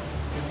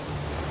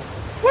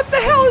 What the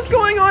hell is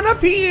going on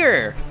up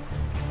here?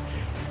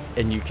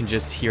 And you can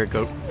just hear it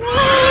go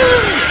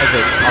as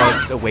it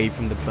arcs away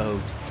from the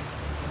boat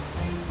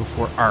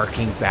before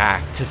arcing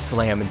back to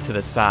slam into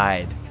the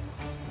side.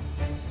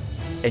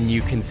 And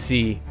you can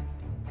see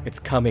it's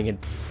coming, and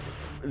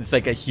it's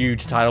like a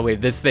huge tidal wave.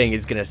 This thing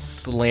is gonna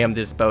slam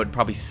this boat and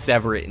probably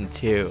sever it in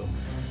two.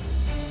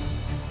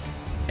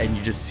 And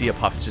you just see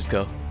Apophis just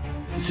go,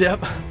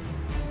 Zip,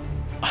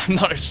 I'm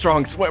not a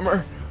strong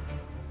swimmer.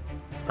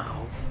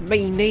 Oh,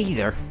 me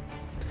neither.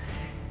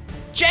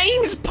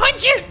 James,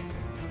 punch it!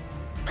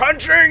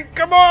 Punching,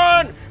 come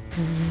on!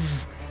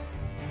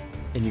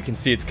 And you can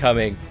see it's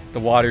coming. The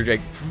water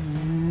drake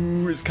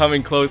is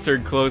coming closer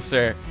and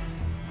closer.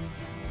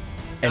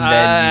 And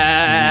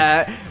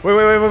then you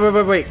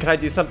see... Wait. Can I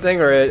do something,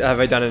 or have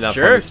I done enough on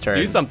Sure, this turn?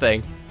 do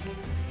something.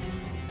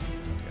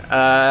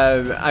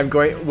 I'm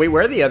going... Wait,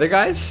 where are the other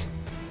guys?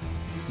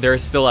 They're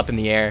still up in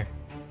the air.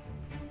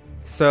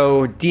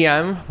 So,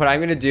 DM, what I'm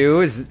going to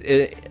do is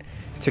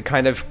to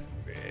kind of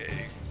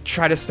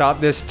try to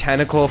stop this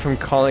tentacle from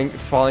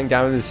falling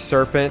down in this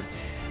serpent.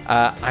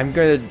 I'm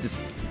going to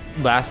just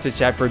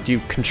last-ditch effort do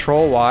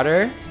control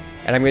water,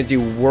 and I'm going to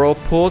do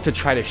whirlpool to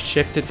try to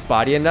shift its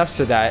body enough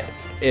so that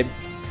it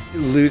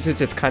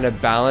loses its kind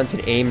of balance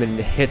and aim and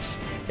hits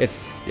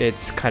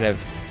its kind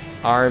of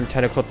arm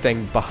tentacle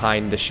thing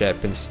behind the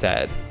ship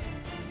instead.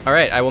 All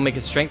right, I will make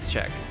a strength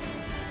check.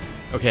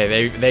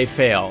 Okay, they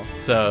fail,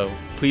 so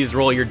please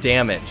roll your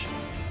damage.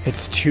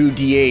 It's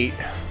 2d8.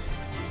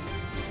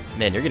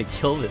 Man, you're gonna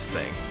kill this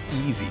thing.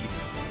 Easy.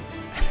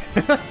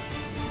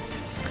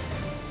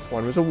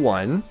 One was a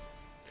 1,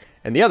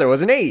 and the other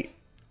was an 8.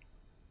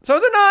 So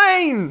it's a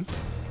 9!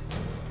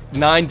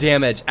 9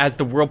 damage. As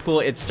the whirlpool,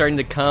 it's starting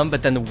to come,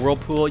 but then the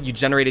whirlpool you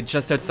generated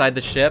just outside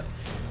the ship,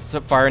 so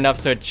far enough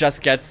so it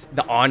just gets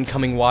the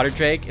oncoming water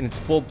drake, and its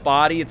full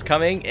body, it's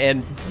coming,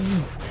 and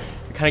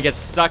it kind of gets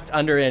sucked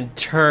under and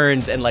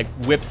turns and like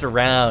whips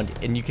around,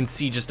 and you can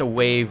see just a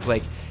wave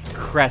like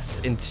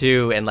crests in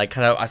two, and like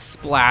kind of a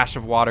splash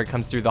of water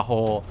comes through the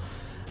hole,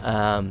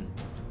 and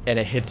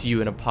it hits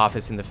you and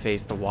Apophis in the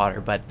face, the water,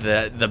 but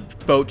the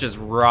boat just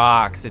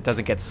rocks. It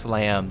doesn't get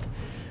slammed,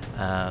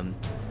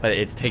 but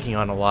it's taking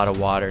on a lot of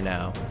water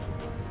now.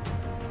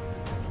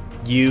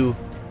 You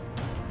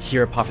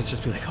hear Apophis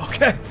just be like,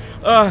 okay,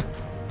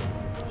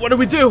 what do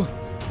we do?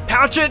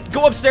 Pouch it,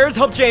 go upstairs,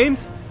 help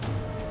James.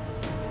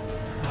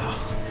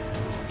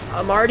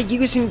 I'm already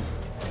using...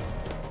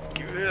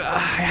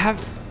 I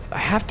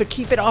have to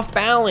keep it off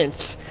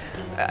balance.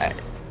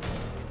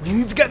 We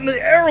need to get in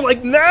the air,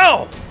 like,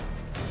 now!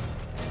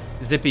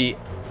 Zippy,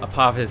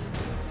 Apophis,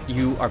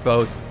 you are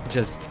both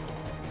just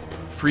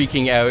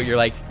freaking out. You're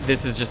like,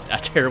 this is just a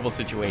terrible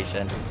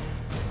situation.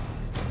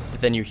 But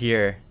then you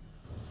hear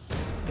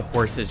the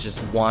horses just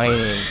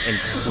whining and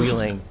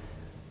squealing.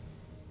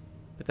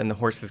 But then the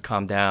horses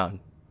calm down.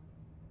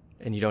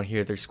 And you don't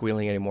hear their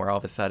squealing anymore all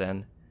of a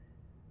sudden.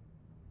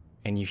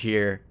 And you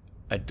hear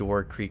a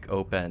door creak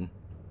open.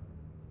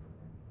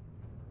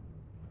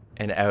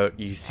 And out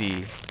you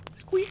see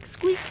squeak,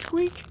 squeak,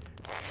 squeak.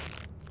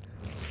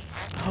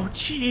 Oh,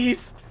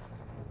 jeez.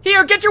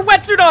 Here, get your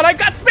wetsuit on. I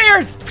got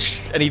spares.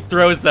 And he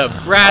throws them.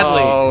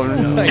 Bradley Oh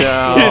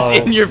no! is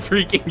in your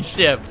freaking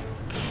ship.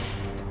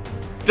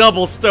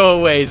 Double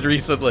stowaways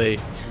recently.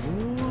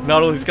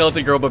 Not only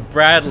Skeleton Girl, but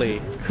Bradley.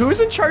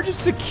 Who's in charge of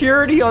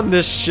security on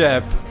this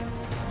ship?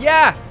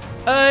 Yeah.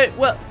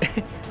 Well,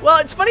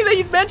 it's funny that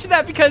you mentioned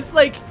that because,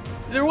 like,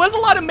 there was a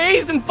lot of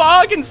maze and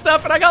fog and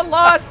stuff, and I got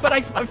lost, but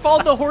I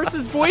followed the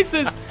horses'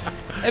 voices.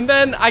 And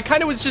then I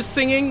kind of was just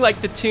singing,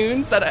 like, the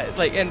tunes that I,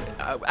 like, and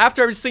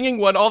after I was singing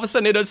one, all of a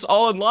sudden it was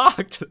all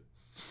unlocked.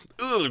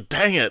 Ooh,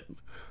 dang it.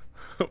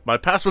 My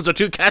passwords are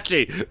too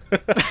catchy.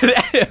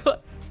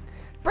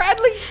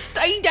 Bradley,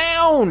 stay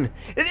down!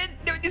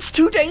 It's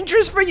too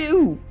dangerous for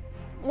you!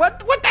 What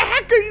the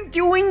heck are you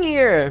doing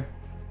here?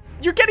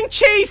 You're getting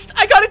chased!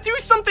 I gotta do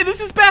something! This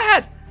is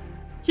bad!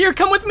 Here,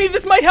 come with me,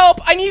 this might help!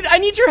 I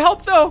need your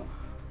help, though!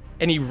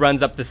 And he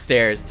runs up the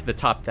stairs to the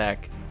top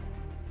deck.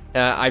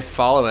 I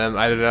follow him.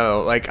 I don't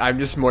know. Like, I'm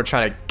just more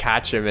trying to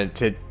catch him and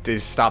to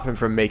stop him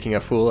from making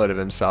a fool out of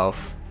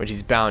himself, which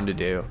he's bound to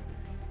do.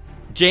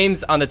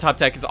 James on the top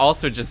deck is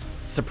also just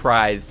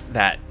surprised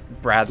that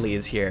Bradley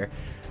is here.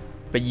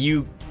 But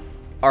you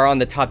are on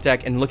the top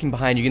deck, and looking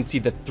behind, you can see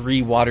the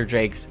 3 water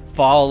drakes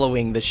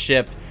following the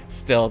ship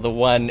still. The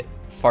one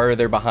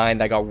farther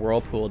behind that got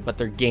whirlpooled, but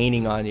they're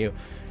gaining on you.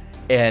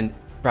 And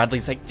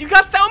Bradley's like, do you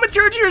got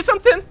thaumaturgy or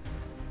something?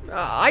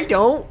 I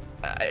don't.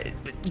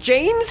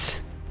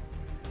 James?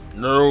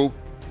 No.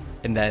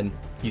 And then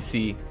you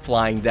see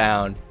flying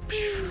down.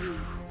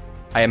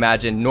 I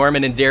imagine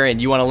Norman and Darian,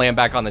 you want to land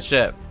back on the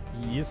ship.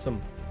 Yes,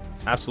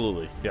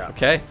 Absolutely, yeah.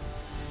 Okay.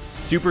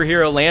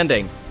 Superhero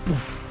landing.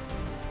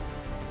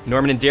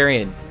 Norman and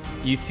Darian,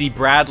 you see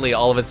Bradley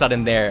all of a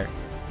sudden there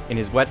in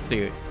his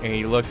wetsuit. And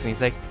he looks and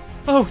he's like,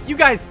 oh, you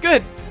guys,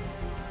 good.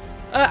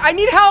 I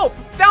need help.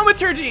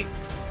 Thaumaturgy.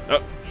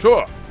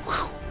 Sure.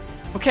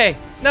 Okay,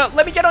 now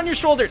let me get on your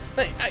shoulders.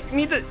 I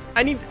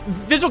need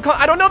visual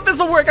I don't know if this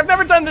will work. I've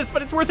never done this,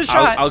 but it's worth a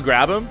shot. I'll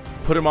grab him,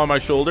 put him on my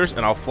shoulders,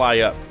 and I'll fly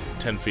up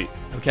 10 feet.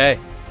 Okay.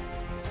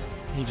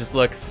 He just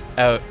looks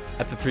out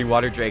at the 3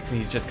 water drakes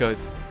and he just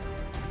goes,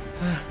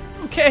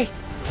 okay.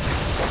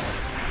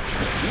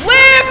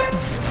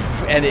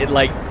 Lift! And it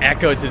like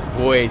echoes his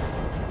voice.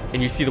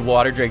 And you see the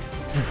water drakes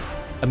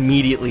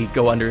immediately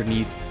go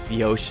underneath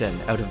the ocean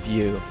out of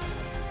view.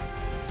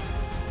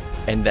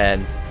 And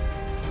then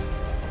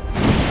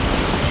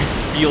you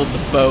feel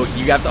the boat.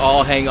 You have to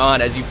all hang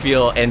on as you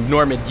feel. And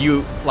Norman,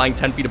 you flying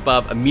 10 feet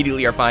above,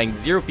 immediately are flying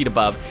 0 feet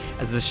above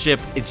as the ship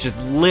is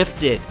just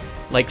lifted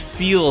like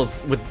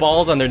seals with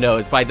balls on their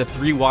nose by the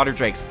 3 water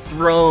drakes,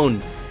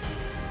 thrown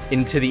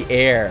into the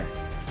air.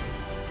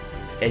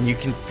 And you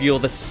can feel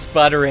the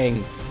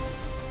sputtering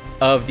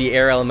of the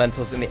air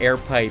elementals in the air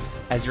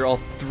pipes as you're all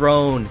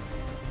thrown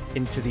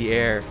into the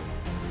air.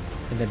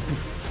 And then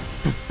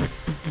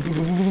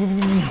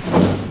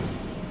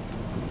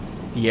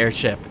the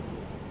airship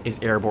is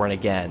airborne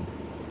again.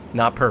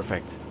 Not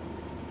perfect,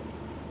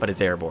 but it's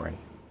airborne.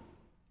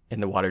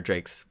 And the water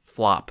drakes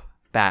flop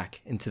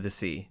back into the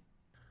sea.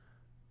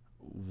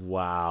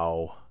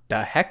 Wow.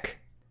 The heck?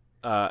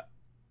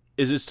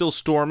 Is it still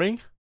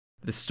storming?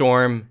 The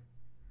storm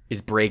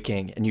is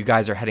breaking, and you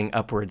guys are heading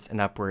upwards and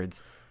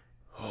upwards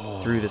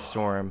through the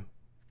storm.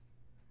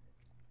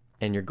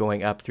 And you're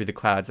going up through the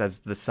clouds as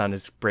the sun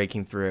is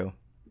breaking through.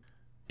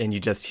 And you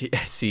just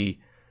see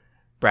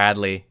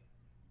Bradley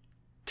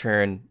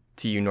turn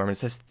to you, Norman, and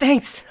says,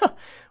 thanks!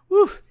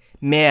 Woo.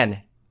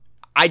 Man,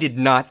 I did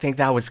not think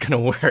that was going to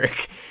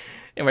work.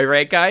 Am I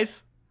right,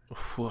 guys?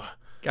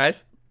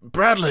 Guys?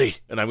 Bradley!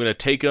 And I'm going to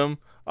take him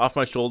off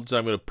my shoulders, and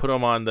I'm going to put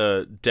him on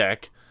the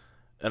deck,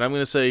 and I'm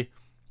going to say,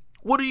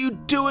 what are you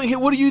doing here?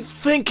 What are you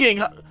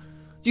thinking?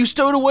 You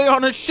stowed away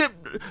on a ship.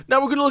 Now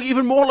we're going to look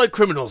even more like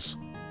criminals.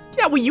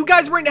 Yeah, well, you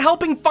guys weren't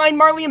helping find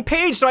Marley and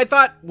Paige, so I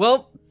thought,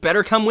 well,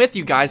 better come with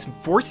you guys and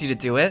force you to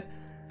do it.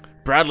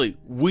 Bradley,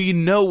 we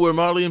know where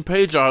Marley and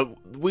Paige are.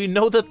 We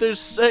know that they're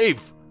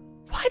safe.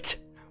 What?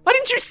 Why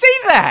didn't you say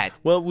that?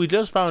 Well, we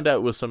just found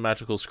out with some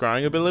magical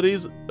scrying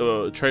abilities,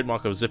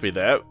 trademark of Zippy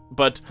there.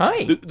 But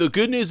Hi. the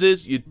good news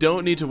is you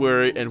don't need to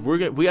worry, and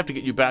we have to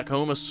get you back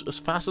home as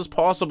fast as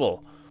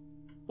possible.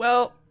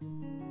 Well,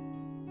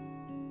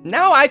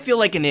 now I feel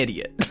like an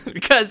idiot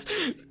because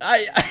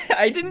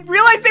I didn't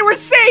realize they were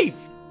safe.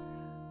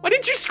 Why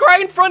didn't you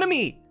scry in front of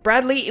me?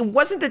 Bradley, it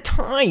wasn't the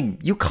time.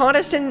 You caught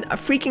us in a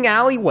freaking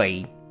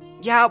alleyway.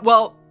 Yeah,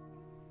 well,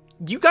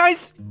 you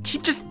guys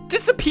keep just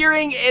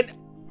disappearing and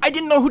I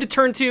didn't know who to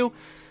turn to.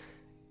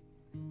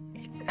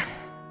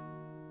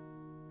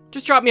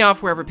 Just drop me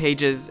off wherever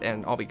Paige is,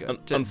 and I'll be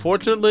good.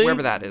 Unfortunately,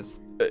 wherever that is.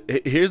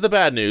 Here's the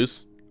bad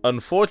news.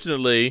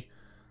 Unfortunately,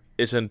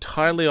 it's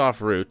entirely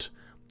off route,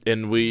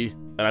 and I'm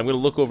going to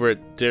look over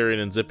at Darian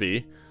and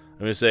Zippy. I'm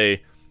going to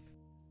say,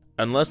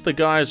 unless the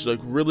guys like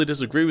really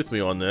disagree with me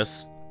on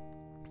this,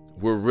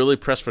 we're really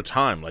pressed for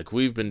time. Like,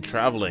 we've been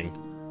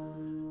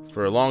traveling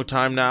for a long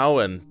time now,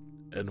 and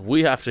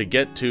we have to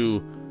get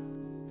to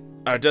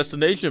our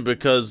destination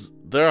because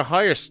there are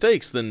higher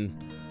stakes than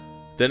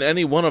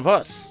any one of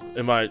us.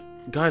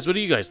 Guys, what do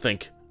you guys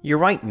think? You're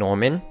right,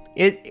 Norman.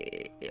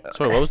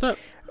 Sorry, what was that?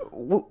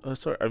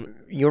 Sorry.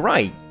 You're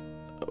right.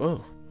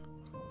 Oh,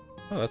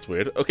 that's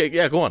weird. Okay,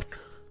 yeah, go on.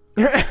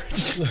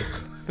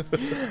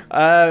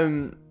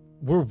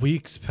 We're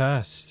weeks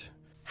past.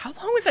 How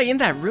long was I in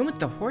that room with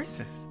the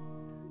horses?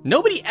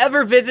 Nobody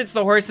ever visits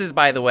the horses,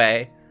 by the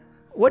way.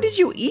 What did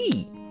you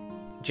eat?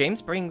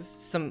 James brings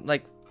some,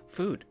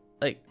 food.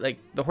 Like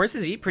the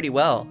horses eat pretty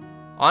well.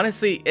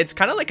 Honestly, it's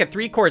kind of like a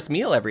 3-course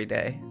meal every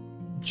day.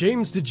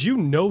 James, did you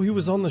know he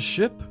was on the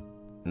ship?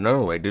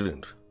 No, I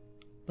didn't.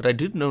 But I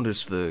did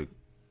notice the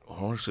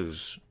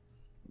horses'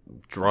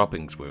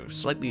 droppings were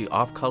slightly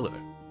off color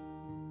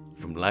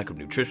from lack of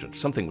nutrition.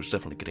 Something was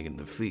definitely getting in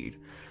the feed.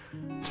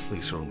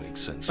 This all makes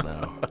sense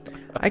now.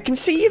 I can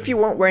see if you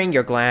weren't wearing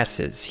your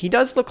glasses. He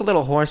does look a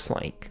little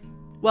horse-like.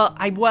 Well,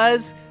 I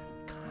was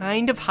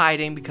kind of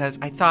hiding because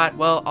I thought,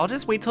 well, I'll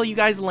just wait till you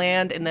guys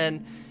land and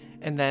then,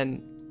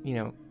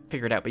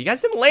 figure it out. But you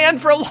guys didn't land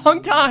for a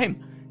long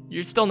time.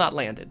 You're still not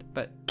landed,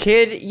 but...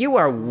 Kid, you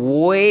are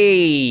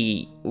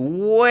way,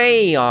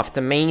 way off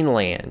the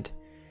mainland.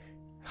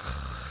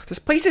 This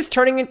place is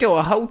turning into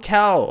a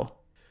hotel.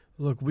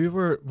 Look,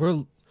 we're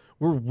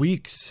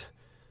weeks,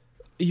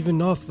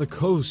 even off the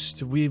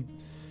coast.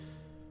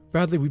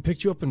 Bradley, we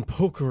picked you up in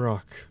Poker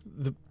Rock.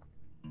 The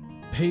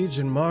Paige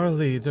and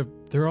Marley,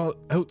 they're all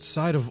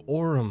outside of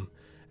Orem,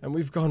 and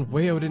we've gone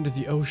way out into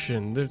the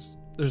ocean.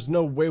 There's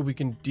no way we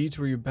can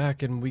detour you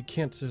back, and we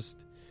can't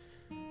just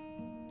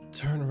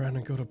turn around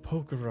and go to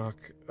Poker Rock.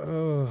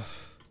 Ugh.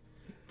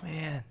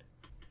 Man,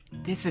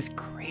 this is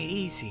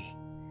crazy.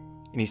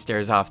 And he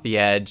stares off the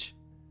edge,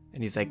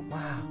 and he's like,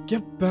 wow.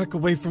 Get back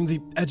away from the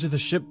edge of the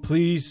ship,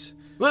 please.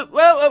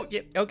 Whoa,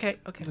 yeah, okay.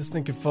 This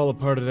thing could fall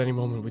apart at any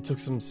moment. We took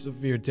some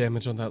severe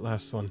damage on that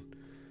last one.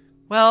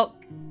 Well,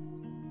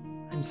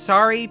 I'm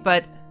sorry,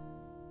 but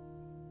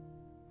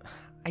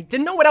I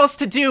didn't know what else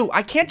to do.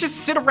 I can't just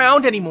sit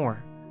around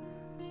anymore.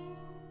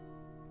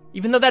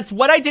 Even though that's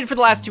what I did for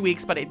the last 2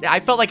 weeks, but I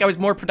felt like I was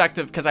more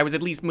productive because I was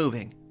at least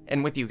moving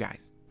and with you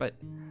guys. But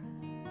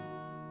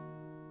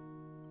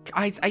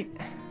guys,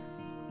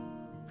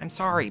 I'm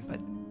sorry, but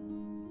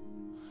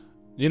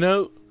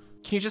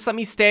can you just let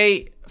me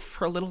stay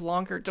for a little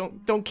longer?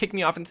 Don't kick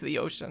me off into the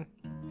ocean.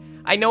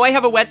 I know I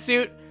have a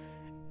wetsuit,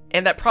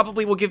 and that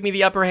probably will give me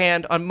the upper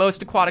hand on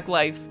most aquatic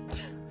life.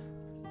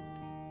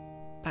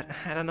 But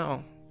I don't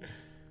know.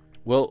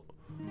 Well,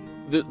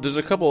 there's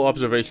a couple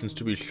observations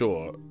to be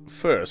sure.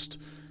 First,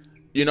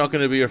 you're not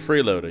going to be a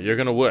freeloader. You're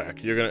going to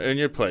work. You're going to earn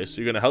your place.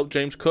 You're going to help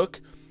James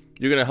cook.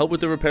 You're going to help with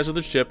the repairs of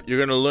the ship. You're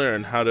going to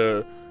learn how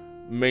to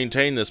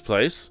maintain this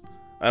place.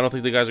 I don't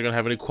think the guys are going to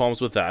have any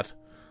qualms with that.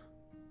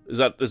 Is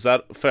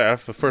that fair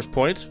for first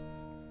point?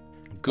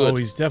 Good. Oh,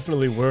 he's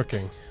definitely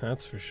working.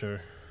 That's for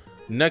sure.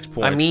 Next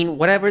point. I mean,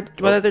 what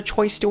other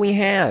choice do we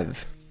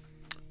have?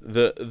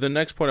 The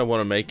next point I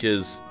want to make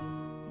is,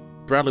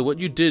 Bradley, what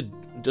you did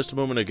just a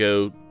moment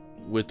ago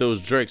with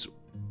those drakes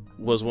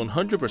was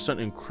 100%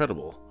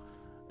 incredible.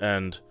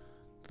 And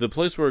the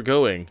place we're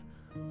going,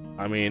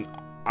 I mean,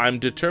 I'm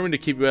determined to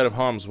keep you out of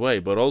harm's way,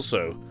 but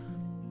also,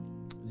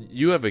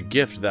 you have a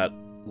gift that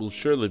will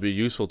surely be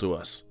useful to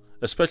us.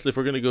 Especially if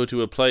we're going to go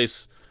to a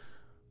place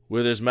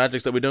where there's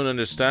magics that we don't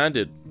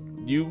understand.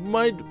 You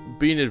might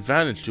be an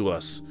advantage to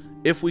us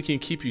if we can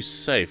keep you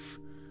safe.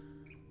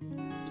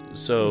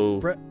 So...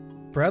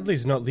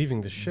 Bradley's not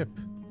leaving the ship.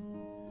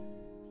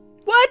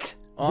 What?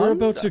 We're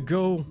about to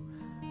go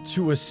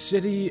to a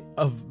city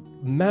of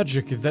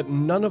magic that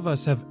none of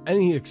us have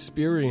any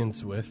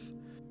experience with.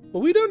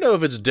 Well, we don't know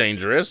if it's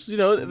dangerous.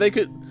 They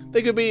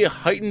could be a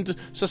heightened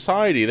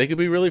society. They could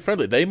be really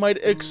friendly. They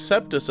might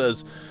accept us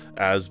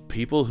as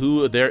people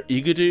who they're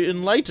eager to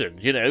enlighten.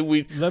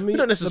 We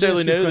don't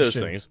necessarily know those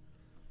things.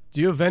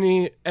 Do you have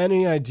any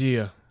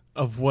idea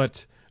of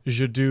what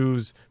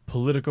Jadou's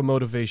political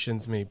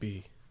motivations may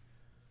be?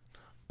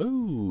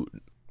 Ooh.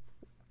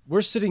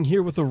 We're sitting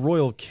here with a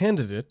royal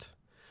candidate,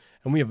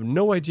 and we have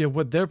no idea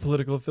what their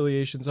political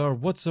affiliations are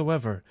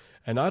whatsoever.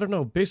 And I don't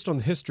know, based on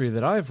the history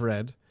that I've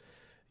read,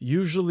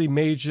 usually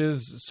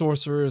mages,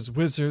 sorcerers,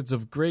 wizards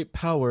of great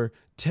power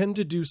tend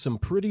to do some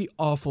pretty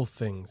awful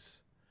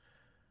things.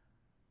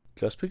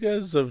 Just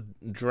because of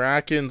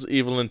Draken's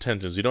evil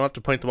intentions, you don't have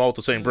to paint them all with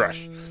the same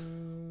brush.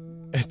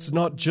 It's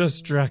not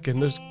just Draken.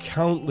 There's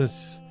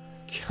countless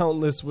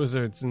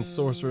wizards and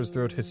sorcerers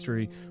throughout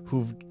history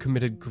who've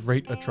committed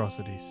great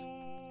atrocities.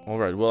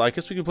 Alright, well, I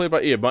guess we can play it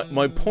by ear.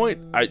 My point,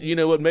 you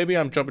know what, maybe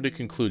I'm jumping to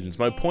conclusions.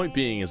 My point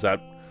being is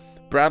that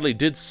Bradley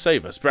did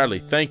save us. Bradley,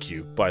 thank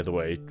you, by the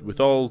way.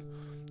 With all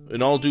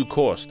in all due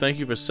course, thank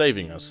you for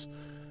saving us.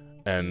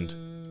 And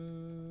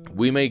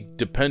we may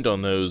depend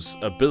on those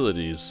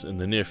abilities in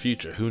the near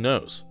future. Who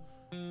knows?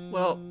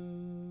 Well,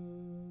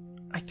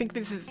 I think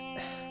this is...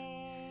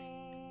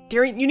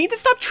 Darian, you need to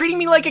stop treating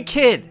me like a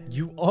kid.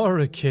 You are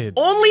a kid.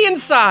 Only in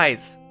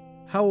size.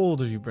 How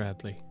old are you,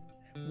 Bradley?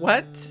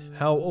 What?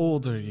 How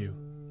old are you?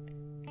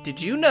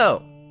 Did you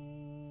know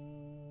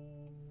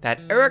that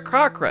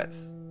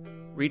Aarakocras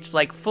reached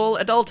like full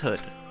adulthood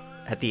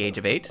at the age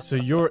of 8? So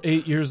you're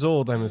 8 years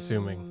old, I'm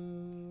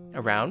assuming.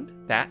 Around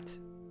that.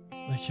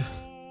 Like,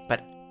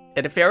 But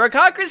if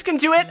Aarakocras can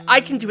do it,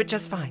 I can do it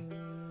just fine.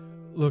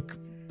 look,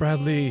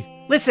 Bradley.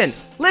 Listen.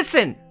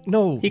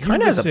 No, He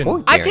kind of has a listen.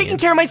 point. I've Darian. taken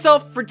care of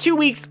myself for 2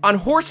 weeks on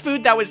horse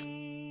food that was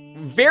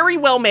very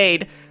well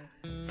made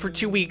for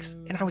 2 weeks,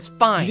 and I was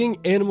fine. Eating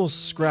animal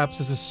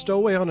scraps as a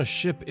stowaway on a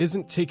ship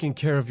isn't taking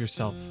care of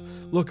yourself.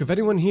 Look, if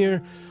anyone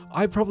here,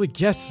 I probably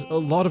get a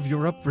lot of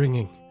your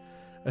upbringing.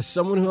 As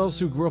someone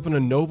who grew up in a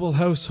noble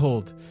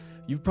household,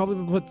 you've probably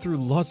been put through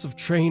lots of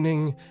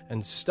training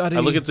and study.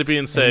 I look at Zippy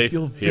and say, you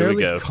feel "Here we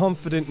fairly go."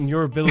 confident in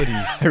your abilities.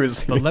 I was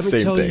thinking But let the me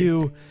same tell thing.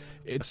 you,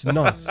 it's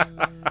not.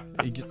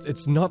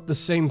 It's not the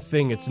same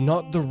thing. It's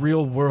not the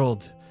real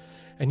world.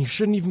 And you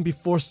shouldn't even be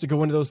forced to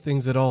go into those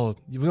things at all.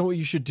 You know what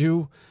you should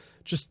do?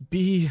 Just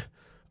be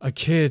a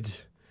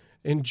kid.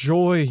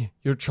 Enjoy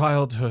your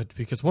childhood,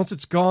 because once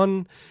it's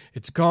gone,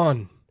 it's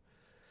gone.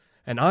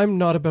 And I'm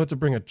not about to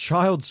bring a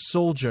child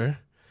soldier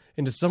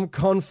into some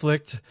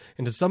conflict,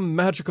 into some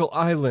magical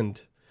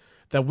island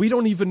that we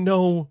don't even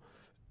know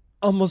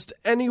almost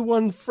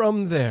anyone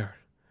from there.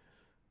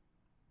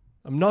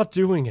 I'm not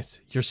doing it.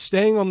 You're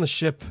staying on the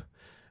ship,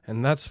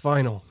 and that's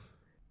final.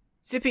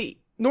 Zippy,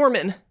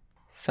 Norman.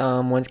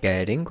 Someone's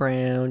getting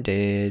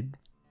grounded.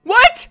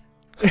 What?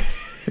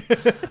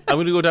 I'm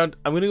gonna go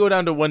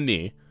down to one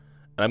knee,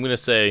 and I'm gonna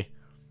say,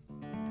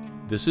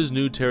 this is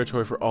new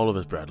territory for all of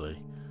us,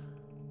 Bradley.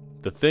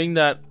 The thing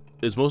that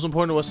is most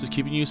important to us is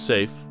keeping you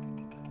safe,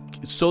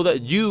 so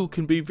that you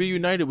can be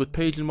reunited with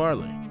Paige and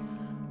Marley.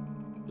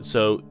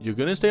 So you're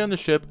gonna stay on the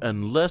ship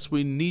unless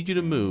we need you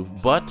to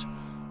move, but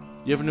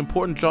you have an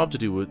important job to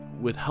do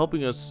with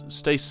helping us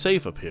stay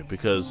safe up here,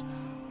 because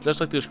just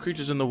like there's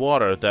creatures in the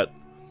water that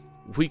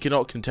we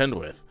cannot contend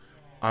with,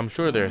 I'm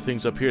sure there are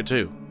things up here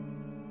too.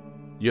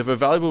 You have a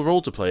valuable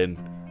role to play, and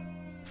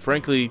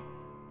frankly,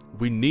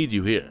 we need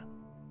you here.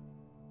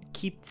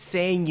 Keep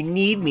saying you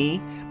need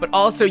me, but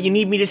also you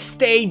need me to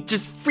stay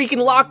just freaking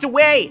locked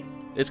away.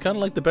 It's kind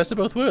of like the best of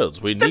both worlds.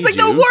 We That's need like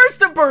you. the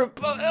worst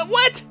of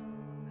what?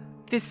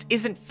 This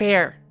isn't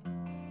fair.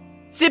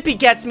 Zippy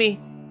gets me.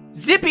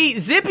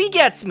 Zippy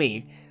gets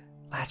me.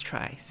 Last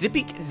try. Zip.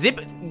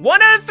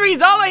 1 out of 3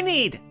 is all I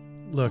need.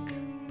 Look,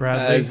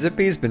 Bradley.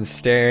 Zippy's been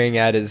staring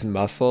at his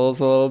muscles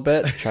a little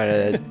bit,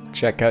 trying to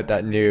check out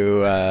that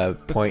new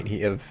point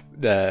of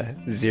the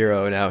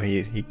 0 now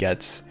he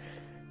gets.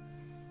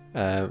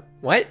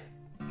 What?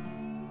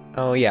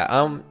 Oh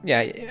yeah,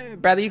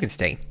 Bradley, you can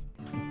stay.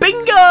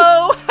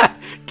 Bingo!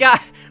 God,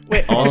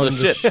 wait. On On the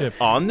the ship. ship.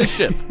 On the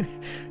ship.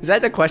 Is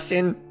that the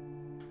question?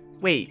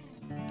 Wait.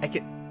 I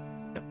could.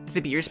 No,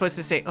 Zippy, you're supposed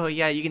to say, "Oh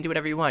yeah, you can do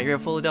whatever you want. You're a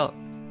full adult."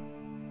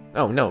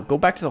 Oh no, go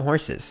back to the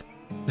horses.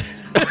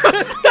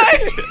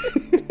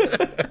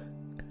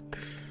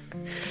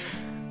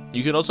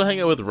 You can also hang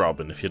out with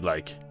Robin if you'd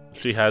like.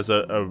 She has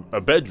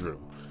a bedroom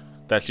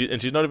that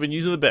she's not even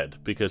using the bed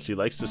because she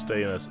likes to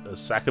stay in a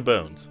sack of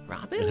bones in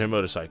Robin? her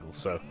motorcycle.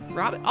 So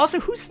Robin. Also,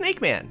 who's Snake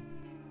Man?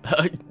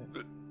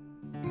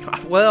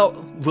 Well,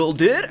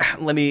 dude,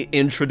 let me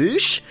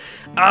introduce.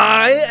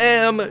 I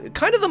am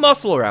kind of the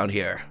muscle around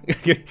here.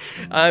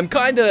 I'm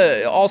kind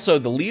of also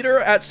the leader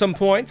at some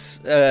points,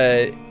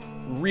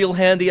 real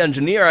handy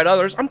engineer at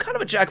others. I'm kind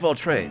of a jack of all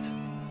trades.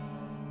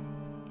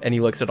 And he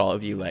looks at all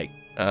of you like,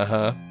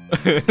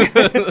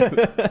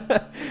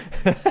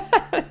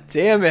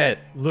 Damn it.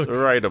 Look,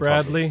 Right,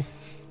 Bradley,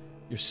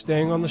 you're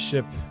staying on the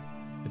ship.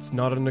 It's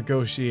not a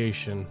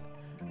negotiation,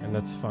 and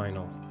that's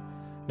final.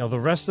 Now, the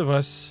rest of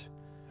us,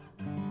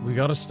 we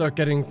gotta start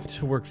getting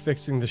to work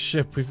fixing the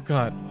ship. We've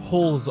got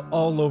holes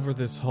all over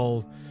this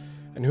hull,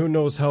 and who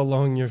knows how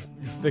long your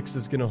fix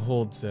is gonna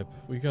hold, Zip.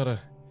 I gotta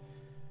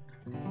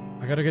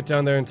get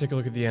down there and take a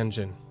look at the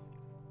engine.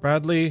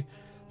 Bradley,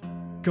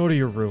 go to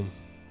your room.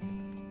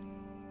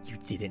 "You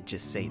didn't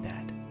just say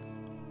that."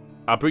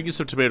 I'll bring you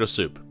some tomato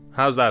soup.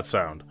 How's that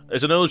sound?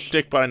 It's an old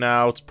shtick by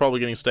now. It's probably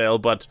getting stale,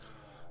 but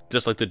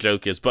just like the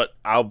joke is. But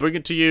I'll bring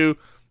it to you,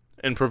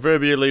 and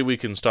proverbially we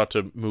can start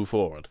to move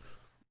forward.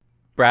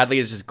 Bradley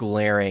is just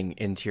glaring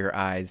into your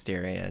eyes,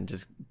 Darian,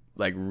 just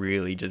like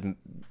really just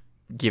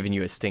giving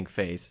you a stink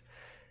face.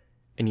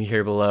 And you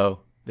hear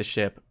below the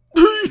ship,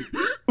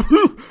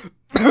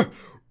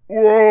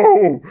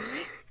 Whoa!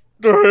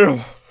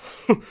 Damn!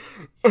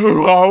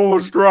 I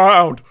almost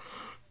drowned.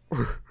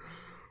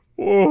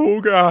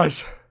 Whoa,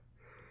 guys.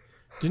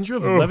 Didn't you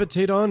have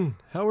levitate on?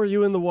 How are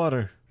you in the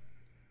water?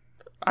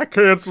 I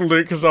canceled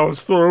it because I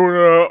was throwing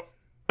up.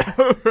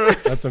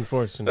 That's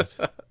unfortunate.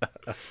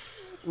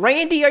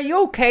 Randy, are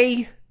you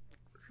okay?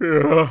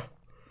 Yeah.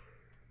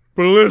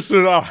 But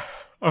listen,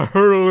 I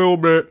heard a little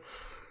bit.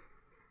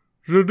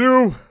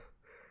 Jadu,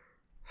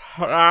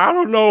 I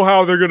don't know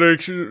how they're gonna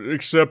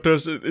accept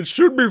us. It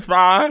should be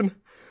fine.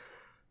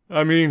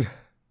 I mean,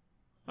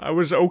 I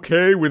was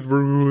okay with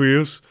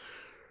Vergulius.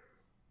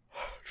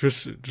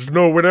 Just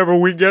know whenever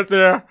we get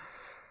there,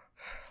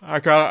 I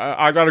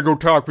gotta go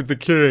talk with the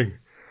king.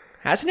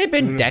 Hasn't it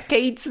been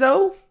decades,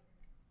 though?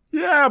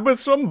 Yeah, but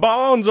some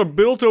bonds are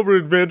built over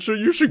adventure.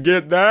 You should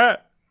get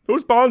that.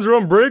 Those bonds are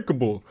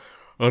unbreakable.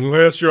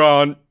 Unless you're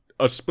on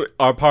a split.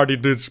 Our party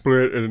did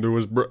split, and there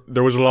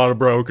was a lot of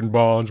broken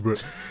bonds,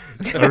 but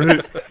you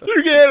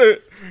get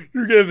it.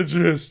 You get the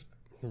gist.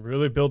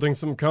 Really building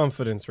some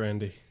confidence,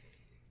 Randy.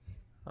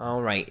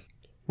 All right.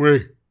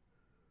 Wait.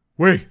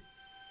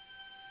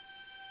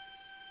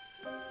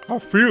 I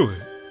feel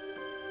it.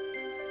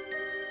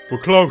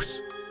 We're close.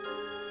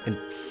 And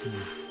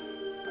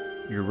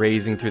you're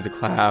raising through the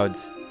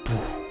clouds.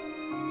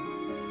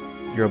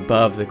 You're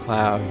above the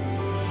clouds.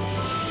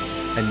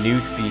 A new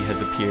sea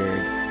has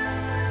appeared.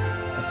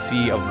 A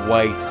sea of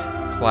white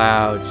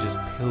clouds, just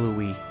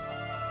pillowy.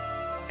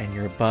 And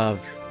you're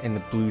above, and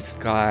the blue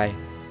sky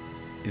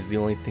is the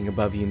only thing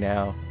above you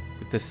now,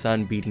 with the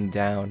sun beating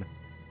down.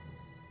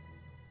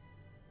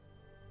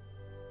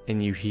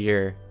 And you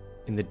hear,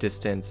 in the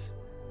distance,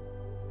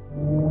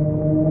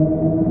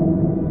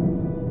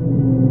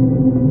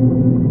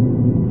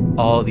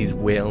 all these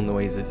whale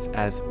noises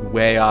as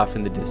way off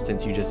in the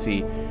distance you just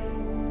see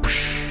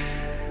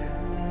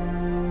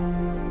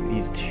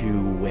these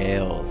two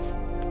whales,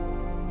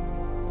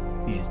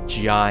 these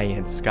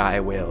giant sky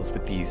whales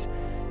with these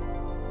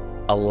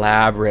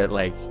elaborate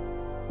like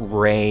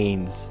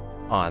reins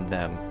on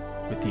them,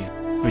 with these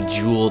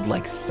bejeweled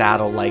like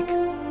saddle-like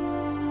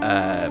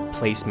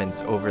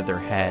placements over their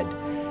head,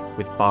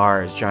 with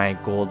bars,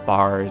 giant gold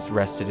bars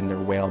rested in their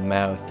whale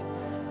mouth,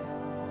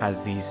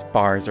 as these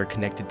bars are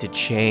connected to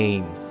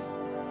chains,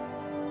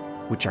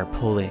 which are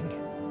pulling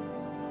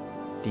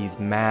these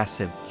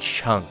massive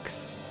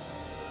chunks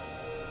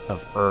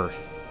of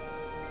earth.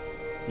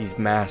 These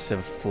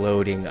massive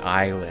floating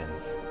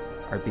islands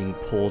are being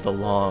pulled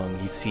along.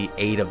 You see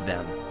 8 of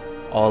them,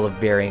 all of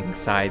varying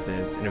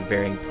sizes and of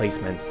varying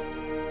placements,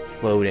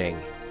 floating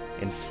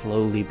and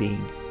slowly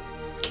being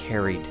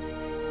carried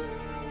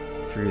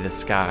through the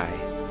sky.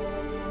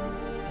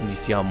 And you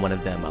see on one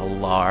of them a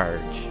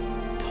large,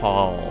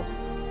 tall,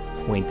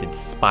 pointed,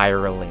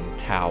 spiraling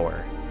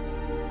tower.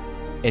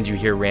 And you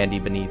hear Randy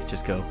beneath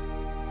just go,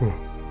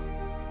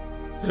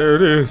 There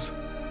it is.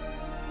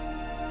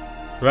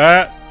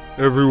 That,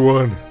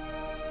 everyone,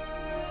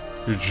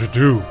 is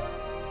Jadu,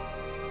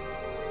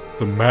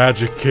 the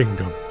Magic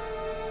Kingdom.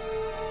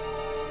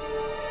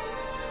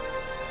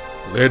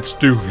 Let's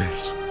do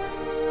this.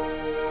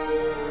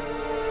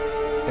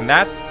 and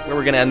that's where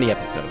we're going to end the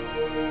episode.